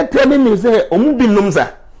den are they telling me say omu bi nom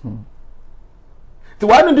sa to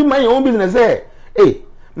why don't do my own business say hey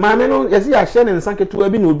maame no yesi a hye ne nsanketo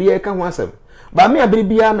abi na obi e ka ho asem ba me abiri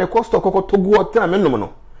bia me cost kokotogo otena me nom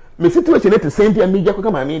no me situation te same me gya koka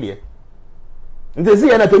maame de ntezi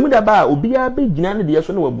ya na temu da ba obi a be gina ne de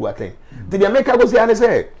so na wabu aten te de make go say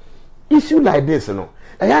say issue like this no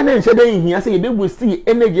aya na nhye den hia say e be waste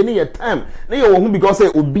energy ne your time na you wo because say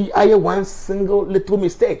obi aye one single little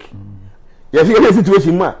mistake ya fi the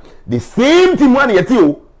situation ma the same thing one yeti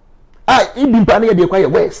o ibi mpa na ye de kwa ye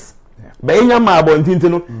worse ba enya ma abontinti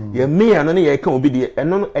no ye me ano ne ye ka obi de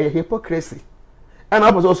eno no e hypocrisy and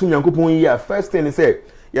apostle so nyankopon yi a first thing say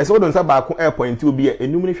yes we don say ba ko airpoint obi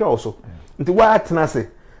enum ni hwe oso Nti wa atena se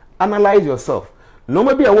analyze yourself. No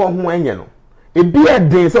maybe a wo ho anye no. E be a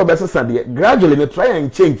day so obesesa de gradually me try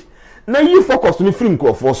and change. Now you focus to me free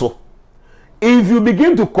nkrofo so. If you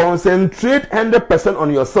begin to concentrate 100%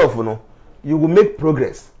 on yourself, you will make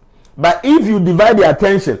progress. But if you divide the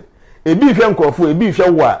attention, it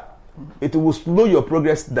will slow your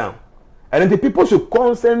progress down. And then the people should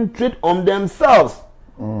concentrate on themselves.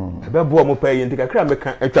 But for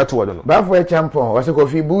a champion, was a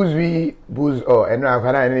Kofi booze and I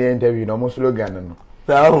had any interview, no more slogan.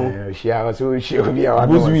 She will be our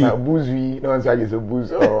booze, no one says a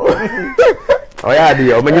booze. Oh yeah,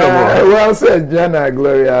 well said, JNANA,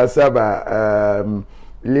 Gloria, Saba,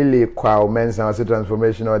 Lily, Kwao, Mensa, was a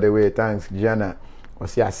transformation all the way. Thanks, JNANA.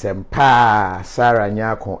 Was ya Sempa, Sarah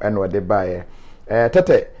Nyako, and what they buy.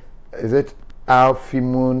 Tete, is it Alfie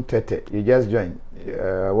Moon Tete? You just joined.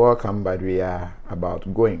 Welcome, but we are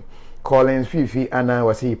about going. Collins, Fifi, Anna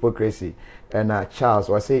was hypocrisy, and Charles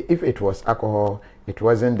was say if it was alcohol, it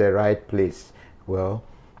wasn't the right place. Well,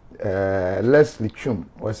 Leslie Chum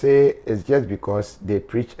was say it's just because they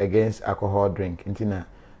preach against alcohol drink. Intina,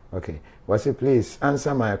 okay. Was say please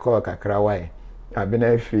answer my call, Kakrawai. I've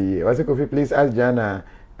been free. Was say Kofi, please ask JNANA.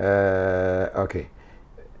 Okay.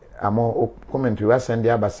 I'm on comment to us and the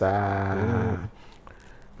Abasa.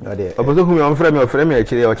 No, there. Obozo who me friend me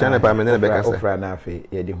actually or channel pa me na be kasa. Ofra na afi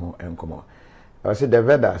ye di ho enkomo. I say the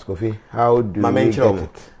Vedas Kofi, how do you get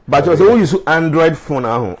it? But you say use Android phone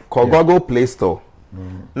ahụ call Google Play Store.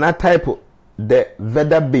 Na type the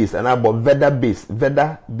Veda base and about Veda base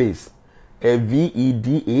VEDA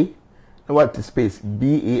what space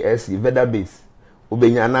BASE Veda base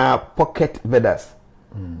obenya na pocket Vedas.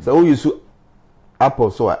 So we use Apple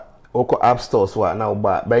so or App Store so now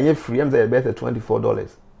buy free am say better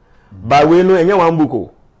 $24. But we know any one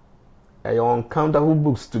book on countable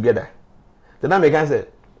books together. Then I make answer.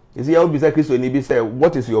 You see how be say Christo ni say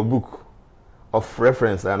what is your book of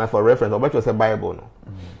reference and for reference or bet you Bible no.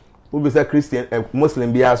 Who be say Christian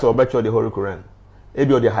Muslim be also bet you the Holy Quran.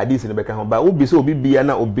 Maybe or the hadith in the back but who be so be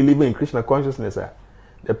na or believing in Krishna consciousness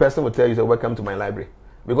the person will tell you say welcome to my library.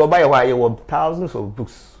 Because by why you have thousands of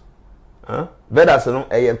books. Vedas no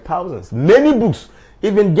thousands. Many books.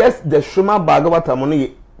 Even just the Srimad Bhagavatam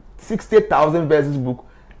money 60,000 verses book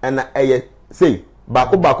and say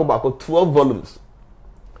bako 12 volumes.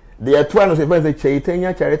 There are 12 say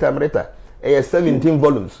Chaitanya Charitamrita 17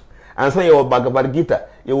 volumes. And so you Bhagavad Gita,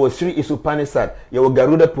 you Sri Isupanishad, you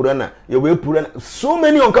Garuda Purana, you Purana, so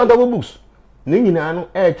many uncountable books. Ningina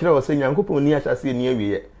no was saying Yankupo Nia Shasi near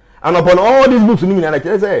we. And upon all these books, I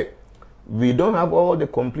say we don't have all the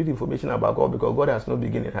complete information about God because God has no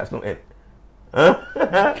beginning, has no end.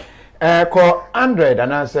 Call Android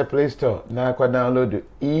and answer Play Store. Now I download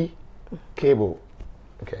the cable.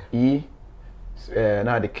 Okay.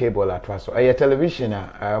 Now the cable at first. So a television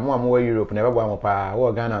more Europe never one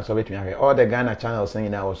more Ghana so between all the Ghana channels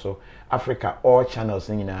in also Africa all channels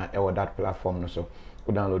in that platform so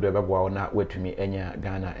we download the not wait to me any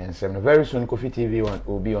Ghana and seven very soon Kofi TV one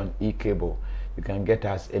will be on cable. You can get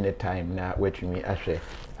us anytime now wait to me actually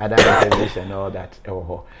other television and all that.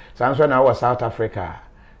 So I'm sure now South Africa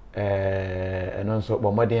and also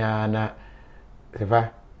Bomodiana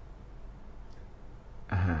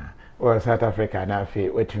or South Africa now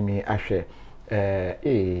wait to me actually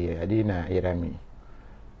Adina Irami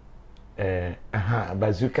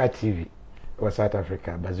Bazooka TV or South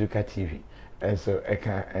Africa Bazooka TV and so I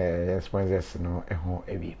can sponsors no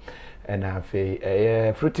ebi and I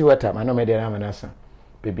feel fruity water I know me there manasa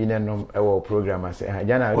baby no our program I say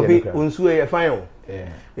JNANA unsu fine.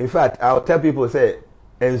 In fact I'll tell people say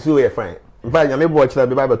unsu fine. In fact, you may watch that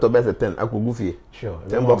Bible to best 10. I could go for sure.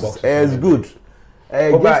 10 boxes. It's good.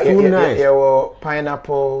 Just too nice. Your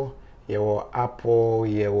pineapple, your apple,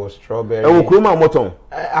 your strawberry. Oh, Kuma Moton.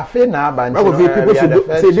 I feel now, but people should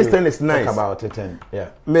say this thing is nice. About it, yeah.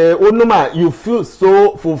 Me, you feel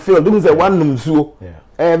so fulfilled. This is a one numsu. Yeah.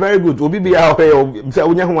 Very good. We'll be out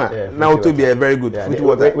here. Now to be a very good.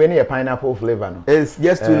 We need a pineapple flavor. No? It's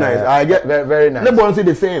just too nice. I get very nice. Nobody see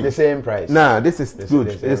the same. The same price. Nah, this is good.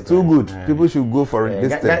 It's too good. People should go for it.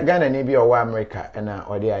 This thing. Ghana maybe or America and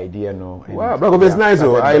or the idea no. Wow, but it's nice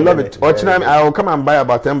though. I love it. Watch time I'll come and buy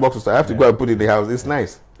about 10 boxes. I have to go and put it in the house. It's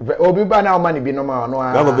nice. Obi ba now money be normal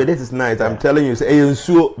no. This is nice. I'm telling you, it's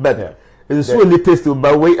so better. It's so tasty,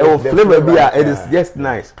 but way of flavor be it is just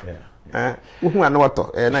nice. Nice. Sure.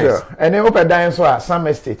 And then open down so some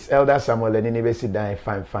estates, Elder Samuel and University dying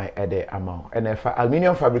fine at the amount. And then for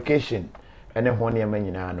aluminium fabrication, and then one year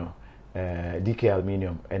no DK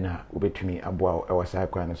aluminium and ube to me abwa our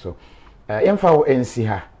cycle so yamfa NC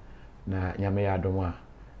ha na nyame Adomah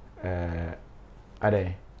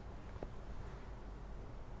ade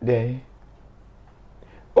There.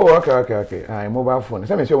 Oh, okay. Mobile phone.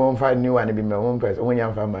 Some say one find new one be my one person. When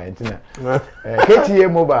you find my antenna. KTA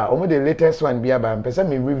mobile. Omo the latest one be about. Person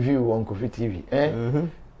me review on Kofi TV.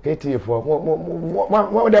 KTA for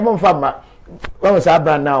what them find ma. When we say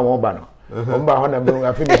brand now one ba no. One ba hona be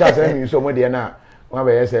I finish say me so mo dey na. One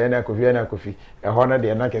be say na Kofi. E hona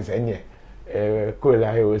dey na can say nye. Cool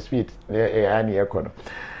la speed. Ani e kono.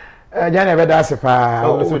 Jana be da se pa.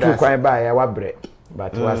 So tu kwan ba ya wa bre.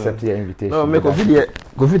 But we accept your invitation. No, make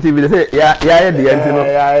Kofi TV say yeah the antino.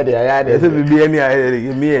 Yeah. Say be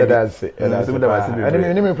any me. That's it.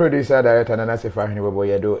 And me producer director Nana Sefahini Webo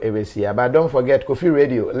Yedo ABC. But don't forget Kofi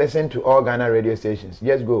Radio. Listen to all Ghana radio stations.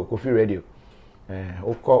 Just go Kofi Radio.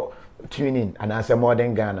 Tune in and answer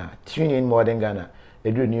Modern Ghana. Tune in Modern Ghana.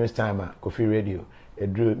 They do news timer Kofi Radio. They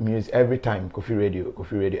do news every time Kofi Radio.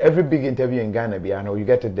 Every big interview in Ghana, you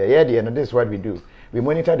get it there. Yeah, this is what we do. We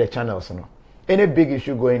monitor the channels, Any big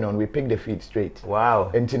issue going on, we pick the feed straight. Wow.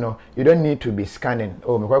 And you don't need to be scanning.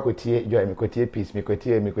 Oh, me joy, me peace, me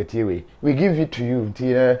way. We give it to you.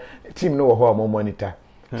 Team know how more monitor.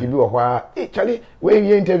 TV or how actually when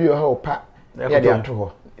you interview how pa. Yeah,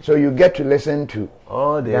 so you get to listen to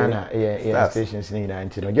all the Ghana stations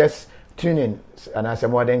in just tune in and as a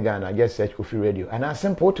Modern Ghana, just search Kofi Radio. And as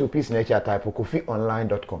simple to piece nature type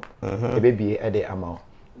kofionline.com. The baby at the amount.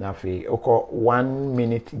 Now fi oko 1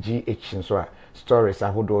 minute GH so stories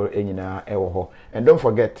ahodo enyina ewo ho. And don't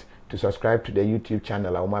forget to subscribe to the YouTube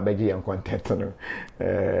channel Adomah beji and content no.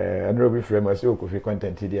 And Robbie Famous Kofi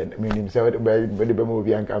content here. Meaning say what be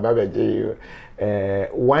movie and ka beji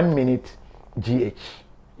 1 minute GH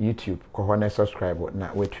YouTube ko ho na subscribe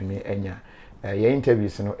na wetumi enya your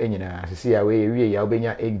interviews no enyina sisi ya we ya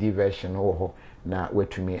obenya HD version wo ho na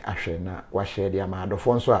wetumi ahwe na wa share dia ma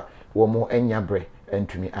adofo nso a wo mo enya bre and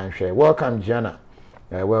to me and share. Welcome, Jana.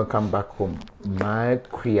 Welcome back home. My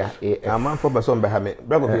queer AF. I'm on for person behind me.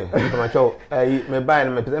 Bravo, my show. Me buy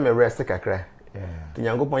and me rest kakra. The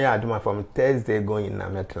young boy Adomah from Thursday going na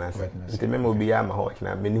maintenance. The memo will be my hot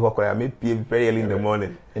now. Many work I may be very early in the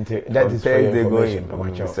morning. That is Thursday going.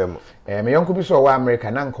 My uncle be so America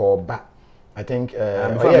nan call back. I think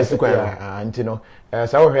yes, and you know,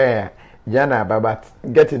 so here. Jana Babat,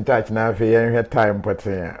 get in touch now for your time, but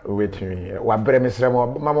wait me. One premise,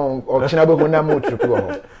 Mamma, or Chinabu Namu.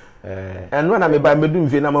 And when I'm by Medum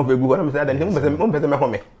Vietnam of a good one, and him with them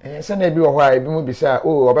home. Sunday be a while, be more beside,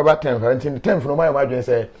 oh, about 10 until 10 from my imagine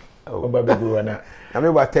say, oh, Baby Guana. I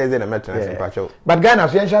mean, what tells in a matter. But Ghana,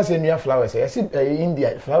 so you see me flowers. I see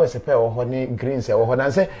India flowers a pair of honey, greens, or honey.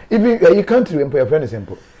 I say, if you country and put your friend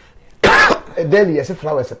simple. Delhi, I say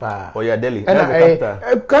flowers pa. Oh yeah, Delhi. And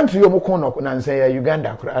a country you mokono and say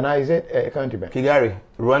Uganda. And I said a country. Kigali,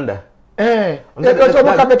 Rwanda. That's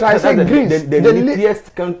what capital. I say Greece. The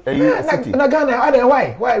neatest city. Na Ghana. I don't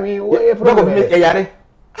why. Why we yare.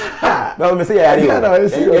 No, me say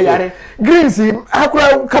yare. Greece.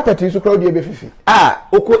 Akura capital is crowd dey be fifi.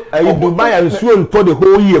 Oko Dubai and so for the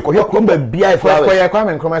whole year. Ko come bia flowers. Ko ya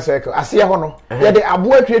kwame nkroma circle. Ase ho no. Ya de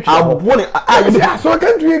abo atwetwe. Abo ne so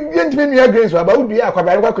country yentime nua Greece ba wo dua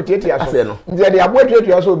akwabare kwa kotieti aso. Ndia de abo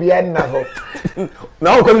atwetwe aso bia na ho.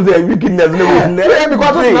 Now come say wickedness no with ne.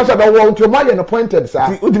 Because no say the one to my appointed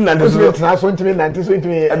sir. Udinante so ntime 90 so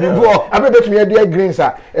ntime. Before abetumi ya dia greens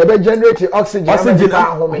a e be generate oxygen.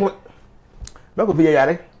 Bako fi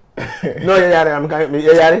yare. No yare am kan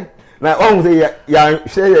yare. Na on say ya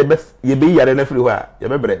share best ye be yare na free wa. Ya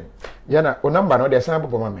be bre. Yana o number no dey san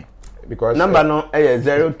popo me because number no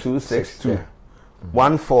 0262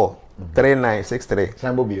 143963.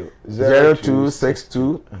 Sambo bio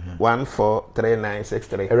 0262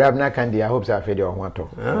 143963. Arab na kan dia hope say afede o ho ato.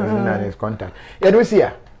 Na his contact. Ya do see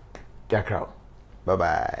ya. Ya crowd. Bye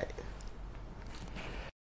bye.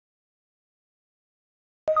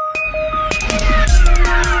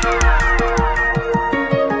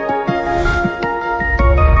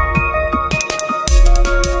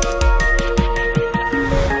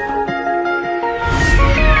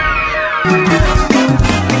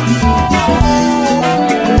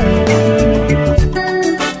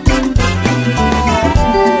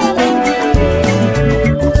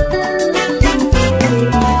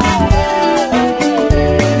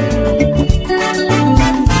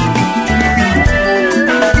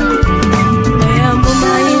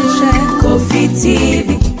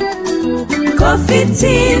 Kofi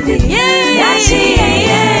TV, yeah, yeah, yeah,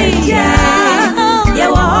 yeah,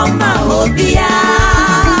 yeah,